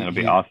 Yeah. That'll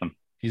be awesome.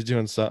 He's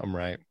doing something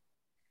right.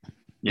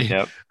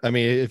 Yep. I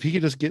mean, if he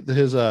could just get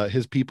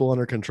his people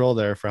under control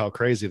there for how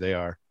crazy they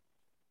are.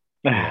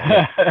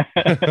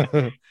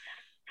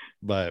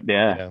 But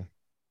yeah.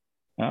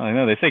 Well, I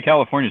know they say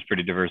California's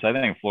pretty diverse. I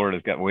think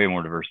Florida's got way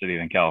more diversity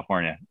than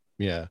California.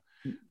 Yeah.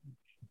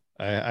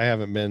 I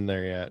haven't been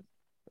there yet.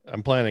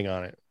 I'm planning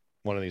on it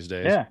one of these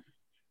days. Yeah.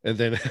 And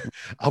then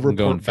I'll I'm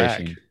going report back.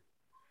 fishing.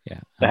 Yeah,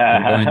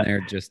 I'm going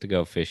there just to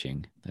go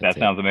fishing. That's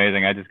That sounds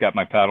amazing. I just got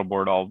my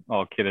paddleboard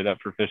all kitted up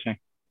for fishing.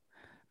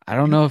 I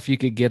don't know if you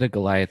could get a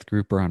Goliath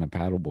grouper on a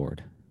paddleboard.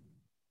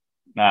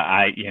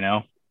 I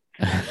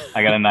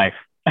got a knife.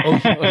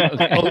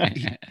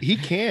 He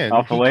can.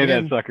 I'll He fillet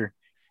can. that sucker.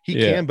 He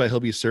Yeah. can, but he'll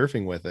be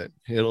surfing with it.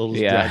 It'll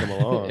just Yeah. drag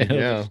him along. It'll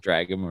Yeah. just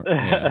drag him.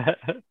 Yeah.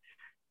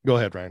 Go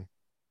ahead, Ryan.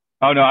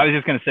 Oh no, I was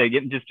just going to say,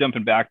 just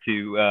jumping back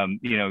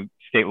to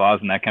state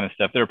laws and that kind of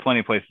stuff. There are plenty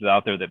of places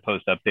out there that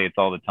post updates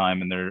all the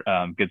time, and they're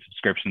good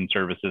subscription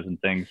services and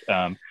things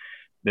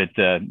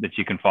that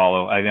you can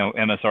follow. I know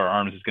MSR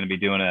Arms is going to be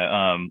doing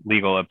a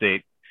legal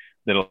update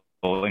that'll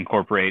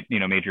incorporate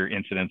major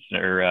incidents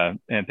or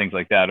and things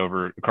like that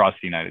across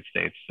the United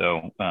States.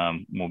 So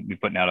we'll be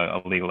putting out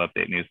a legal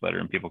update newsletter,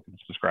 and people can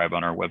subscribe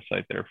on our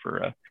website there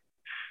for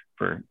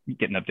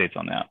getting updates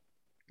on that.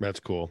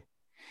 That's cool.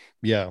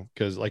 Yeah,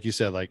 because like you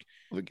said,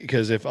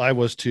 because if I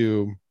was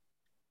to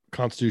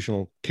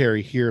constitutional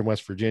carry here in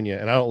West Virginia,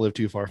 and I don't live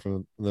too far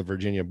from the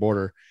Virginia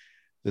border,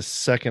 the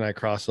second I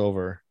cross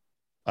over,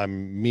 I'm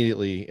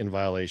immediately in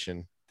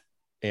violation.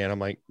 And I'm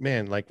like,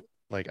 man, like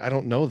I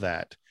don't know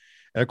that.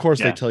 And of course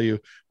they tell you,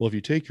 well, if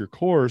you take your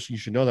course, you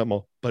should know that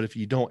more. But if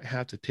you don't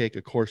have to take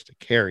a course to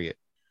carry it,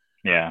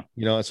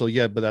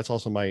 so but that's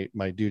also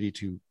my duty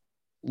to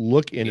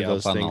look into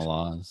those on things. The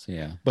laws,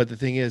 yeah. But the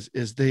thing is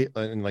they,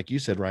 and like you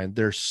said, Ryan,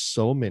 there's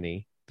so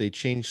many, they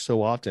change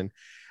so often.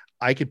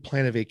 I could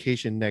plan a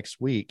vacation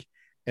next week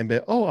and be,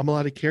 I'm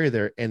allowed to carry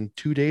there, and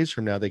 2 days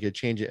from now they could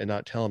change it and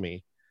not tell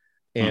me,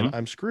 and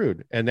I'm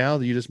screwed. And now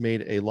you just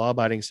made a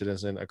law-abiding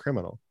citizen a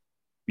criminal.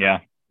 Yeah,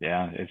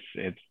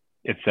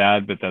 it's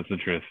sad, but that's the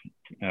truth.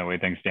 The way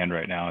things stand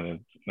right now,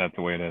 that's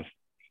the way it is.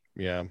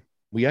 Yeah,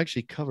 we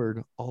actually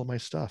covered all of my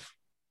stuff.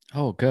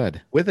 Oh,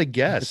 good. With a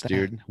guest,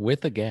 dude.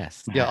 With a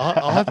guest. Yeah,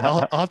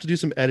 I'll have to do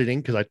some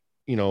editing, because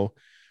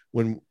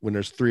when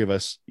there's three of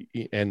us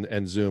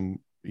and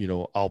Zoom,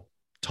 I'll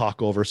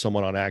talk over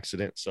someone on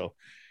accident. So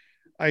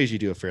I usually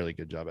do a fairly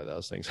good job at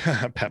those things.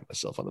 I pat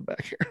myself on the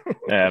back here.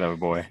 Yeah,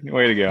 boy,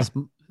 way to go.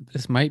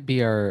 This might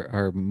be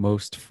our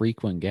most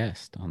frequent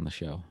guest on the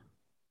show.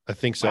 I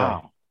think so.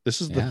 Wow. This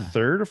is the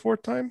third or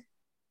fourth time.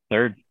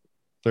 Third.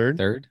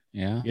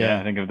 Yeah. Yeah,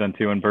 I think I've done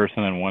 2 in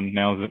person and 1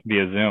 now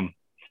via Zoom.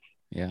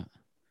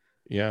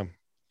 Yeah,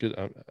 good.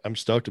 I'm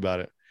stoked about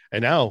it,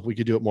 and now we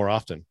could do it more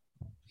often.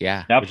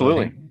 Yeah,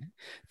 absolutely.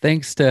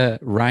 Thanks to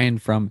Ryan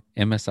from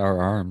MSR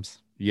Arms.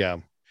 Yeah,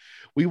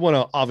 we want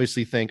to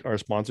obviously thank our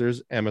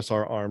sponsors,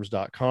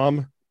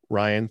 MSRarms.com.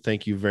 Ryan,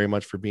 thank you very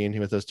much for being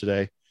here with us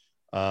today,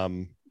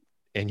 and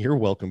you're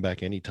welcome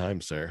back anytime,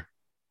 sir.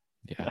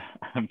 Yeah,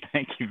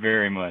 thank you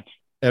very much.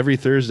 Every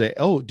Thursday.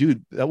 Oh,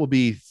 dude, that will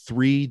be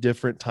 3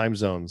 different time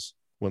zones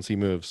once he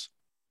moves.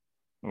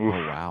 Oh,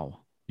 wow.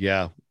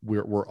 Yeah,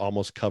 we're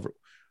almost covered.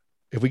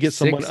 If we get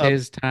someone 6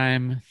 his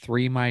time,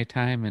 3 my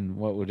time, and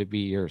what would it be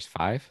yours?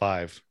 5?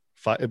 5.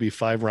 It'd be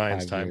 5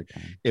 Ryan's time.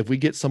 If we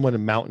get someone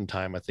in Mountain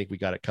Time, I think we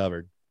got it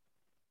covered.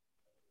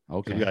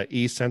 Okay. We got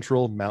East,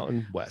 Central,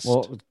 Mountain, West.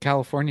 Well,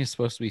 California's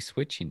supposed to be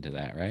switching to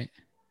that, right?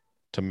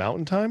 To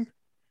Mountain Time?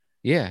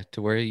 Yeah,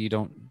 to where you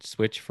don't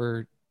switch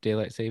for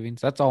daylight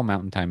savings. That's all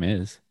Mountain Time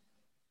is.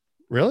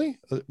 Really?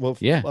 Well,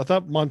 yeah. I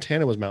thought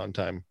Montana was Mountain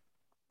Time.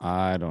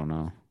 I don't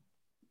know.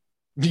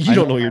 You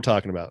don't know what you're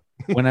talking about.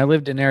 When I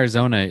lived in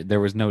Arizona, there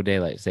was no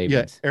daylight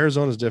savings. Yeah,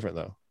 Arizona's different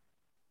though.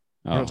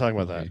 Oh, I'm not talking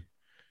about okay.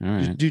 that. All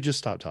right. Dude, just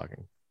stop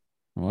talking.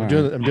 All I'm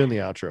doing the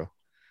outro.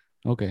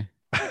 Okay.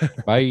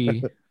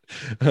 Bye.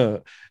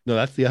 No,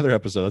 that's the other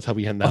episode. That's how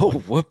we end that. Oh,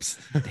 whoops.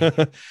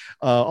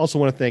 Also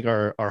want to thank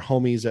our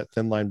homies at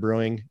Thin Line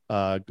Brewing.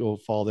 Go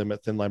follow them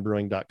at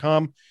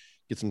thinlinebrewing.com.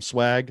 Get some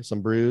swag,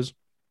 some brews.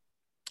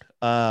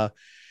 You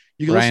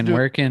can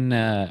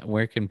Ryan,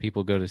 where can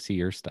people go to see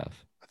your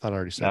stuff? I thought I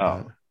already said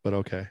that, but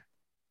okay.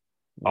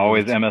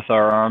 Always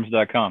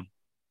MSRarms.com.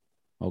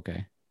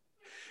 Okay.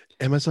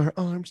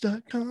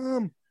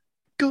 MSRarms.com.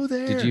 Go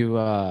there. Did you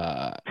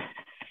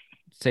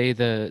say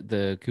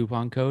the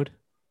coupon code?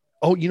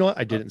 Oh, you know what?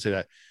 I didn't say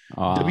that.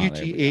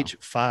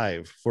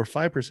 WTH5 for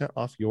 5%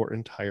 off your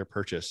entire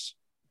purchase.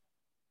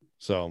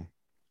 So,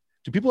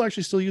 do people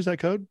actually still use that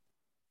code?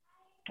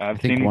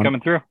 I've seen them coming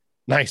through.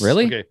 Nice.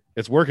 Really? Okay.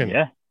 It's working.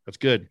 Yeah. That's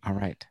good. All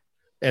right.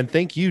 And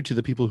thank you to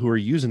the people who are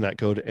using that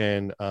code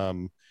and,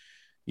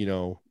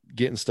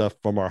 getting stuff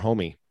from our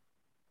homie.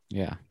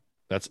 Yeah.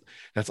 That's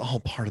all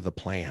part of the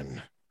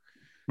plan.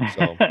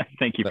 So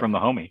thank you from the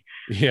homie.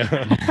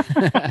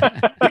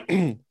 Yeah.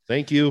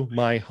 Thank you,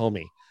 my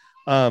homie.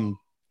 And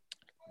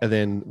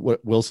then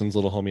Wilson's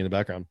little homie in the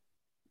background.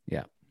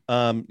 Yeah.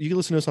 You can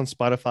listen to us on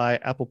Spotify,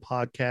 Apple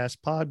Podcasts,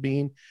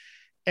 Podbean,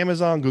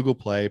 Amazon, Google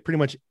Play, pretty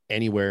much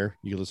anywhere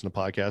you can listen to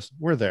podcasts.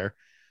 We're there.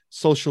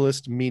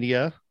 Socialist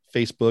Media,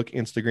 Facebook,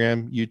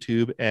 Instagram,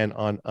 YouTube, and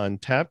on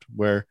Untapped,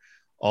 where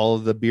all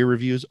of the beer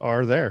reviews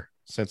are there.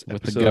 Since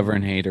with the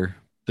Govern Hater.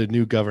 The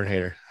new Govern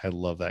Hater. I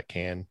love that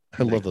can.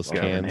 I love those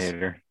cans.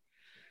 Hater.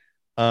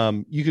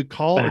 You could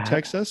call or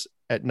text us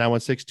at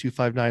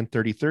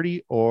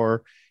 916-259-3030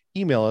 or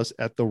email us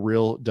at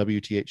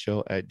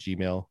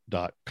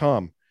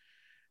therealwthshow@gmail.com.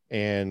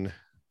 And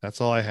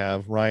that's all I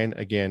have. Ryan,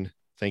 again,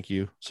 thank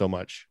you so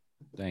much.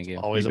 Thank you.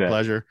 Always You a bet.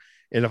 pleasure.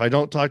 And if I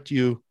don't talk to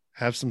you,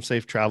 have some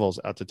safe travels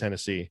out to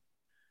Tennessee.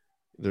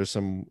 There's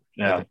some,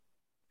 Yeah.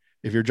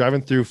 if you're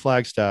driving through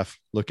Flagstaff,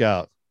 look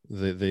out.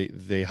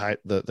 They hide,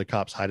 the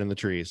cops hide in the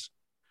trees.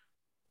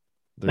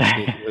 They're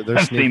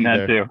I've sneaky seen that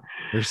there. too.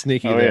 They're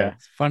sneaky Oh, there. yeah.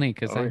 It's funny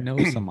because Oh, I yeah. know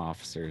some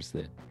officers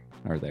that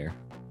are there.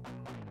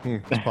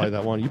 It's probably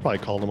that one. You probably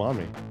called them on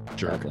me.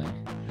 Jerk. Probably.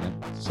 Yep.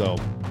 So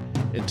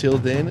until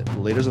then,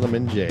 laters on the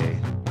Min J.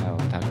 I'll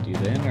talk to you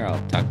then, or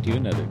I'll talk to you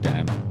another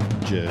time.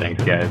 J.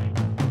 Thanks, guys.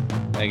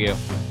 Thank you.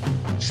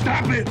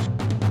 Stop it!